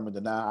confirm or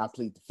deny. I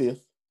plead the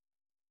fifth.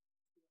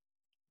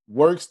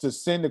 Works to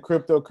send the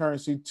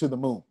cryptocurrency to the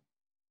moon.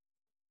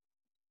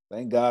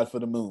 Thank God for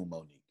the moon,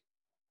 Monique.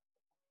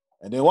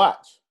 And then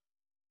watch.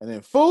 And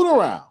then fool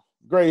around.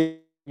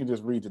 Great. You can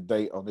just read the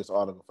date on this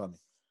article for me.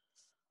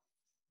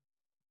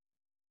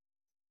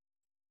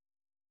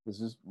 This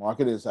is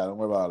Market Insight. Don't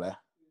worry about all that.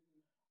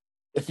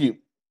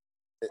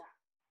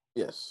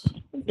 Yes.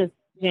 It's just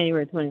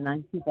January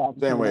 29th,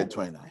 2000. January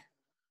 29th.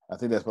 I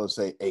think that's supposed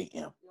to say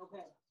AM.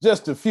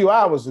 Just a few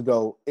hours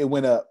ago, it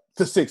went up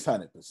to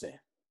 600%.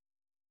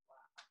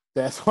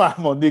 That's why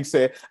Monique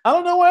said, I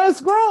don't know where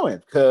it's growing,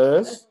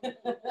 because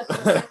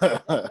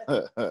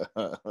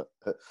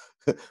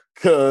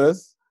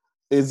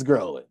it's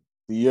growing.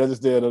 Do you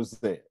understand what I'm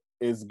saying?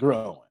 It's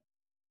growing.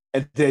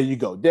 And there you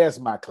go. That's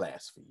my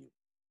class for you.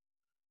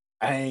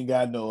 I ain't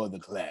got no other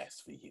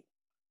class for you.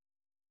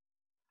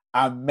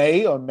 I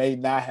may or may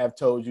not have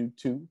told you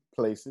 2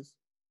 places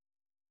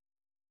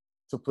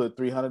to put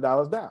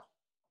 $300 down.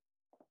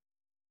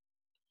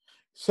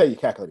 Say your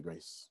calculator,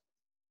 Grace.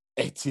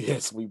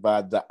 ATS, we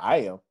buy the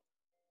IM.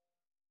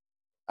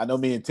 I know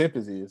me and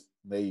Tempest is.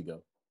 There you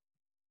go.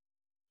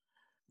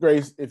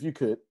 Grace, if you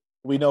could,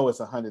 we know it's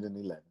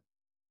 111.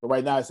 But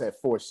right now it's at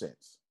 4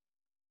 cents.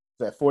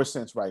 It's at 4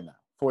 cents right now.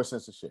 4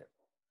 cents a share.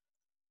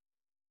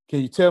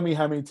 Can you tell me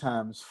how many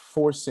times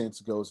 4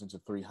 cents goes into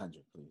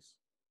 300, please?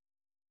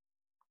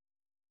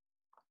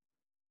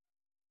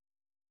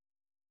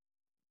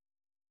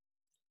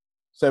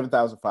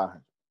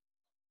 $7,500.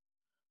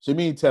 So you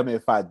mean to tell me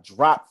if I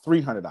drop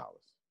 $300,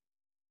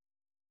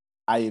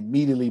 I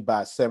immediately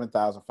buy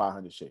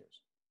 7,500 shares?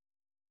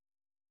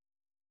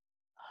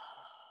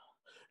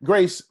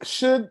 Grace,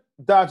 should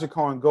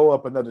Dogecoin go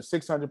up another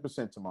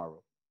 600%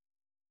 tomorrow,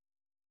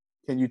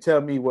 can you tell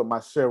me what my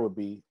share would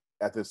be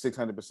at the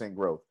 600%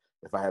 growth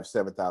if I have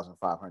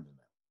 7,500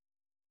 now?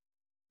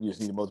 You just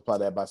need to multiply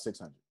that by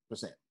 600%.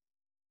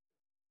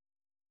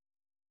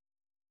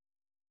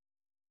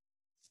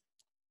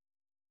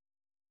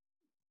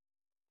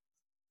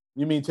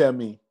 You mean tell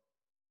me?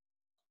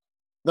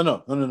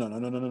 No.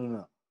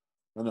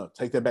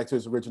 Take that back to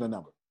its original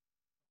number.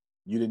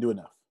 You didn't do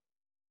enough.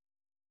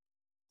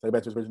 Take it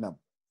back to its original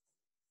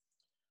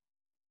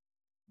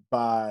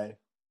number.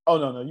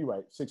 No, you're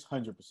right.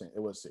 600%. It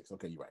was 6.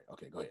 Okay, you're right.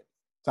 Okay, go ahead.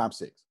 Times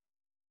 6.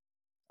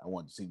 I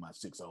wanted to see my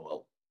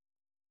 600.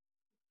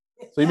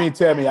 So you mean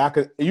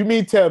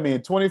tell me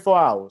in 24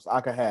 hours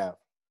I could have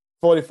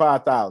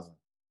 45,000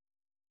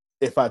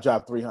 if I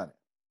drop 300?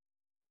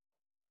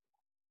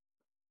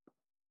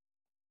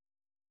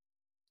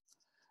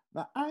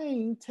 Now, I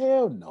ain't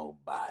tell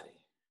nobody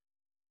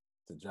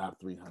to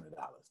drop $300,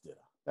 did I?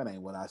 That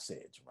ain't what I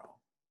said, Jerome.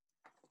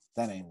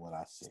 That ain't what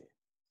I said.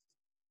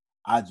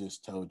 I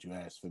just told you,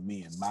 as for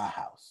me in my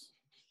house.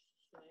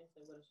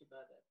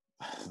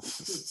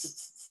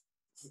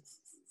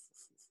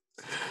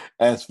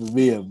 As for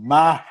me in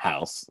my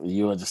house,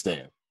 you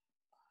understand,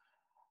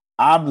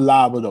 I'm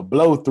liable to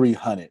blow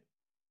 300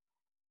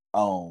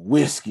 on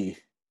whiskey,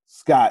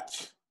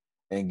 scotch,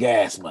 and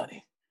gas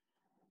money.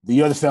 Do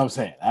you understand what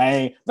I'm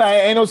saying?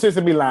 Ain't no sense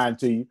in me lying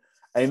to you.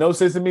 Ain't no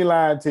sense in me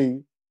lying to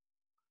you.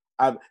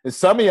 And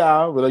some of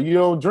y'all, well, you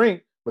don't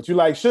drink, but you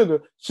like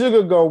sugar.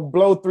 Sugar gonna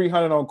blow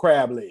 300 on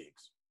crab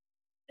legs.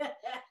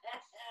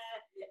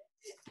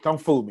 Don't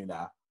fool me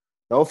now.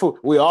 Don't fool.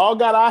 We all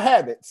got our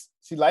habits.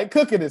 She like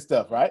cooking and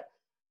stuff, right?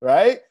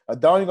 Right?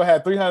 Adonia gonna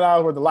have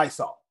 $300 worth of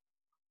Lysol.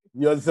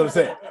 You understand what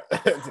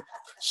I'm saying?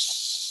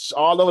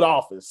 All over the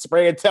office,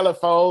 spraying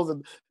telephones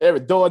and every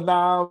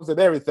doorknobs and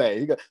everything.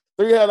 You got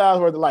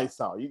 $300 worth of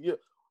Lysol.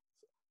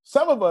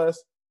 Some of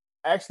us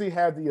actually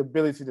have the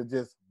ability to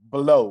just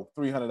blow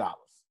 $300.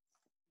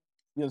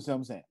 You understand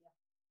what I'm saying?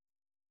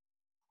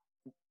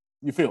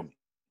 You feel me?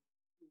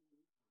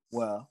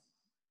 Well,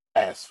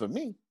 as for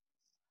me,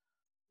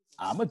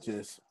 I'ma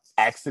just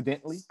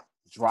accidentally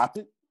drop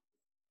it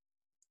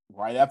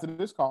right after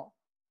this call.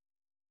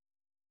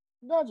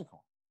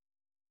 Dogecoin.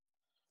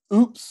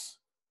 Oops.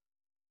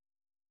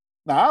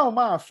 Now, I don't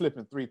mind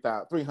flipping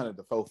 300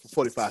 to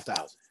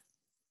 45,000.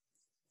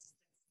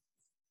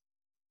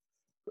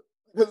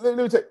 Let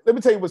me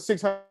tell you what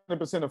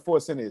 600% of 4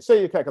 cents is. Show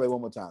your calculator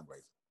one more time,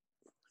 Grace.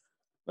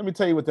 Let me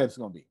tell you what that's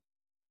going to be.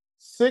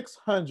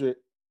 600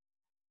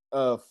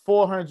 of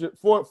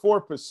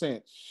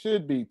 4%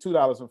 should be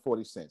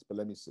 $2.40. But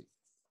let me see.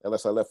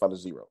 Unless I left out a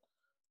zero.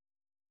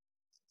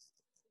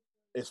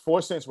 It's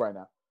 4 cents right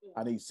now.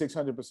 I need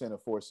 600%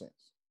 of 4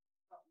 cents.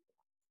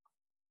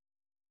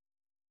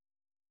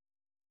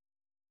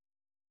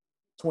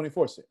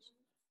 $0.24.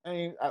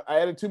 I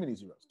added too many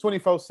zeros.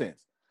 24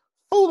 cents.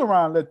 Fool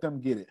around, let them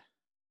get it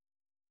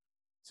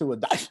to a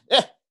dollar.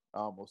 Yeah,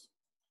 almost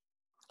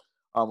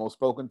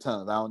spoken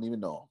tongues. I don't even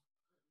know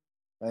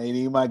them. That ain't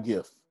even my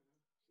gift.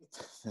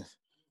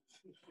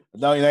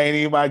 No, it ain't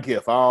even my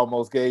gift. I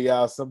almost gave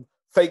y'all some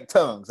fake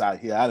tongues out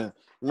here. I didn't.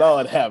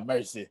 Lord have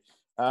mercy.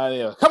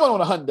 Come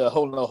on, Honda,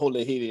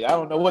 holy hitty. I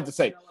don't know what to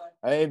say.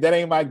 That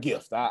ain't my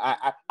gift.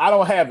 I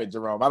don't have it,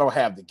 Jerome. I don't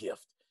have the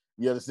gift.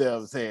 You understand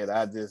what I'm saying?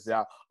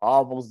 I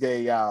almost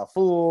gave y'all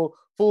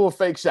full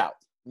fake shout.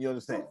 You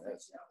understand?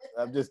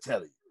 I'm just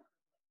telling you.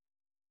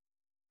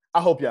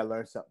 I hope y'all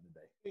learned something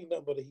today. Ain't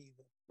nothing but a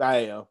heathen. I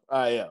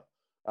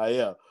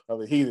am.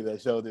 I'm a heathen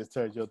that showed this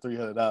turns your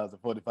 $300 to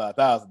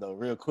 $45,000 though,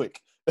 real quick.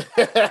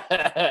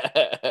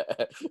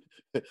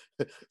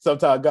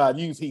 Sometimes God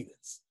used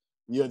heathens.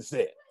 You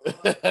understand?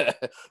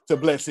 To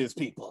bless his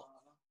people.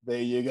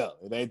 There you go.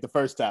 It ain't the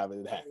first time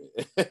it happened.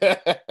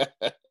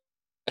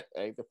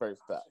 Ain't the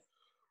first time.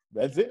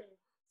 That's it.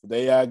 So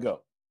there I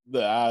go.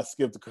 Look, I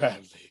skipped the crab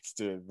legs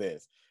to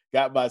invest.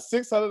 Got my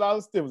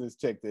 $600 stimulus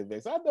check to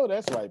invest. I know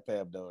that's right,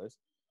 Pam Doris.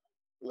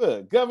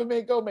 Look,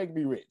 government go make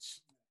me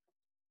rich.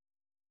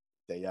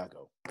 There y'all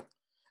go.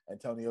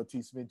 Antonio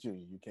T. Smith Jr.,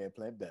 you can't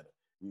plan better.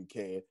 You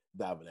can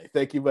dominate.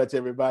 Thank you much,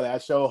 everybody. I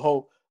sure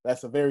hope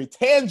that's a very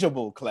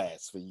tangible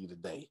class for you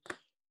today.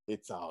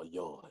 It's all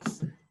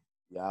yours.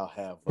 Y'all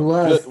have a good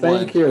one.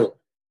 Thank you.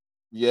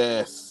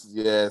 Yes.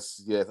 I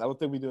don't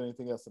think we do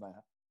anything else tonight.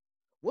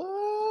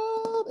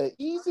 What? An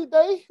easy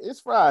day?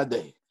 It's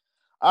Friday.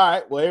 All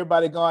right. Well,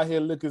 everybody go out here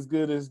and look as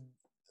good as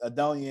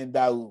Adonia and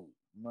Daoud.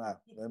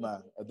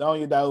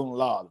 Adonia, Daoud, and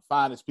Law, the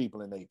finest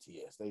people in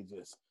ATS. They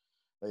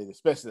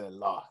especially that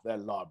Law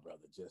brother,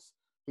 just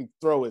he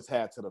throw his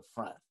hat to the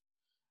front,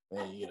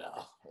 and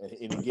and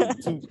he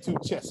get two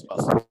chest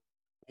muscles,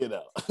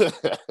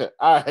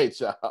 All right,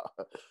 y'all.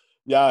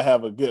 Y'all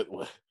have a good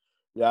one.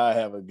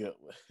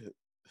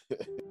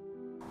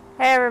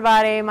 Hey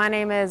everybody, my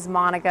name is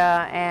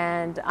Monica,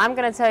 and I'm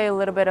going to tell you a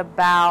little bit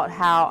about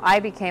how I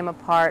became a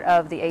part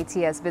of the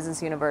ATS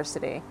Business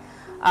University.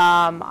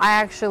 I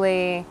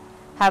actually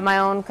have my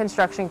own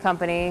construction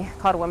company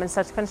called Women's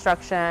Touch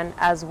Construction,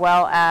 as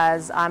well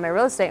as I'm a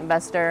real estate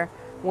investor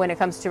when it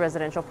comes to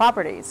residential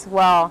properties.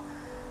 Well,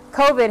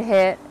 COVID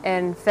hit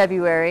in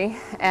February,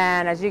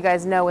 and as you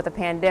guys know, with the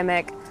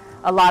pandemic,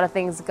 a lot of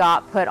things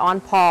got put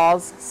on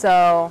pause,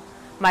 so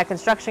my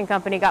construction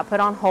company got put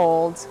on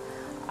hold.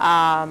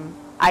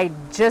 I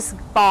just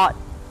bought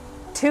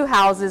 2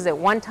 houses at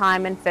one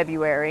time in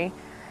February,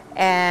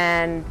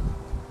 and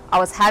I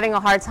was having a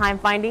hard time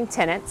finding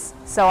tenants,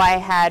 so I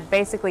had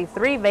basically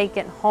 3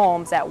 vacant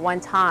homes at one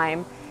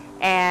time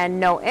and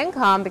no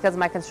income because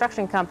my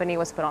construction company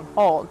was put on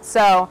hold.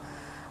 So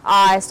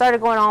I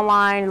started going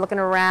online, looking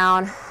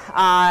around.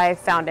 I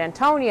found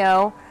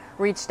Antonio,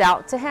 reached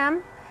out to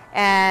him,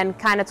 and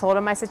kind of told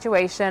him my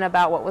situation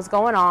about what was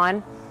going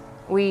on.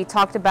 We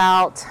talked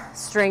about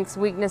strengths,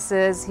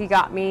 weaknesses. He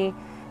got me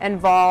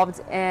involved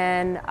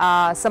in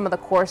some of the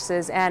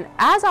courses, and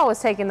as I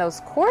was taking those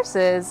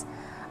courses,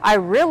 I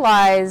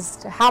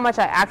realized how much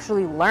I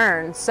actually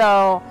learned.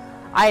 So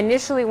I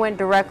initially went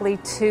directly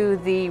to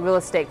the real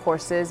estate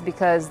courses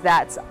because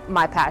that's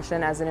my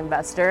passion as an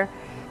investor.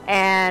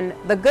 And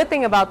the good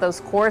thing about those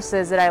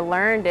courses that I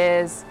learned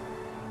is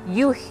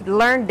you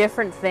learn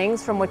different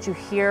things from what you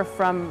hear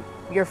from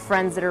your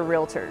friends that are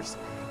realtors.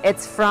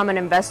 It's from an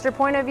investor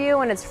point of view,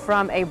 and it's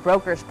from a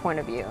broker's point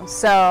of view.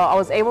 So I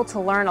was able to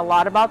learn a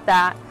lot about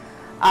that.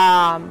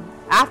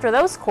 After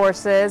those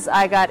courses,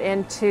 I got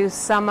into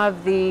some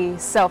of the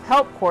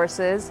self-help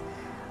courses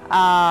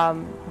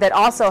that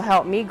also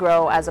helped me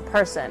grow as a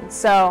person.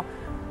 So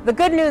the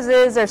good news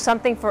is there's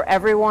something for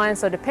everyone.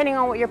 So depending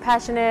on what your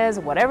passion is,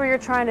 whatever you're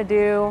trying to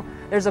do,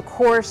 there's a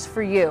course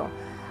for you.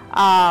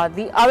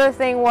 The other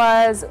thing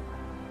was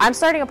I'm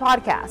starting a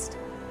podcast.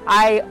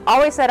 I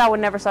always said I would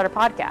never start a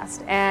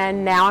podcast,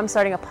 and now I'm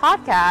starting a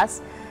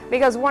podcast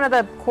because one of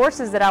the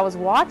courses that I was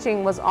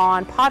watching was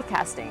on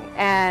podcasting,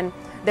 and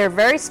they're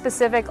very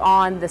specific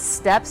on the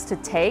steps to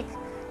take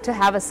to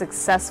have a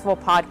successful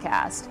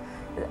podcast.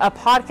 A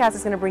podcast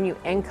is going to bring you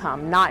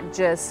income, not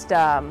just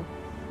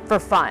for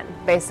fun,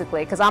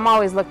 basically, because I'm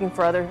always looking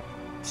for other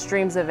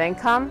streams of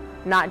income,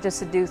 not just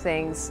to do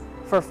things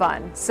for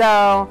fun.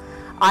 So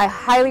I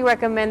highly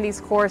recommend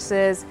these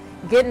courses.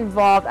 Get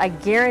involved. I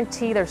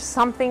guarantee there's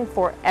something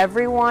for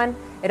everyone.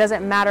 It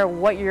doesn't matter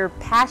what your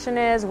passion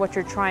is, what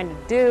you're trying to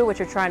do, what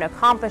you're trying to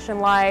accomplish in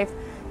life.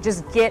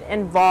 Just get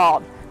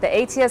involved. The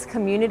ATS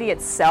community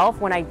itself,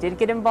 when I did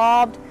get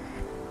involved,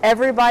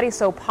 everybody's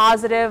so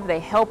positive. They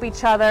help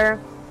each other.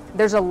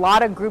 There's a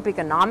lot of group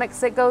economics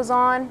that goes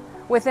on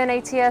within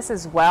ATS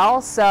as well.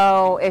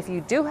 So if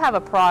you do have a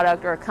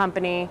product or a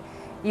company,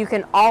 you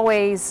can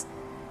always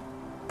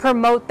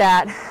promote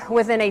that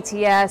within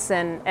ATS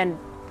and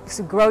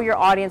grow your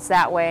audience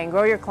that way and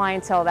grow your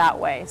clientele that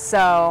way.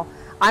 So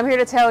I'm here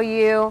to tell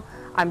you,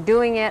 I'm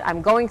doing it.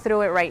 I'm going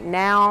through it right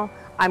now.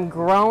 I'm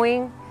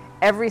growing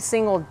every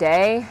single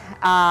day.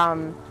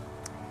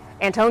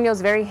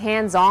 Antonio's very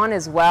hands-on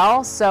as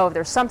well. So if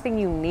there's something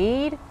you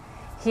need,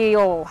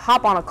 he'll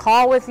hop on a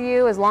call with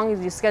you as long as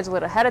you schedule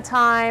it ahead of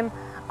time.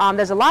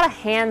 There's a lot of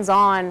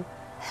hands-on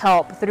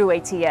help through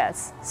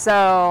ATS.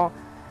 So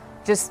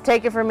just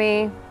take it from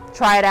me,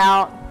 try it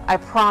out. I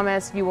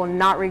promise you will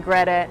not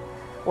regret it.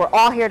 We're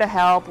all here to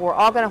help. We're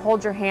all going to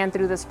hold your hand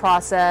through this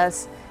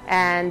process,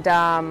 and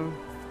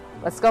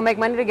let's go make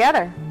money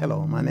together.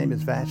 Hello, my name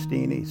is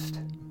Vastine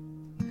East.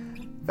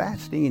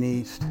 Vastine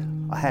East,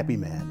 a happy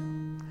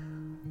man.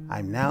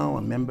 I'm now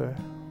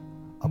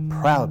a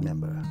proud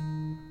member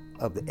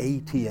of the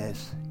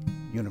ATS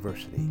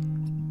University.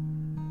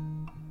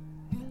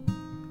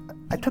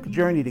 I took a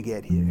journey to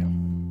get here,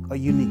 a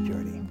unique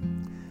journey.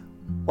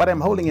 What I'm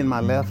holding in my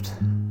left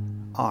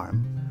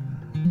arm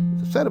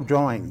is a set of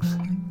drawings.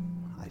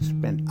 I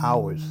spent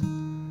hours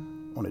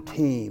on a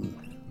team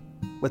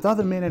with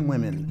other men and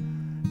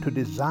women to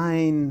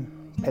design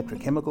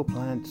petrochemical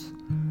plants,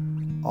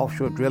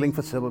 offshore drilling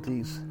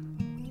facilities,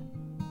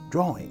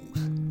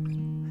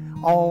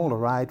 drawings, all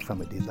arrived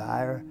from a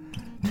desire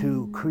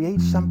to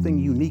create something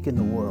unique in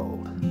the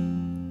world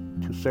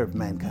to serve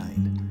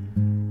mankind.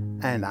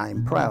 And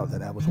I'm proud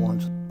that I was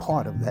once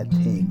part of that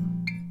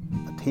team,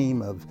 a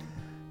team of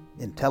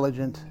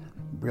intelligent,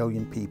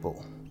 brilliant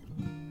people.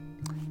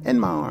 In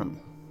my arm,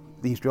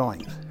 these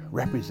drawings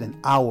represent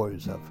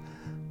hours of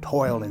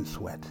toil and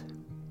sweat.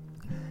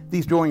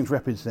 These drawings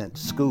represent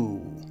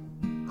school,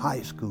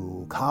 high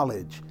school,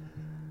 college.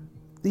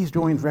 These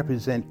drawings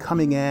represent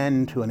coming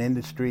into an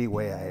industry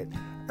where I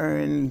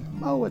earn,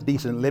 a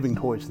decent living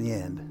towards the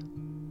end.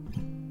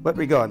 But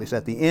regardless,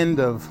 at the end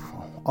of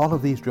all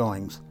of these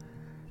drawings,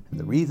 and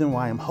the reason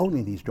why I'm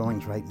holding these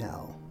drawings right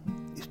now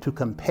is to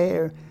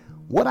compare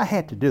what I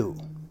had to do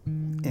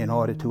in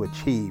order to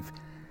achieve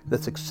the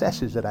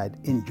successes that I'd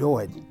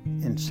enjoyed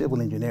in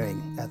civil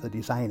engineering as a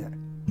designer.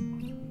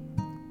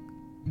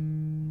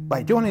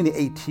 By joining the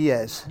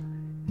ATS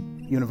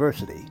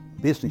University,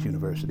 Business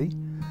University,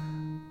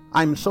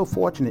 I'm so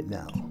fortunate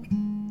now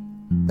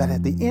that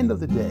at the end of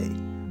the day,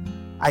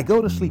 I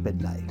go to sleep at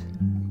night,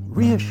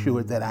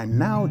 reassured that I'm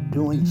now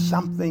doing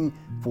something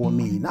for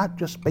me, not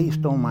just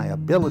based on my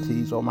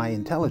abilities or my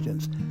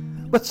intelligence,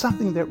 but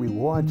something that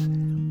rewards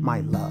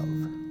my love,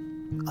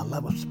 a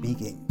love of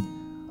speaking,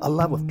 a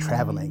love of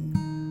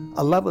traveling,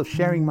 a love of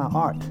sharing my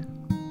art.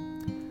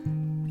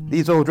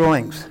 These old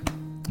drawings,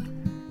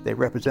 they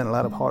represent a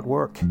lot of hard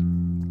work.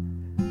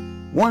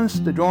 Once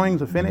the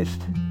drawings are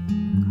finished,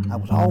 I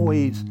was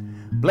always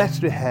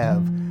blessed to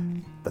have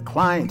the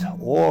client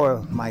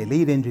or my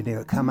lead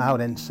engineer come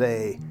out and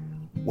say,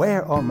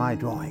 "Where are my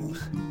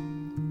drawings?"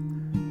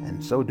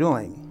 And so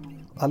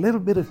doing, a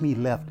little bit of me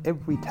left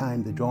every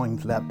time the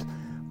drawings left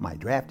my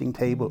drafting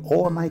table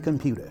or my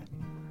computer.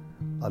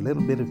 A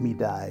little bit of me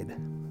died.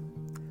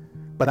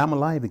 But I'm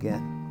alive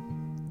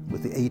again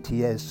with the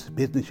ATS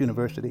Business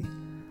University.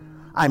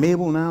 I'm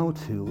able now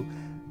to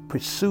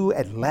pursue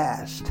at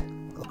last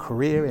a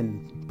career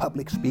in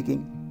public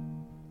speaking,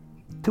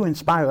 to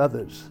inspire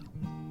others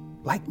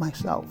like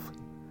myself.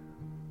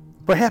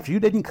 Perhaps you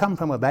didn't come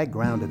from a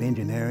background of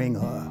engineering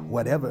or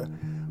whatever,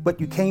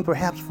 but you came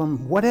perhaps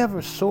from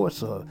whatever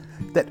source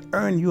that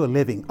earned you a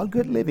living, a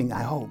good living,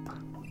 I hope.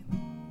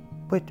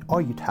 But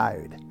are you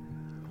tired?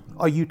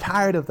 Are you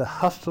tired of the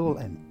hustle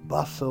and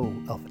bustle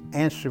of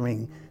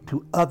answering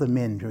to other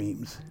men's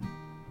dreams?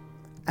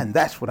 And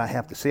that's what I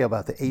have to say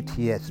about the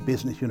ATS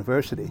Business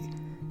University.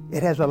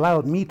 It has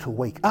allowed me to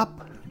wake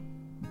up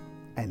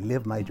and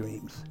live my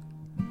dreams.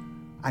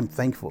 I'm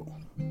thankful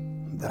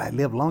that I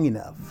lived long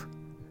enough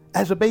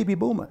as a baby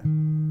boomer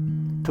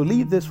to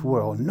leave this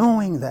world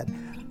knowing that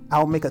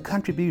I'll make a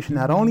contribution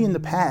not only in the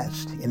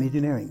past in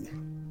engineering,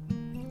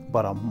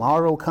 but a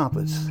moral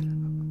compass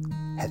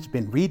has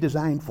been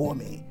redesigned for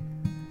me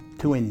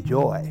to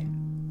enjoy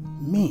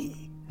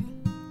me,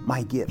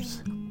 my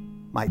gifts,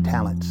 my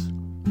talents.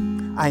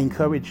 I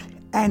encourage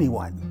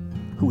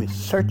anyone who is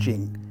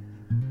searching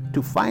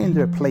to find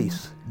their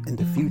place in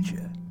the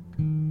future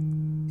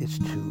is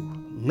to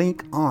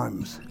link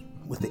arms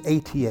with the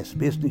ATS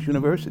Business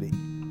University.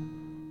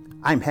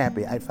 I'm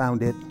happy I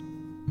found it,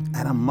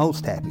 and I'm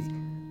most happy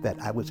that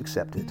I was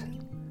accepted.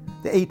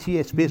 The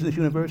ATS Business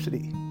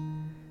University,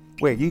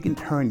 where you can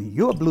turn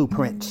your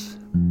blueprints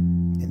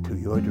into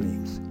your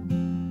dreams.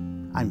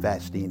 I'm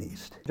Vastine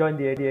East. Join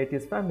the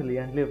ATS family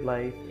and live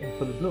life in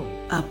full bloom.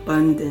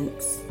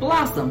 Abundance.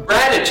 Blossom.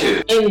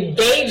 Gratitude.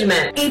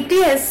 Engagement.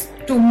 ATS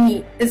to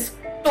me is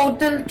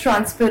total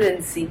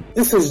transparency.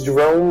 This is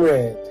Jerome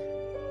Red.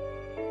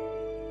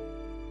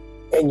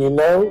 And you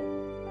know,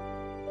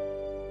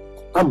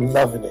 I'm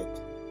loving it.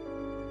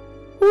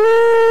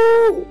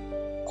 Woo!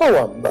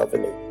 Oh, I'm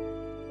loving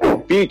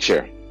it.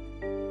 Future.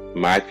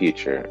 My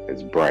future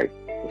is bright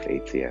with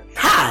ATS.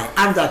 Hi,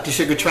 I'm Dr.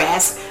 Sugar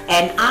Trask,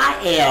 and I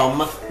am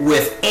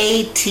with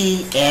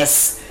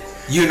ATS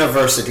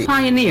University.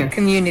 Pioneer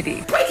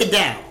community. Break it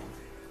down.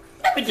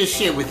 Let me just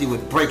share with you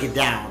what break it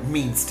down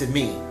means to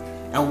me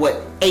and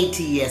what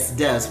ATS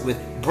does with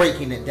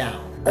breaking it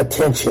down.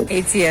 Attention.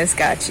 ATS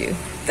got you.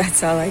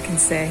 That's all I can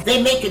say.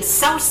 They make it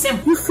so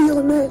simple. You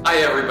feeling that? Hi,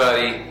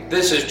 everybody.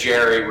 This is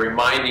Jerry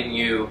reminding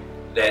you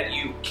that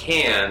you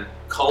can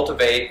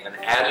cultivate an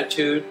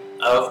attitude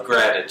of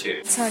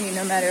gratitude. I'm telling you,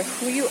 no matter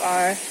who you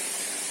are,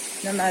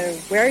 no matter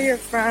where you're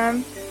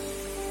from,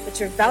 what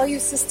your value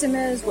system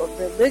is, what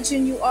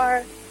religion you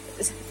are,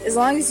 as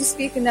long as you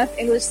speak enough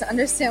English to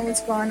understand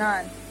what's going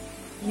on,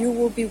 you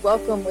will be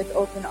welcomed with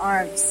open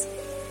arms.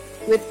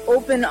 With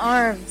open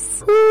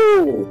arms.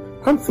 Ooh,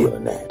 I'm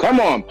feeling that. Come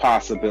on,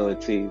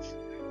 possibilities.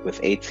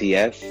 With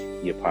ATS,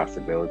 your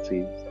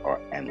possibilities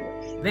are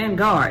endless.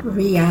 Vanguard.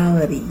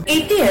 Reality.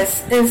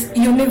 ATS is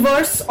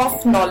Universe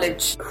of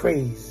Knowledge.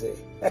 Crazy.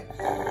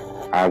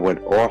 I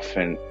would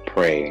often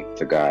pray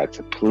to God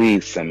to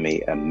please send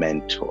me a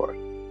mentor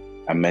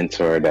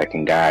that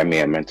can guide me,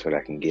 a mentor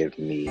that can give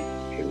me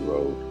a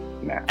road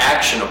map.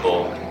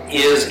 Actionable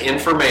is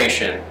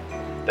information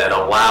that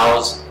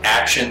allows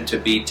action to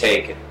be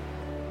taken.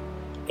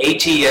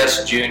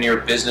 ATS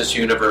Junior Business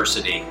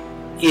University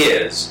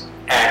is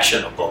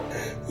actionable.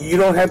 You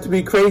don't have to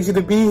be crazy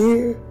to be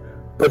here,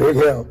 but it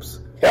helps.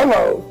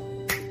 Hello.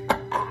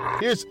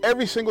 Here's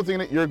every single thing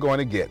that you're going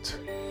to get,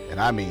 and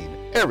I mean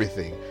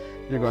everything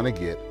you're going to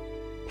get,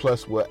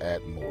 plus we'll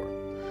add more.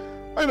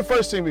 And the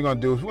first thing we're going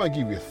to do is we're going to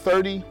give you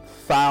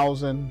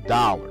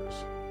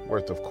 $30,000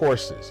 worth of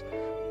courses,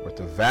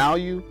 worth of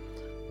value,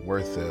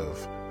 worth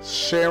of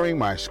sharing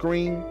my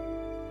screen,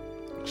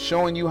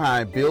 showing you how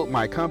I built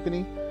my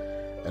company,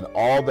 and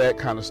all that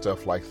kind of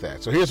stuff like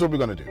that. So here's what we're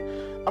going to do.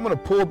 I'm going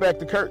to pull back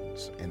the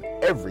curtains, and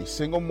every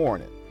single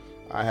morning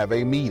I have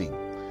a meeting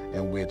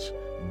in which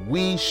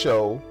we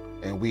show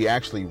and we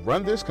actually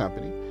run this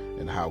company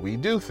and how we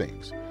do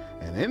things.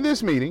 And in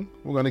this meeting,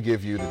 we're going to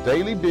give you the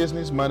daily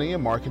business, money,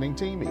 and marketing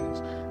team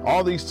meetings.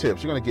 All these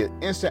tips, you're going to get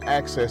instant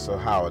access to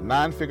how a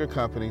 9-figure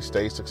company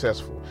stays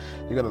successful.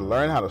 You're going to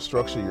learn how to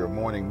structure your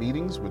morning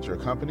meetings with your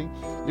company.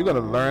 You're going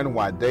to learn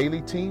why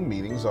daily team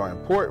meetings are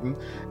important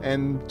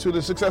and to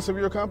the success of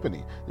your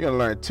company. You're going to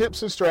learn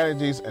tips and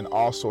strategies and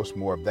all sorts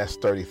more. That's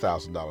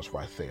 $30,000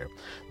 right there.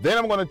 Then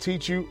I'm going to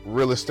teach you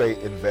real estate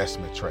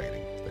investment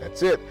trading.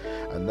 That's it.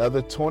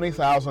 Another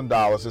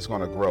 $20,000 is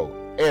going to grow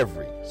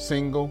every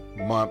single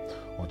month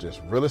on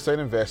just real estate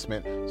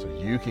investment so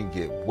you can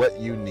get what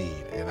you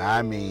need. And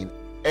I mean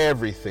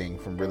everything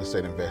from real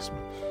estate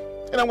investment.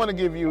 And I want to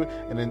give you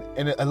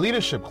a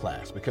leadership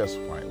class because,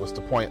 right, what's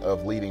the point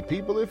of leading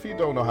people if you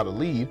don't know how to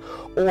lead?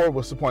 Or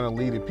what's the point of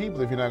leading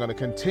people if you're not going to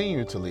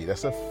continue to lead?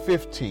 That's a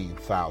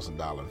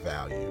 $15,000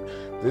 value.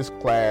 This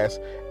class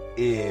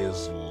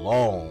is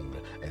long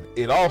and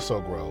it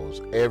also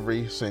grows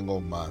every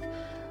single month.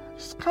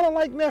 It's kind of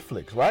like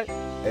Netflix, right?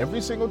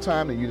 Every single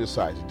time that you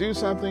decide to do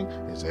something,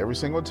 it's every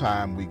single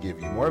time we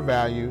give you more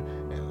value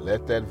and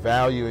let that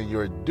value in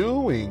your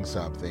doing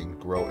something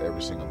grow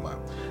every single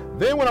month.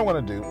 Then what I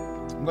want to do,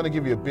 I'm going to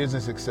give you a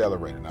business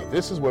accelerator. Now,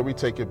 this is where we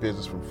take your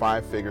business from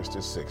 5 figures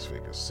to 6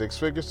 figures, 6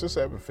 figures to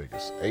 7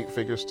 figures, 8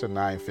 figures to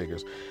 9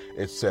 figures,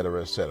 et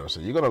cetera, et cetera. So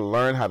you're going to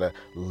learn how to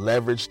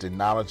leverage the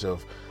knowledge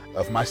of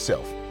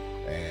myself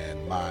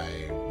and my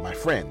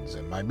friends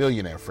and my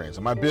millionaire friends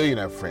and my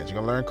billionaire friends. You're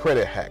going to learn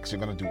credit hacks.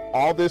 You're going to do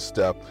all this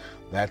stuff.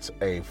 That's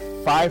a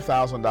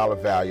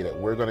 $5,000 value that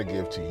we're going to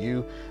give to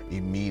you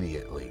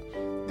immediately.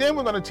 Then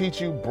we're going to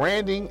teach you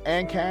branding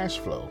and cash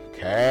flow.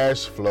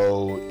 Cash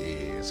flow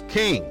is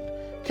king.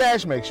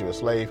 Cash makes you a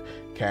slave.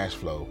 Cash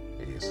flow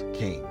is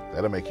king.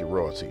 That'll make you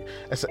royalty.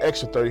 That's an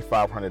extra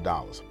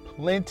 $3,500.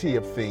 Plenty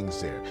of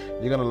things there.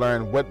 You're going to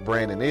learn what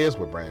branding is,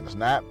 what branding is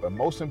not, but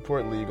most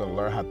importantly, you're going to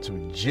learn how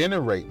to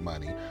generate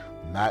money,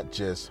 not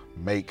just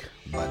make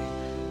money.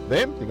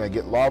 Then you're going to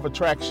get law of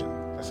attraction.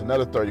 That's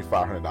another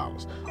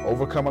 $3,500.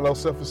 Overcoming low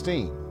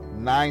self-esteem,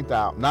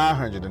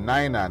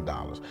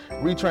 $999.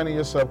 Retraining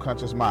your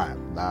subconscious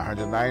mind,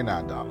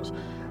 $999.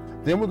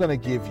 Then we're going to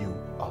give you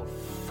a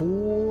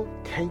full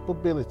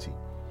capability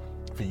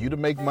for you to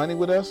make money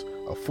with us,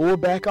 a full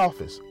back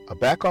office, a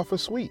back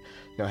office suite.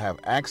 You're going to have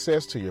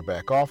access to your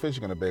back office.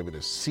 You're going to be able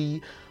to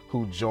see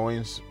who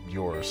joins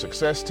your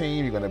success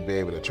team. You're going to be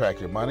able to track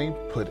your money,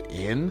 put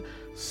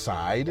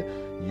inside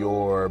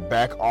your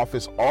back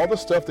office all the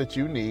stuff that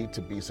you need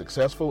to be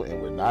successful,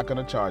 and we're not going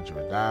to charge you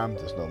a dime.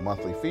 There's no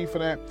monthly fee for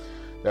that.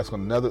 That's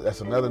another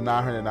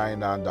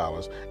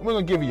 $999. And we're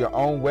going to give you your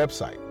own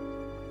website.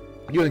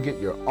 You're going to get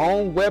your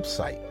own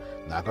website.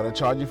 Not going to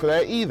charge you for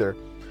that either.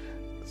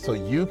 So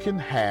you can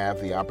have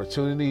the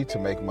opportunity to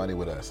make money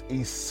with us.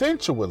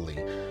 Essentially,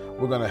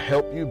 we're going to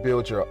help you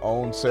build your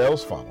own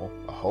sales funnel,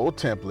 a whole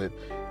template,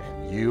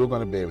 and you're going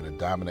to be able to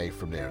dominate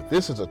from there.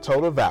 This is a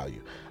total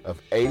value of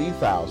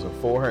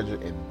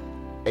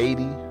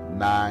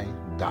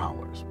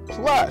 $80,489.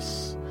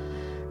 Plus,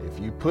 if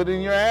you put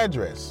in your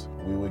address,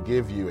 we will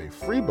give you a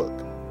free book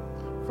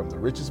from the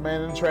richest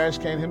man in the trash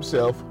can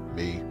himself,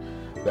 me,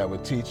 that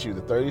would teach you the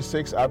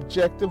 36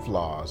 objective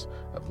laws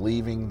of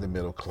leaving the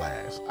middle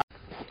class.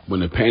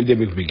 When the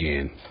pandemic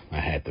began, I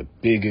had the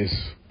biggest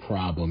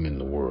problem in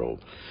the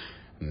world.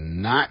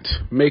 Not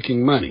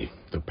making money.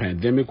 The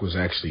pandemic was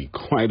actually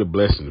quite a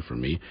blessing for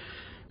me,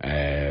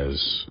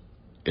 as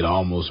it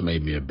almost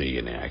made me a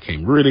billionaire. I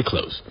came really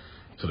close.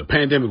 So the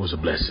pandemic was a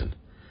blessing.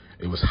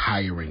 It was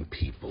hiring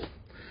people.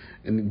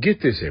 And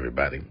get this,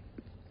 everybody.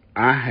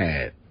 I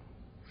had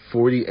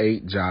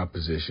 48 job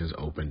positions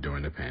open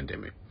during the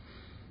pandemic.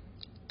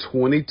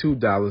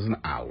 $22 an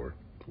hour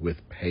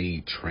with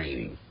paid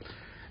training.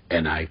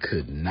 And I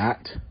could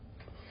not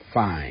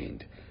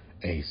find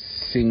a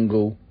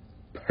single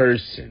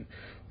person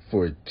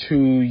for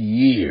 2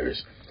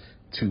 years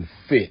to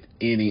fit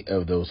any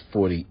of those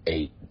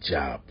 48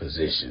 job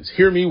positions.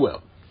 Hear me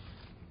well.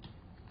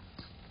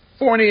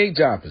 48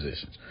 job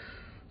positions,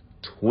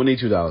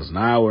 $22 an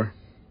hour,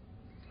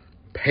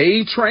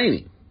 paid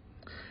training,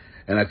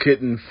 and I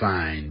couldn't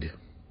find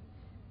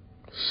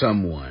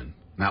someone,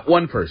 not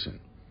one person,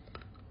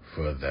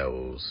 for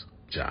those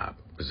job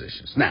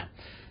positions. Now,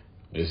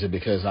 is it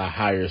because I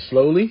hire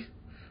slowly?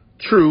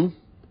 True,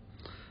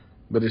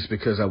 but it's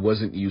because I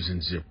wasn't using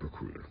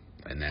ZipRecruiter,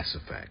 and that's a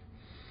fact.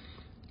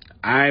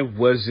 I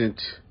wasn't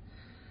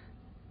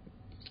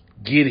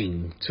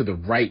getting to the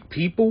right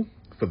people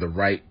for the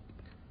right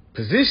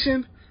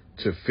position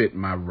to fit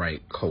my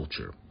right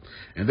culture.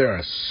 And there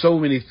are so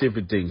many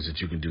different things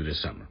that you can do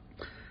this summer.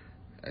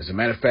 As a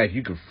matter of fact,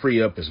 you can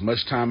free up as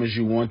much time as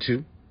you want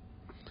to.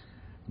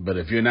 But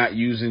if you're not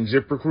using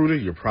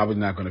ZipRecruiter, you're probably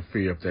not going to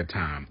free up that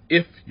time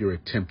if you're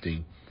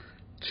attempting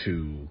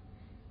to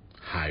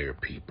hire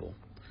people.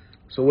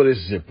 So what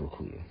is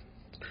ZipRecruiter?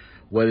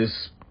 What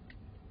is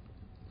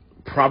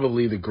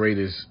probably the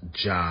greatest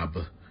job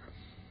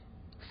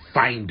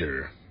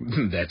finder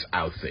that's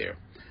out there.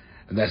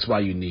 And that's why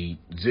you need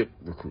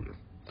ZipRecruiter.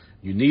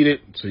 You need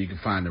it so you can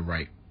find the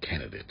right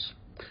candidates.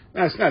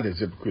 Now, it's not that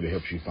ZipRecruiter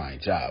helps you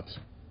find jobs.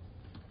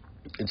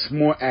 It's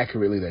more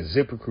accurately that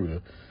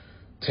ZipRecruiter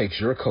takes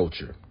your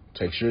culture,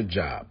 takes your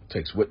job,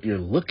 takes what you're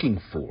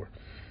looking for,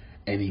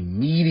 and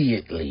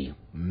immediately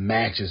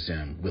matches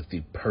them with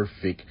the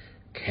perfect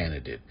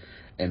candidate.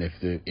 And if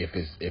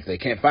they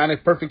can't find a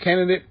perfect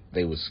candidate,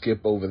 they will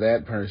skip over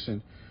that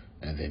person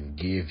and then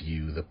give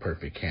you the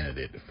perfect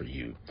candidate for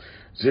you.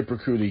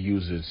 ZipRecruiter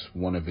uses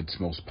one of its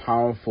most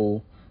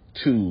powerful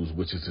tools,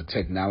 which is the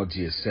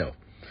technology itself,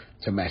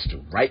 to match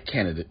the right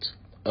candidates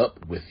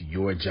up with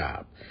your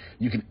job.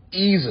 You can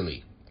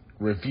easily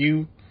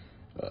review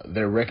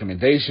their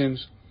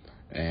recommendations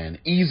and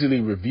easily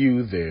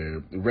review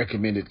their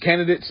recommended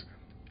candidates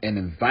and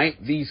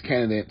invite these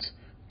candidates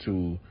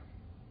to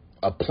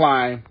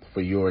apply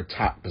for your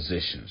top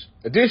positions.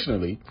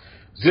 Additionally,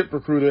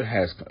 ZipRecruiter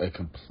has a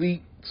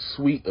complete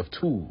suite of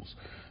tools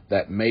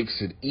that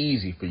makes it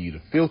easy for you to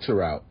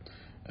filter out,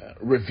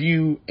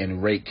 review,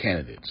 and rate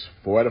candidates.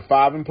 4 out of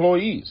 5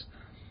 employees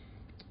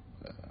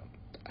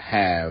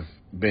have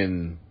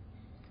been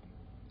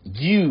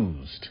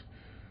used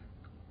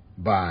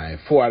by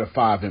 4 out of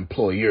 5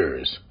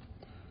 employers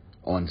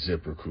on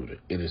ZipRecruiter.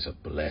 It is a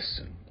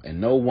blessing.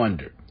 And no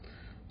wonder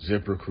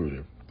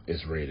ZipRecruiter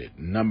is rated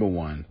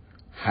 #1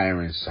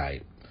 hiring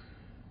site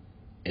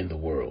in the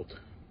world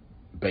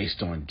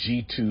based on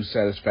G2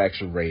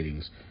 satisfaction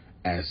ratings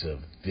as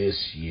of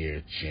this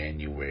year,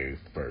 January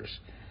 1st.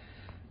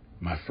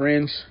 My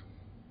friends,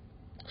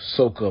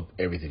 soak up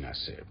everything I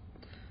said.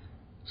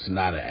 It's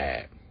not an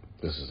ad.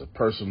 This is a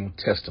personal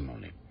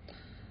testimony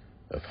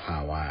of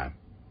how I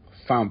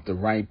found the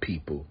right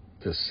people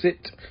to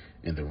sit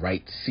in the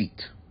right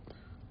seat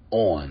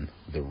on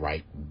the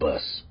right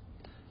bus.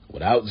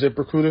 Without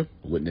ZipRecruiter, it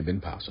wouldn't have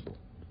been possible.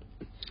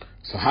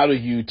 So how do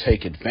you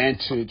take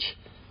advantage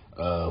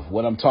of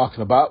what I'm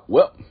talking about?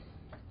 Well,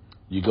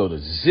 you go to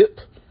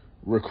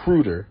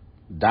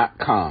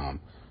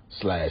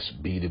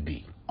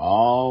ZipRecruiter.com/B2B.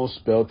 All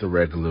spelled the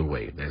regular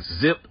way. That's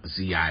Zip,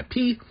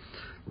 Z-I-P,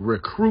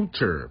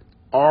 Recruiter,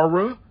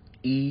 Aura,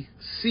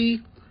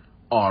 E-C,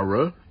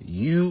 Aura,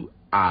 U-I-T-E-R.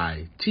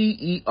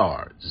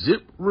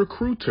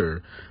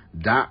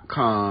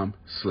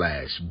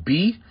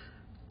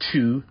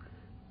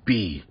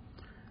 ZipRecruiter.com/B2B.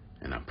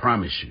 And I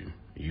promise you,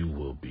 you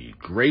will be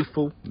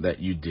grateful that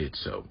you did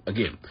so.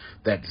 Again,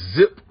 that's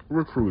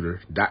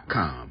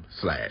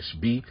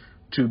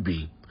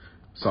ZipRecruiter.com/B2B.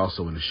 It's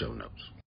also in the show notes.